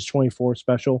watched his 24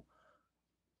 special.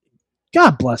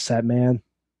 God bless that man.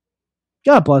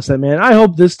 God bless that man. I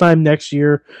hope this time next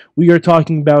year we are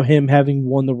talking about him having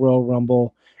won the Royal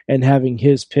Rumble and having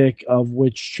his pick of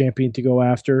which champion to go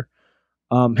after.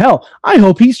 Hell, I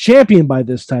hope he's champion by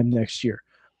this time next year.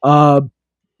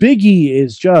 Big E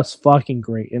is just fucking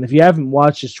great. And if you haven't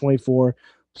watched his 24,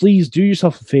 please do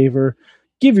yourself a favor.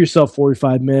 Give yourself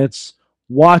 45 minutes.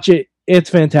 Watch it. It's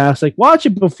fantastic. Watch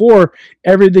it before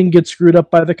everything gets screwed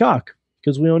up by the cock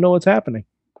because we don't know what's happening.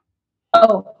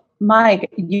 Oh,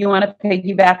 Mike, you want to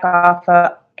piggyback off?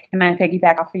 Can I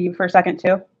piggyback off of you for a second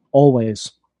too?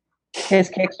 Always. His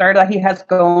Kickstarter that he has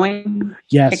going.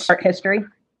 Yes. Kickstart history.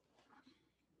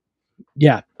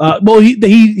 Yeah. Well,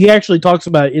 he actually talks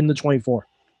about it in the 24.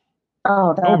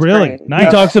 Oh, that's really? great. Nice.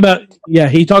 He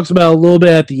talks about a little bit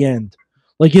at the end.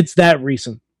 Like it's that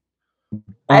recent.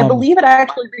 I believe it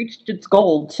actually reached its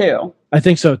goal too. I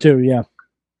think so too, yeah.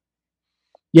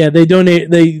 Yeah, they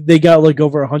got like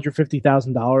over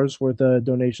 $150,000 worth of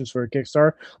donations for a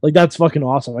Kickstarter. Like that's fucking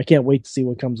awesome. I can't wait to see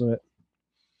what comes of it.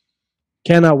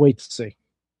 Cannot wait to see.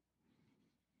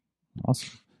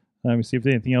 Awesome. Let me see if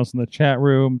there's anything else in the chat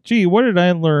room. Gee, what did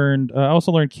I learn? I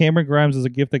also learned Cameron Grimes is a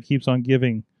gift that keeps on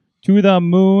giving. To the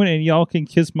moon, and y'all can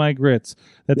kiss my grits.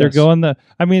 That they're going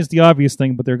it's the obvious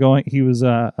thing, but they're going. He was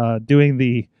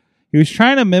he was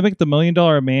trying to mimic the $1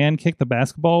 Million Man kick the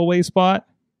basketball away spot.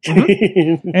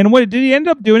 And what did he end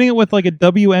up doing it with like a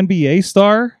WNBA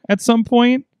star at some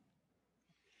point?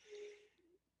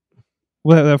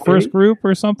 Well, the first group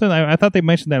or something. I thought they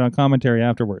mentioned that on commentary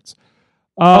afterwards.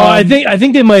 I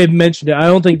think they might have mentioned it. I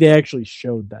don't think they actually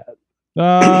showed that.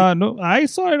 No, I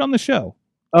saw it on the show.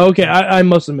 Okay, I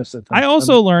must have missed it then. I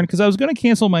also learned, because I was going to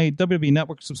cancel my WWE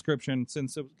Network subscription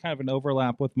since it was kind of an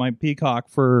overlap with my Peacock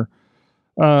for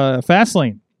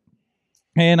Fastlane.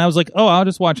 And I was like, I'll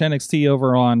just watch NXT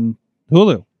over on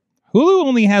Hulu. Hulu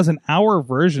only has an hour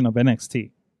version of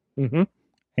NXT. Mm-hmm.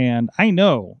 And I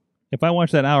know if I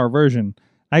watched that hour version,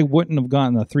 I wouldn't have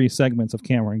gotten the 3 segments of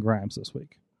Cameron Grimes this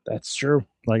week. That's true.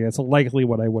 Like, that's likely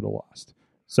what I would have lost.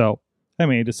 So I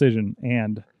made a decision,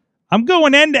 and I'm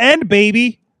going end to end,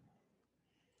 baby.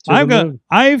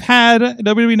 I've had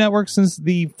WWE Network since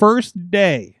the first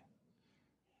day,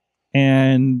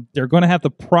 and they're going to have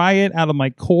to pry it out of my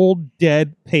cold,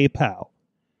 dead PayPal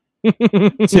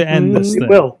to end this thing.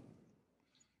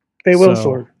 They will,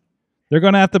 Sorg. They're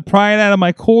going to have to pry it out of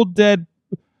my cold, dead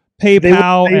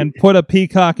PayPal and put a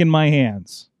Peacock in my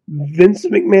hands. Vince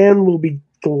McMahon will be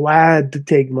glad to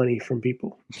take money from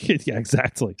people. Yeah,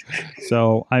 exactly.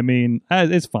 So, I mean,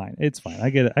 it's fine. It's fine.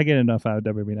 I get enough out of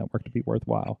WWE Network to be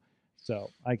worthwhile. So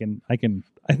I think I can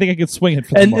swing it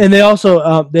for them. And they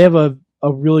also they have a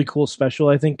really cool special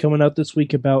I think coming out this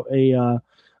week about a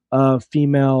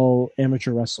female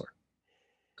amateur wrestler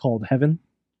called Heaven.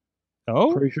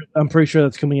 Oh, I'm pretty sure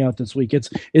that's coming out this week.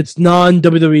 It's non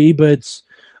WWE, but it's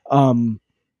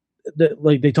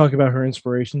like they talk about her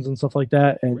inspirations and stuff like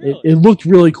that, and really? it looked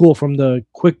really cool from the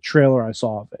quick trailer I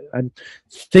saw of it. I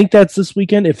think that's this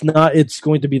weekend. If not, it's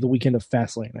going to be the weekend of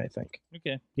Fastlane, I think.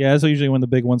 Okay, yeah, that's usually when the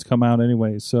big ones come out,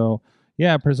 anyway. So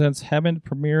yeah, it presents Heaven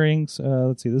premiering.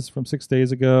 Let's see, this is from 6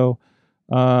 days ago.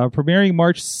 Premiering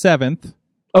March 7th.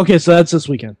 Okay, so that's this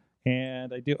weekend.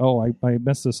 And I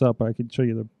messed this up. I can show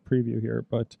you the preview here,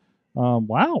 but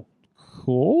wow,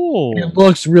 cool. It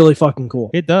looks really fucking cool.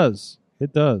 It does.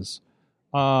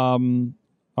 All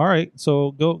right,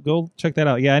 so go check that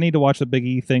out. Yeah, I need to watch the Big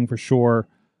E thing for sure.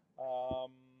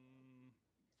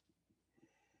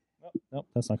 Nope,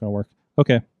 that's not going to work.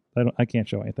 Okay, I can't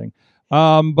show anything.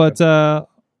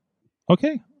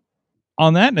 Okay.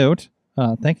 On that note,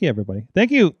 Thank you, everybody.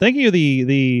 Thank you,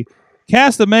 the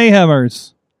cast of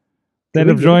Mayhemers that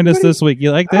have joined us this week.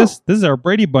 You like this? This is our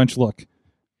Brady Bunch look.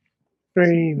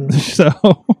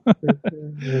 So,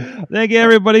 thank you,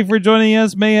 everybody, for joining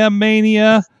us. Mayhem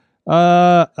Mania.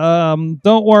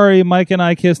 Don't worry, Mike and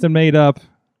I kissed and made up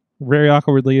very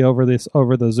awkwardly over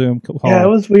the Zoom call. Yeah, it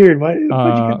was weird. Why'd you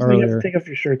earlier. have to take off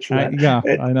your shirts for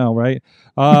that? I know, right?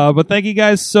 But thank you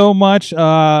guys so much.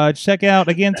 Check out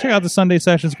the Sunday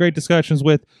sessions. Great discussions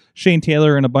with Shane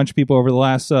Taylor and a bunch of people over the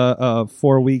last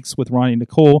 4 weeks with Ronnie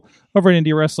Nicole over at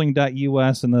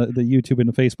IndieWrestling.us and the YouTube and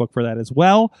the Facebook for that as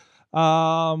well.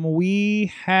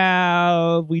 We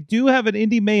do have an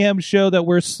Indie Mayhem show that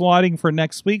we're slotting for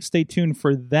next week. Stay tuned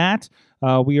for that.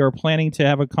 We are planning to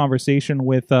have a conversation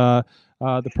with the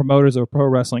promoters of Pro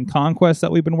Wrestling Conquest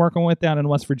that we've been working with down in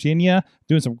West Virginia,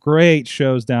 doing some great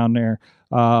shows down there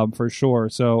for sure.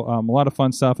 So a lot of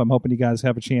fun stuff. I'm hoping you guys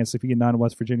have a chance, if you get down in the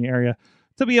West Virginia area,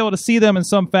 to be able to see them in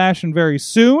some fashion very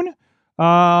soon.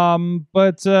 And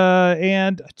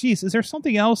geez, is there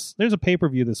something else? There's a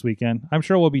pay-per-view this weekend. I'm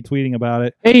sure we'll be tweeting about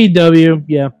it. AEW,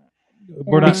 yeah.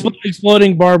 We're not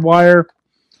exploding barbed wire.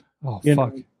 Oh,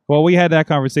 fuck. Well, we had that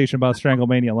conversation about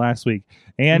Stranglemania last week.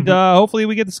 And hopefully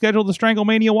we get to schedule the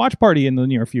Stranglemania watch party in the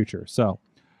near future. So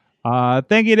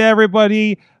thank you to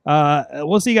everybody.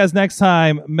 We'll see you guys next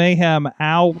time. Mayhem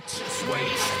out. Just wait.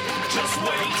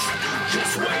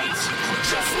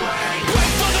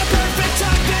 Wait for the perfect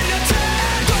time, then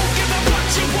attack. Don't give up what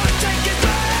you want, take it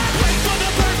back. Wait for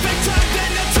the perfect time,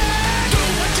 then attack. Do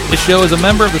what you This show is a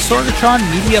member of the Sorgatron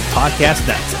Media Podcast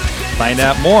Network. Find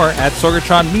out more at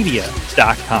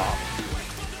sorgatronmedia.com.